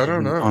a man I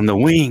don't know. on the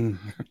wing,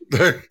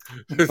 and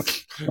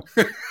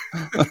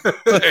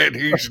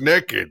he's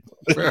naked.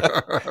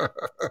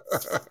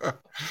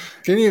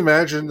 Can you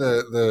imagine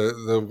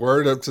the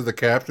word up to the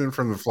captain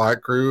from the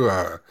flight crew?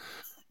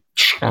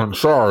 I'm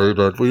sorry,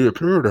 but we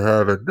appear to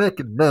have a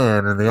naked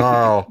man in the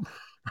aisle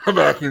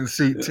back in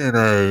seat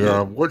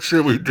 10A. What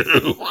should we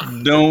do?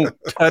 Don't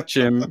touch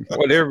him,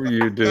 whatever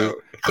you do.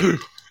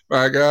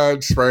 My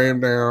God, spray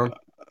him down.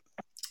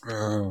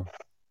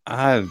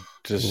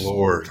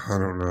 Lord, I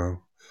don't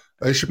know.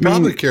 They should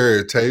probably carry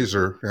a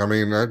taser. I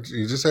mean,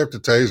 you just have to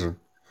tase them.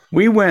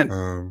 We went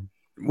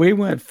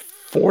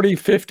 40,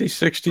 50,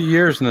 60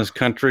 years in this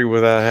country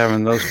without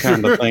having those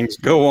kind of things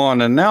go on.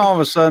 And now all of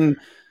a sudden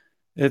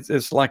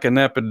it's like an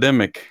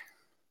epidemic.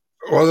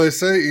 Well, they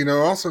say,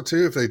 also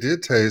too, if they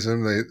did tase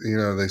them,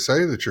 they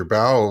say that your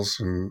bowels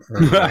and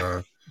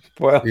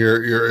well,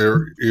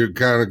 you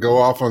kind of go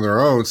off on their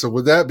own. So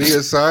would that be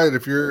a sign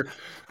if you're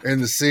in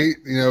the seat,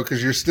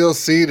 because you're still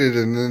seated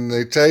and then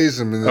they tase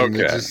them and then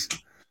they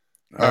just,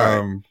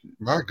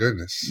 my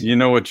goodness. You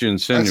know what you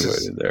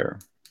insinuated there.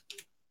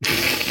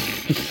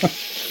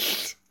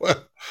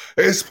 Well,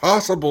 it's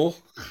possible.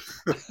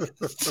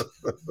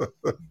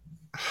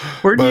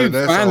 Where do you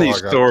find these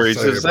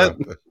stories? Is that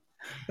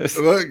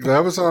look?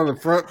 That was on the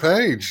front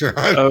page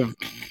of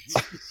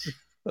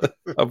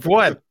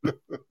what?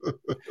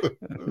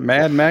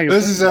 Mad Magazine.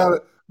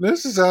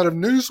 This is out of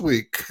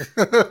Newsweek.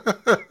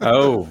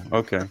 Oh,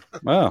 okay.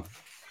 Wow.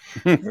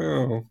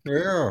 Oh,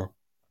 yeah.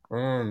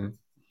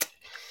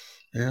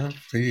 Yeah.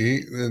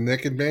 The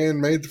naked man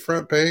made the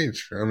front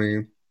page. I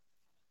mean,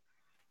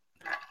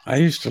 I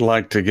used to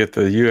like to get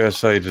the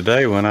USA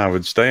Today when I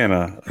would stay in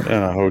a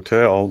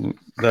hotel.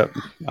 That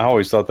I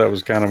always thought that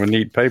was kind of a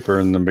neat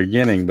paper in the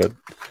beginning, but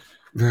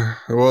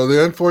well,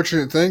 the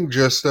unfortunate thing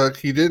just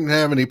he didn't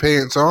have any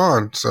pants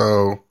on,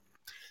 so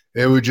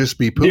it would just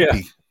be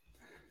poopy.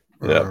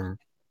 Yeah.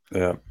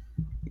 Yeah.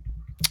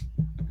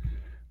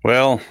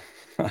 Well,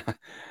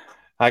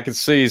 I could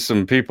see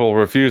some people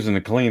refusing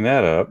to clean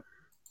that up.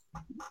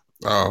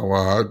 Oh,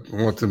 well, I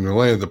want them to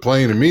land the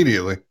plane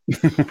immediately.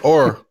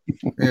 Or,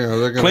 they're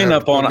going to clean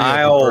up on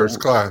aisle first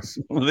class.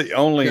 The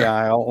only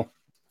aisle.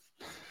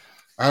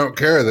 I don't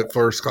care that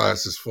first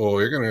class is full.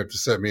 You're going to have to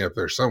set me up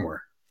there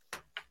somewhere.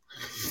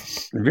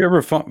 Have you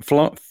ever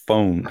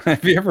flown?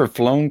 Have you ever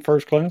flown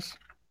first class?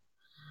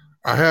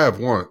 I have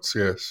once,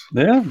 yes.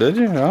 Yeah, did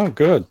you? Oh,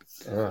 good.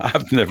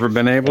 I've never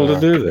been able to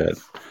do that.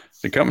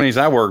 The companies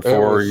I work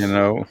for, it's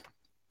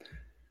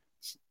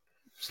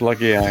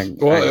lucky it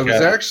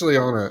was actually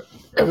on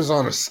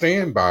a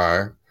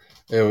standby.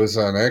 It was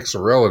an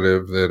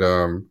ex-relative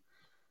that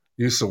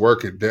used to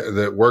work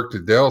that worked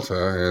at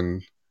Delta,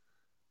 and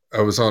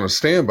I was on a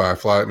standby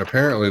flight, and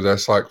apparently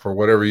that's like for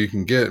whatever you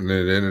can get, and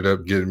it ended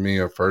up getting me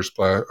a first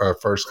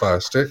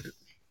class ticket.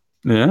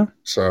 Yeah.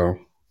 So,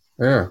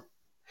 yeah.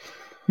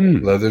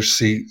 Leather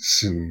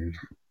seats and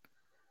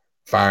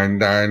fine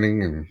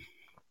dining. And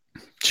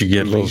did you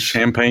get a little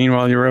champagne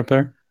while you were up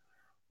there?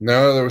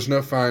 No, there was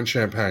no fine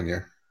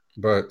champagne,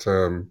 but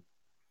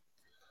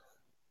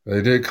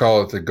they did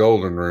call it the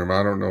Golden Room.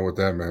 I don't know what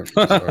that meant.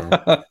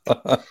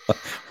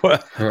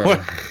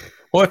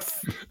 So.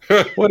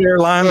 What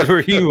airlines were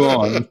you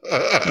on?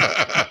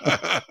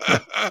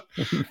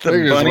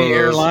 The Bunny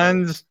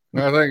Airlines?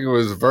 I think it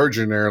was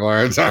Virgin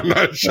Airlines. I'm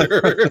not sure.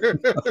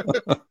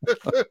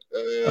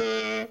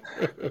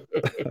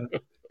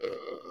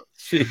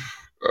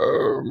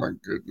 Oh my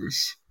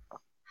goodness!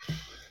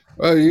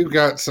 Well, you've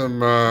got some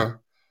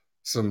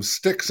some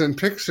sticks and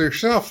picks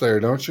yourself there,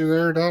 don't you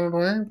there, Donald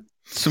Wayne?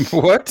 Some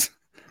what?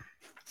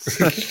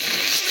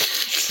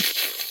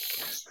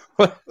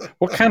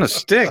 What kind of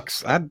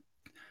sticks? I'm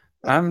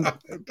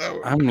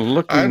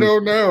looking. I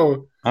don't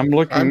know. I'm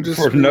looking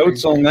for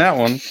notes on that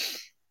one.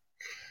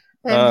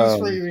 I'm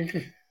just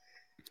reading.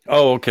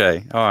 Oh,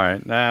 okay. All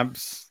right.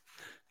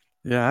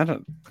 Yeah,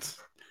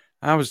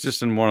 I was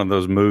just in one of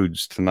those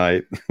moods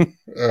tonight.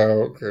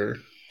 Oh, okay.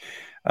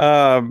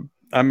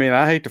 I mean,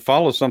 I hate to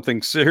follow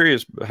something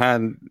serious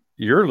behind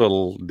your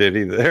little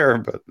ditty there,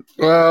 but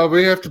well,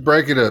 we have to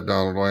break it up,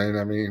 Donald Wayne.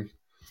 I mean,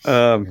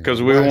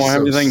 because we won't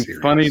have anything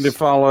funny to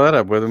follow that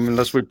up with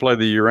unless we play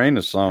the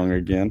Uranus song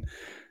again.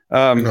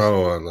 I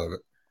love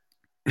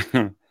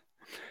it.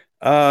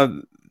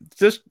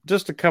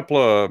 Just a couple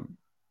of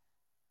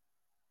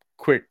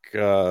quick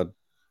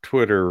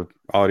Twitter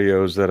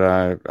audios that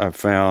I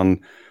found.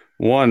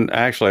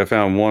 I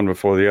found one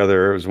before the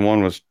other.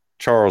 One was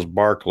Charles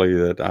Barkley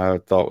that I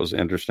thought was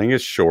interesting.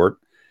 It's short,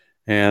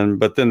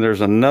 but then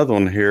there's another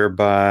one here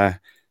by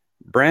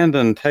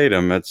Brandon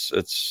Tatum. It's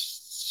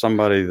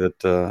somebody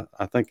that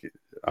I think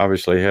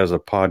obviously has a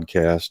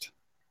podcast,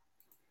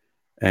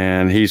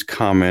 and he's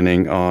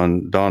commenting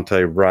on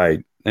Daunte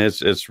Wright.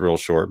 It's real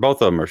short.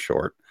 Both of them are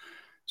short,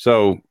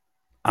 so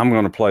I'm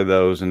going to play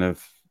those, and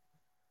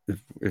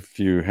if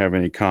you have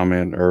any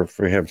comment or if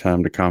we have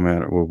time to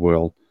comment, we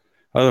will.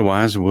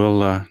 Otherwise,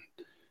 we'll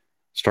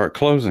start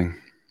closing.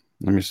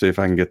 Let me see if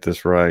I can get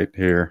this right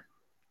here.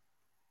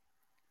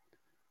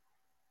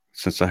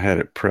 Since I had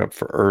it prepped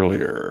for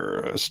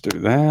earlier, let's do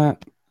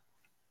that.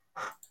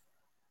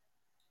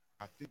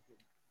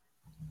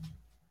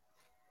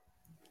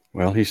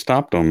 Well, he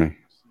stopped on me.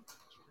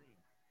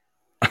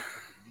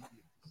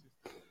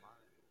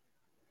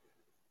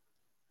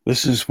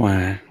 This is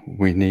why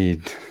we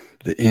need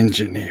the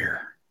engineer.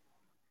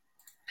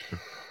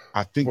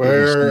 I think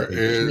we're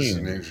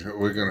going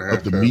to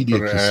have the media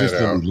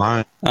consistently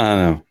lying. I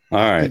know. All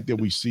right. I think that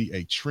we see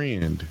a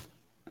trend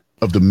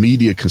of the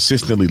media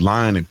consistently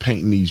lying and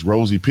painting these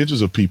rosy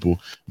pictures of people,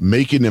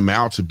 making them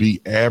out to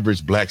be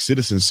average black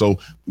citizens. So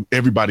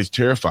everybody's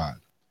terrified.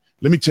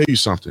 Let me tell you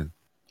something.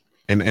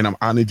 And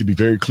I need to be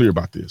very clear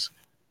about this.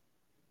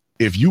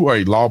 If you are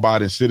a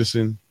law-abiding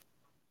citizen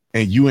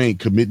and you ain't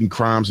committing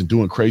crimes and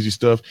doing crazy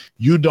stuff,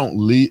 you don't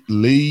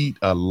lead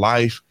a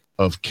life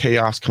of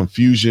chaos,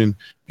 confusion,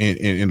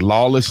 and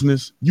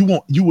lawlessness. You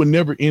will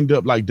never end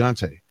up like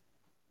Daunte.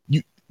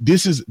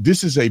 This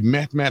is a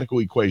mathematical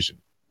equation.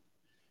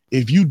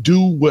 If you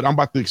do what I'm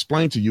about to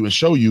explain to you and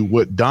show you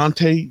what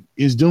Daunte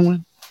is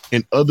doing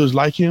and others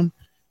like him,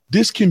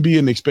 this can be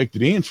an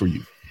expected end for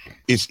you.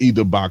 It's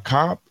either by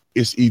cop,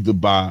 it's either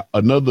by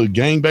another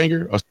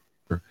gangbanger.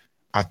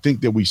 I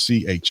think that we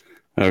see a.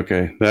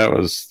 Okay, that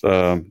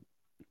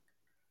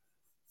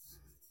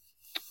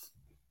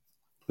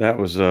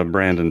was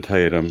Brandon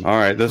Tatum. All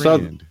right, this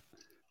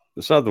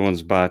other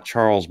one's by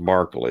Charles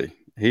Barkley.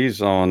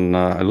 He's on.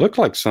 It looked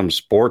like some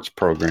sports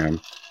program,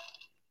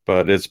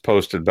 but it's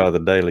posted by the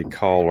Daily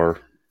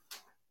Caller,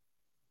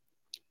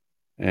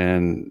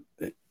 and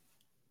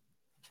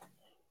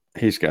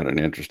he's got an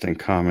interesting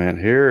comment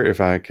here. If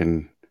I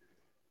can.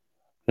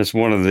 It's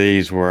one of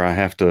these where I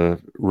have to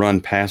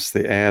run past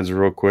the ads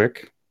real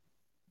quick.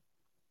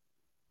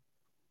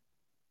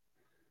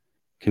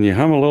 Can you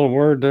hum a little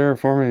word there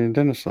for me,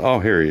 Dennis? Oh,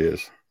 here he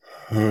is.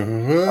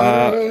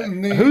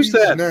 Who's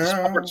that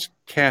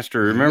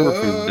sportscaster? Remember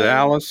from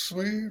Dallas?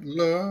 Sweet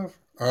love.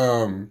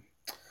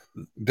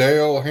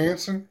 Dale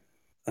Hansen.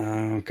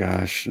 Oh,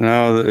 gosh.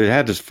 No, it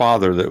had his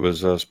father that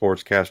was a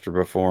sportscaster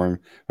before him.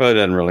 Well, it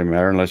doesn't really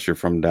matter unless you're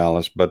from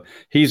Dallas. But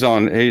he's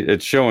on.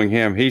 It's showing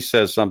him. He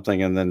says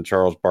something, and then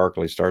Charles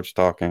Barkley starts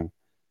talking.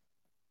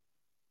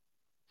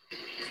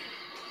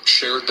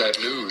 Shared that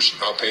news,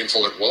 how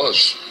painful it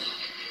was.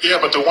 Yeah,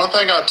 but the one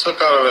thing I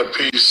took out of that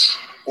piece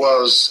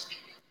was,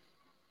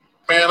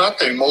 man, I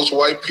think most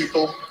white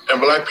people and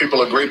black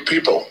people are great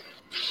people.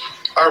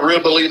 I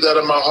really believe that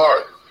in my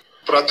heart.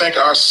 But I think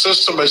our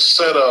system is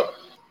set up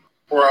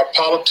where our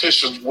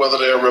politicians, whether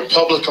they're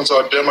Republicans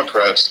or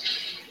Democrats,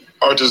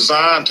 are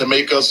designed to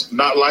make us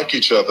not like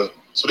each other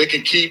so they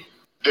can keep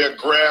their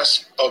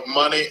grasp of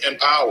money and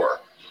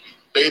power.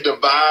 They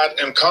divide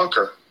and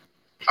conquer.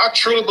 I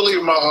truly believe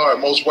in my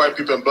heart most white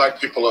people and black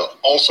people are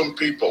awesome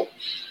people,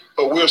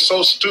 but we're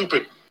so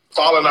stupid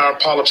following our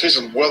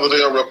politicians, whether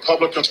they're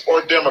Republicans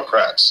or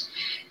Democrats.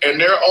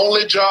 And their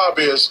only job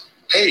is,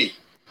 hey,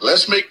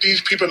 let's make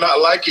these people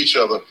not like each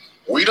other.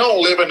 We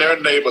don't live in their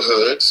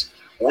neighborhoods.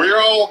 We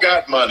all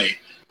got money.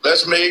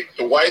 Let's make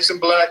the whites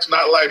and blacks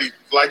not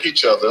like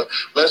each other.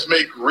 Let's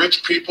make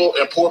rich people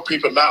and poor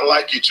people not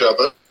like each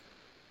other.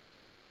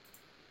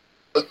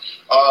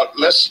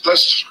 Let's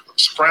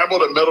scramble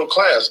the middle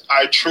class.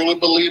 I truly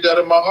believe that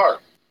in my heart.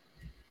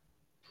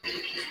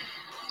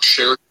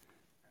 Sure.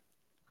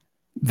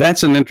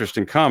 That's an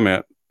interesting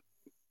comment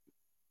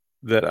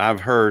that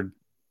I've heard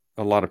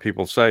a lot of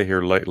people say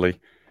here lately.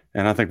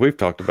 And I think we've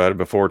talked about it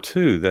before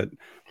too, that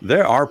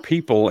there are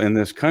people in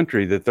this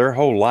country that their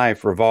whole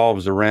life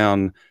revolves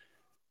around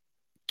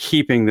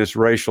keeping this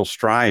racial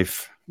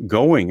strife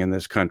going in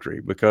this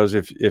country. Because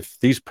if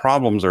these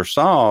problems are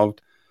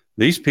solved,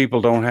 these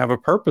people don't have a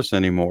purpose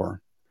anymore.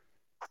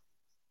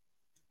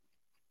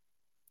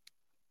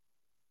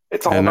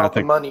 It's all about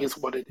the money is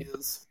what it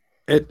is.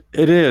 It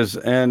is.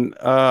 And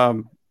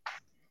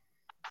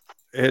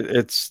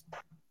it's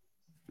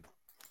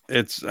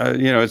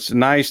it's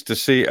nice to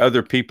see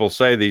other people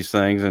say these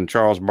things. And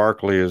Charles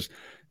Barkley is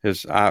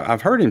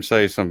I've heard him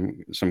say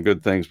some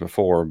good things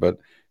before, but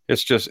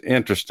it's just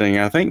interesting.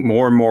 I think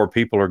more and more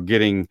people are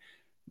getting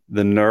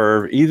the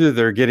nerve. Either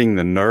they're getting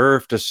the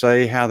nerve to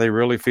say how they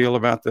really feel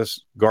about this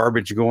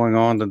garbage going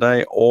on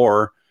today,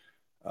 or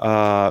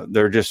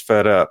they're just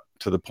fed up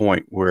to the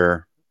point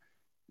where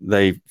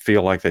they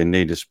feel like they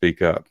need to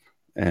speak up.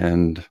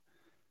 And,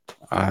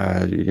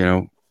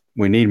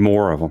 we need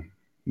more of them.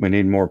 We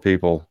need more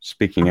people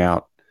speaking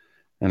out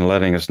and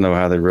letting us know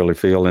how they really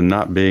feel, and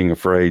not being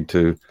afraid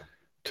to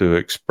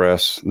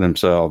express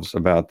themselves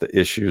about the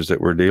issues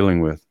that we're dealing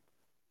with.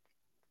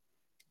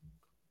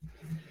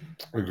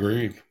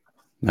 Agreed.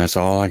 That's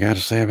all I got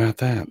to say about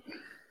that.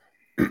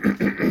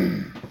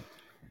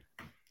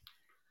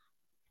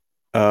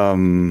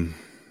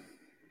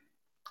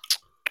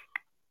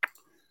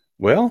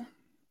 Well,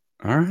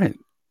 all right.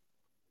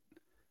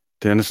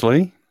 Dennis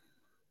Lee.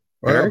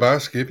 Well, Eric? bye,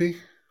 Skippy.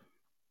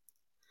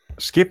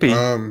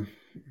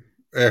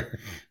 Eric.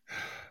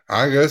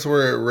 I guess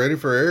we're ready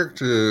for Eric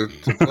to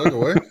plug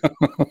away.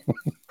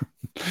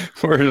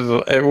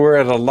 We're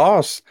at a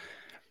loss.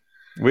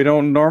 We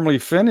don't normally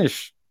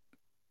finish.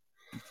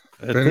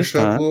 Finished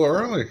up a little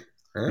early.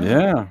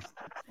 Yeah.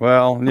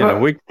 Well,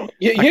 we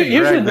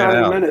usually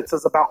 90 minutes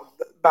is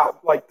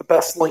about like the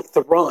best length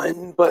to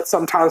run, but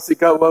sometimes we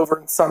go over,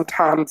 and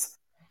sometimes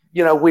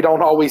we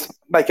don't always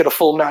make it a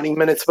full 90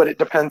 minutes, but it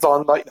depends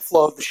on like the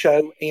flow of the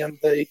show and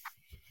the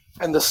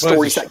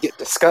stories that get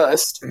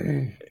discussed.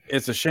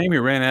 It's a shame we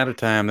ran out of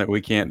time that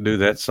we can't do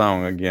that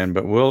song again,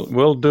 but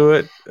we'll do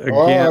it again.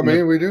 Well, I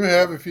mean, we do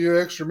have a few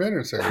extra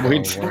minutes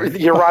there.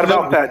 You're right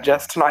about that,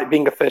 Jess. Tonight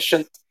being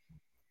efficient.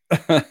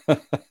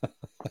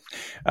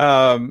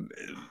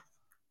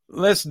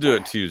 Let's do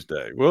it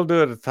Tuesday. We'll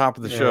do it at the top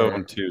of the show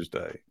on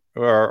Tuesday,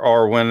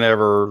 or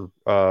whenever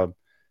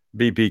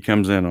BP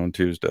comes in on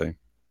Tuesday.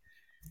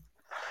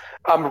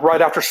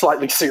 Right after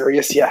Slightly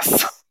Serious,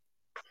 yes.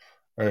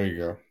 There you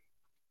go.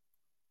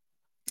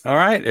 All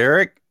right,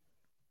 Eric.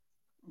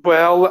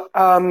 Well,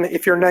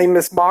 if your name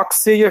is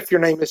Moxie, if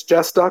your name is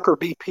Jess Duck or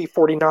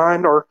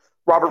BP49 or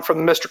Robert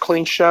from the Mr.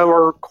 Clean Show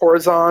or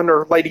Corazon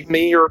or Lady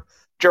Me or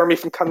Jeremy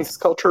from Cummings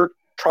Culture,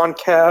 Tron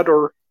Cad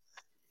or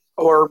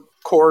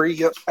Corey,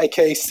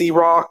 aka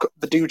C-Rock,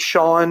 the dude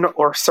Sean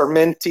or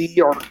Sermenti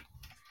or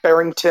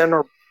Barrington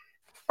or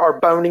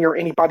Boney or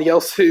anybody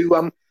else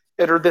who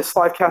entered this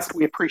live cast,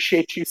 we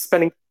appreciate you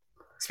spending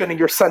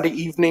your Sunday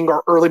evening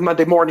or early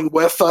Monday morning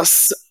with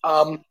us.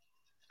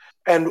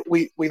 And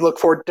we look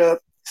forward to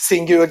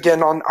seeing you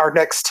again on our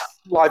next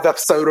live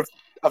episode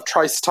of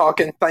Trice Talk.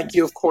 And thank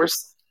you, of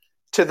course,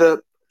 to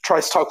the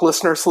Trice Talk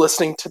listeners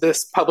listening to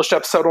this published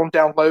episode on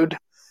download.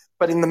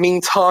 But in the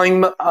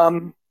meantime,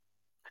 to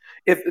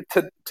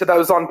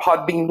those on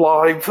Podbean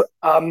Live,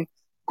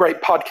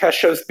 great podcast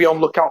shows to be on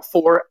lookout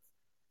for.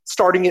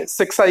 Starting at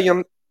 6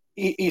 a.m.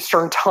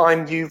 Eastern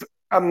Time,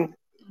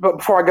 but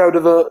before I go to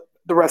the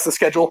rest of the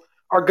schedule,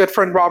 our good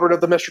friend Robert of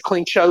the Mr.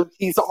 Clean Show,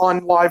 he's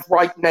on live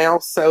right now.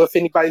 So if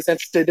anybody's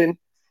interested in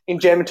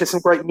jamming to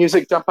some great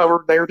music, jump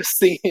over there to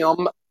see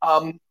him.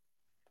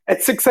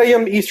 At 6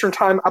 a.m. Eastern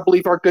Time, I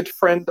believe our good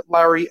friend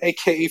Larry,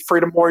 a.k.a.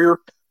 Freedom Warrior,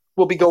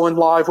 will be going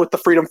live with the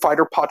Freedom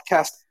Fighter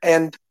podcast.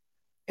 And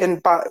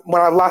when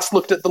I last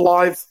looked at the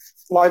live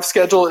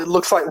schedule, it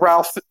looks like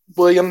Ralph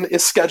William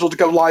is scheduled to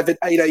go live at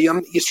 8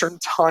 a.m. Eastern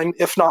Time,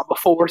 if not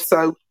before.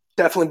 So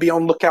definitely be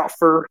on lookout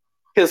for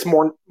his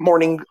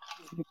morning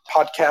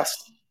podcast.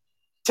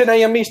 10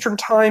 a.m. Eastern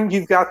Time,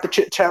 you've got the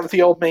Chit Chat with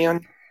the Old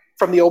Man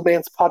from the Old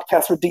Man's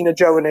podcast with Dina,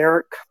 Joe, and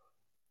Eric.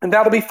 And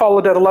that'll be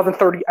followed at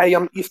 11:30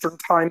 a.m. Eastern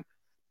Time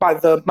by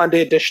the Monday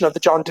edition of the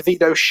John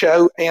DeVito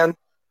Show. And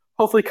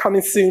hopefully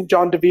coming soon,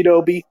 John DeVito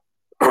will be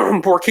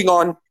working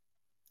on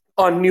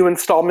new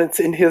installments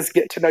in his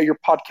Get to Know Your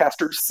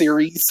Podcasters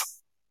series.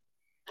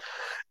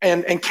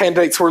 And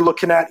candidates we're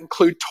looking at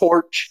include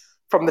Torch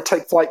from the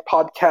Take Flight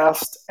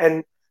podcast,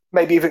 and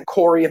maybe even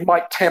Corey and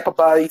Mike Tampa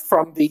Bay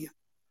from the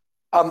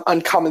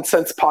Uncommon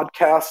Sense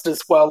podcast,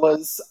 as well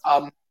as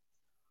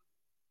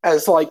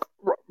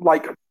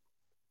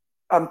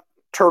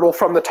Turtle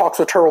from the Talks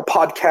with Turtle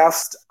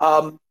podcast,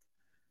 and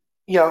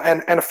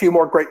a few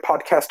more great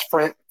podcast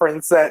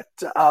friends that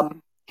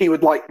he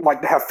would like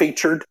to have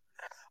featured.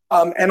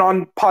 And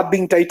on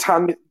Podbean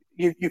Daytime,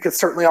 you could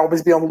certainly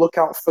always be on the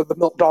lookout for the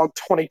Milk Dog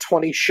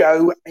 2020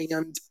 show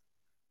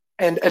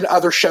and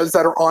other shows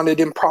that are on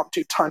at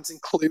impromptu times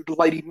include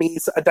Lady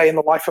Me's A Day in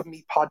the Life of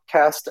Me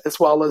podcast, as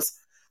well as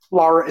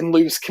Laura and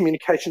Lou's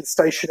Communication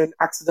Station and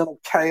Accidental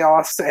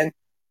Chaos, and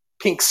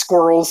Pink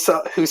Squirrels,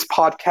 whose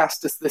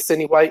podcast is this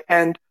anyway.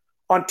 And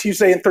on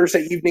Tuesday and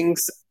Thursday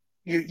evenings,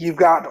 you've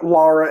got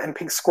Laura and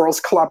Pink Squirrels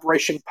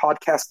collaboration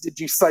podcast, Did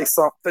You Say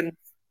Something?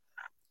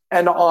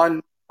 and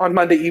on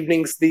Monday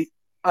evenings, the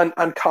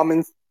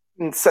Uncommon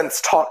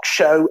Sense Talk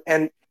Show,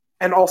 and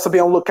also be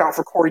on the lookout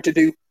for Corey to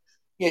do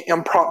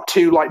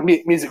impromptu like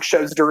music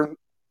shows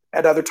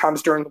at other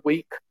times during the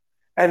week,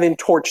 and then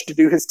Torch to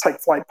do his Take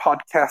Flight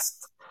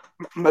podcast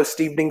most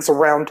evenings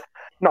around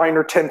 9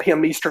 or 10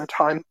 p.m. Eastern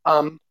time.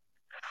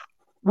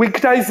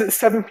 Weekdays at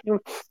 7 p.m.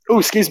 Oh,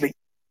 excuse me.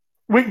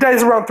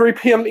 Weekdays around 3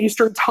 p.m.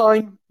 Eastern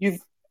time.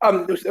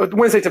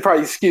 Wednesday to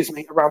Friday,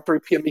 around 3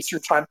 p.m.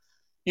 Eastern time.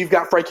 You've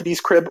got Frankie D's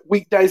Crib.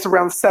 Weekdays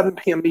around 7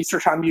 p.m. Eastern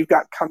time. You've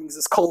got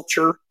Cummings'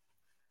 Culture.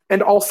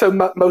 And also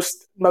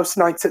most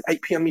nights at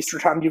 8 p.m. Eastern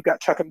time, you've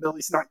got Chuck and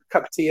Billy's Night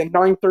Cup of Tea. And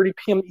 9:30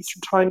 p.m.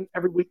 Eastern time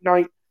every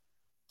weeknight,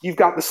 you've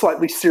got the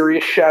Slightly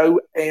Serious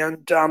Show.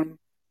 And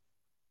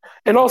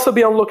also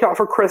be on the lookout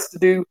for Chris to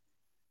do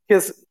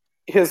his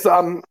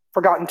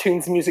Forgotten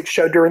Tunes music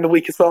show during the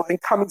week as well.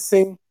 And coming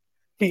soon,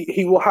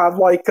 he will have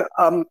like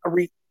a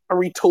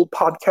retooled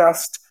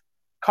podcast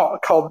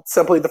called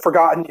simply The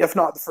Forgotten, if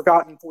not The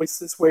Forgotten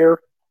Voices, where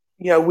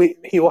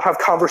he will have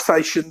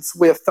conversations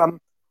with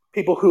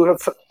people who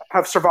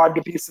have survived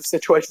abusive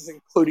situations,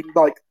 including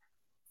like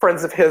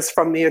friends of his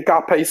from the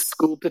Agape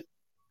School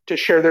to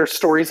share their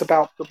stories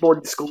about the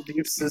boarding school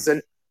abuses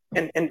and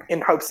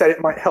in hopes that it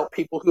might help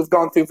people who have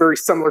gone through very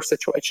similar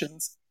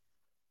situations.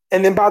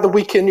 And then by the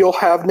weekend, you'll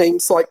have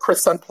names like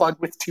Chris Unplugged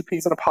with 2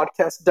 Ps in a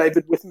Podcast,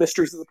 David with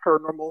Mysteries of the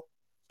Paranormal,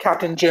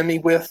 Captain Jimmy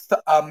with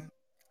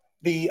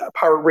the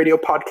Pirate Radio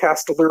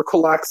podcast, Lyrical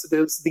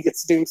Laxatives, the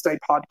It's Doomsday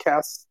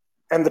podcast,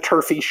 and the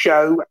Turfy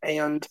Show,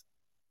 and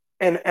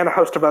a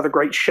host of other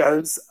great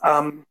shows.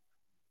 And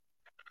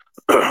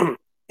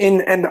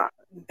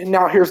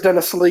now here's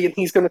Dennis Lee, and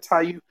he's going to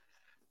tell you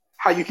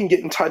how you can get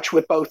in touch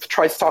with both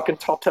Trice Talk and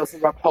Tall Tales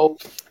and Rabbit Hole,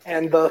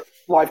 and the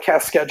live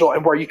cast schedule,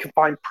 and where you can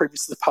find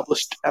previously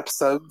published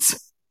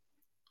episodes.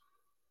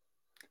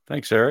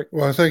 Thanks, Eric.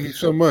 Well, thank you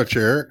so much,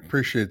 Eric.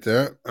 Appreciate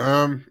that.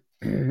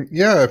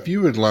 Yeah, if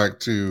you would like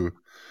to,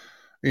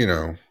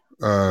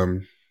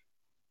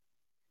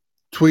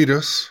 tweet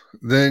us,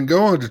 then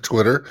go on to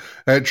Twitter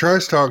at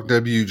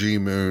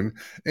TriceTalkWGMoon.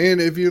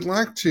 And if you'd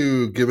like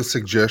to give us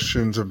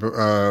suggestions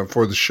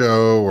for the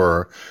show,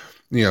 or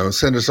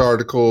send us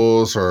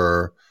articles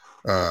or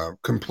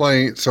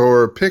complaints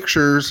or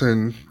pictures,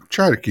 and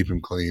try to keep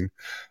them clean,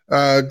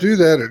 do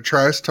that at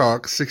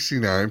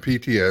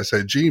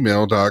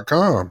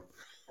TriceTalk69pts@gmail.com.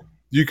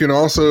 You can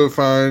also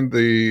find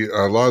a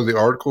lot of the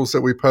articles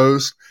that we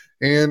post,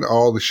 and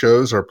all the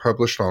shows are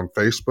published on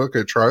Facebook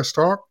at Trice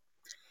Talk.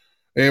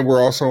 And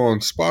we're also on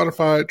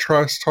Spotify at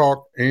Trice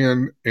Talk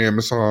and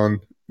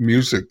Amazon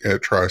Music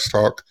at Trice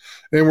Talk.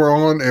 And we're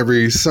on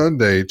every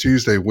Sunday,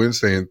 Tuesday,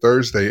 Wednesday, and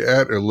Thursday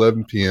at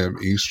 11 p.m.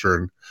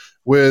 Eastern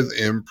with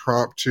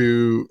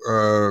impromptu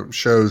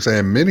shows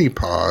and mini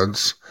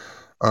pods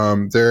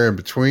there in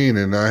between.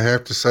 And I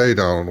have to say,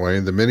 Donald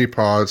Wayne, the mini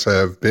pods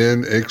have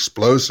been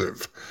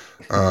explosive.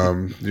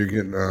 You're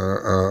getting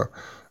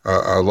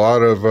a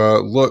lot of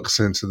looks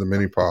into the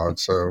mini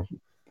pods, so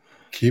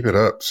keep it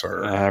up,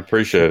 sir. I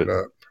appreciate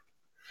it.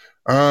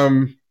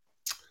 And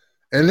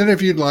then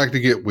if you'd like to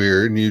get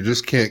weird and you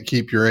just can't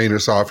keep your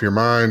anus off your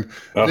mind,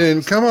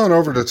 then come on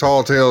over to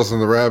Tall Tales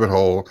and the Rabbit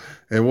Hole,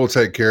 and we'll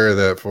take care of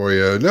that for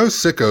you. No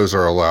sickos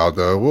are allowed,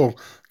 though. We'll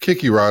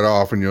kick you right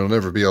off, and you'll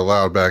never be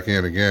allowed back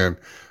in again.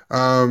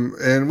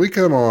 And we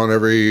come on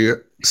every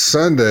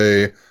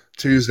Sunday,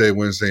 Tuesday,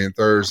 Wednesday, and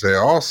Thursday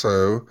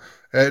also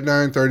at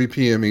 9:30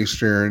 p.m.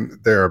 Eastern,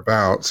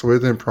 thereabouts,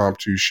 with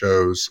impromptu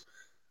shows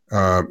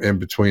in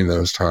between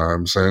those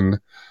times. And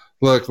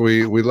look,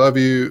 we love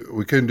you.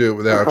 We couldn't do it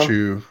without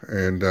you,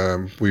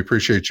 and we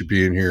appreciate you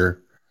being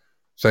here.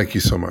 Thank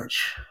you so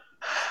much.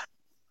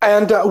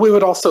 And we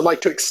would also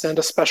like to extend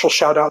a special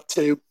shout out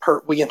to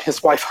Pertwee and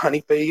his wife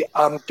Honeybee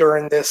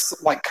during this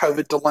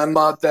COVID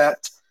dilemma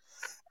that,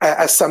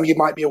 as some of you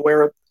might be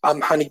aware,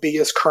 Honeybee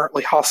is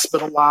currently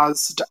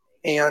hospitalized,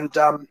 and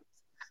I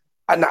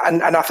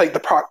think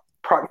the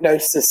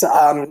prognosis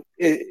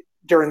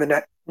during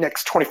the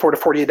next 24 to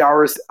 48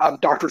 hours,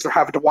 doctors are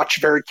having to watch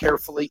very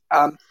carefully.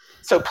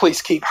 So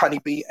please keep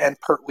Honeybee and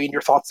Pertwee in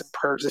your thoughts and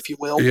prayers, if you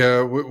will.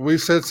 Yeah, we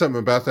said something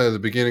about that at the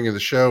beginning of the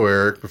show,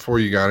 Eric, before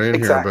you got in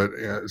here. But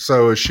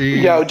so is she?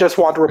 Yeah, just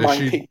want to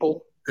remind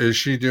people. Is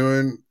she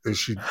doing? Is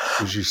she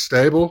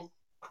stable?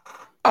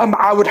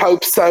 I would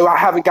hope so. I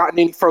haven't gotten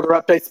any further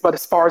updates, but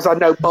as far as I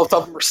know, both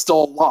of them are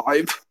still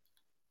alive.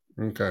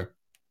 Okay.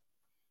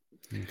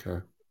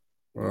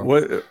 Well,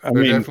 they're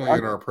definitely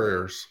in our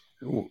prayers.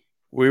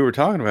 We were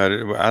talking about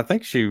it. I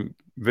think she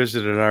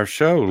visited our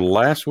show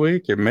last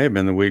week. It may have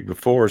been the week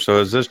before. So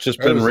has this just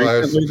been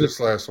recently? Just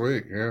last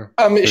week, yeah.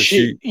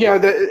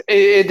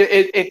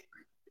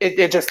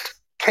 It just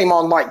came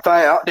on like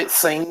that, it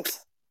seems.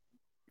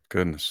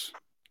 Goodness.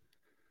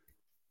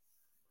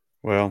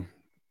 Well,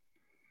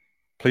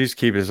 please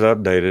keep us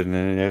updated,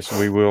 and yes,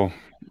 we will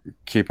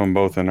keep them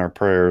both in our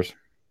prayers.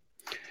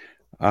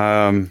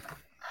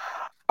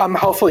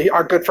 Hopefully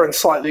our good friend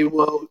Slightly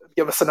will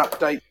give us an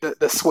update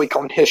this week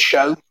on his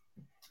show.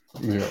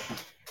 Yeah.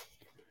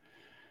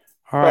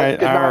 All right.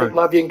 Good night.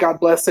 Love you and God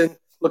bless. And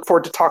look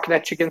forward to talking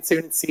at you again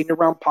soon and seeing you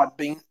around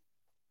Podbean.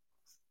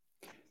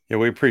 Yeah,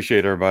 we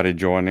appreciate everybody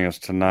joining us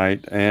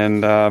tonight.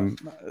 And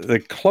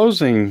the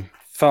closing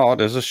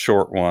thought is a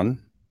short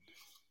one.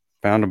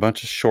 Found a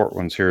bunch of short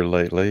ones here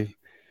lately.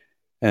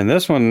 And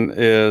this one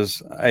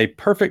is a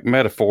perfect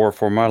metaphor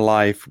for my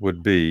life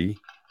would be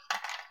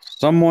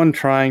someone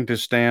trying to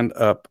stand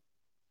up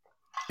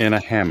in a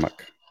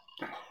hammock.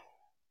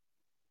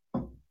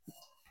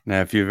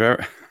 Now, if you've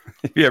ever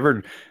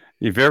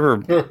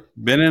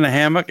been in a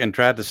hammock and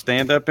tried to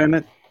stand up in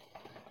it,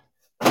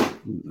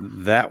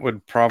 that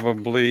would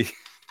probably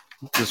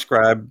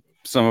describe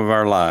some of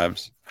our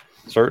lives.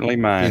 Certainly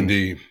mine.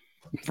 Indeed.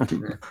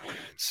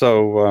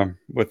 So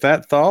with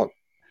that thought,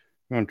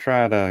 I'm going to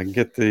try to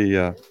get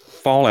the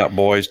Fallout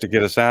Boys to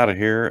get us out of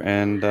here,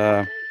 and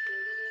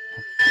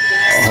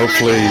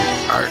hopefully...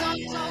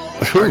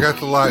 I got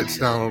the lights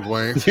down,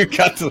 Wayne. You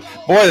got the...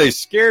 Boy, they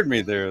scared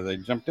me there. They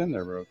jumped in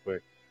there real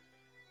quick.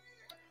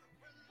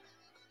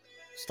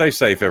 Stay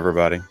safe,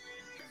 everybody.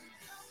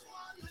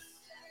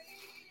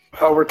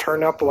 I'll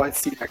return out the lights.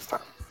 See you next time.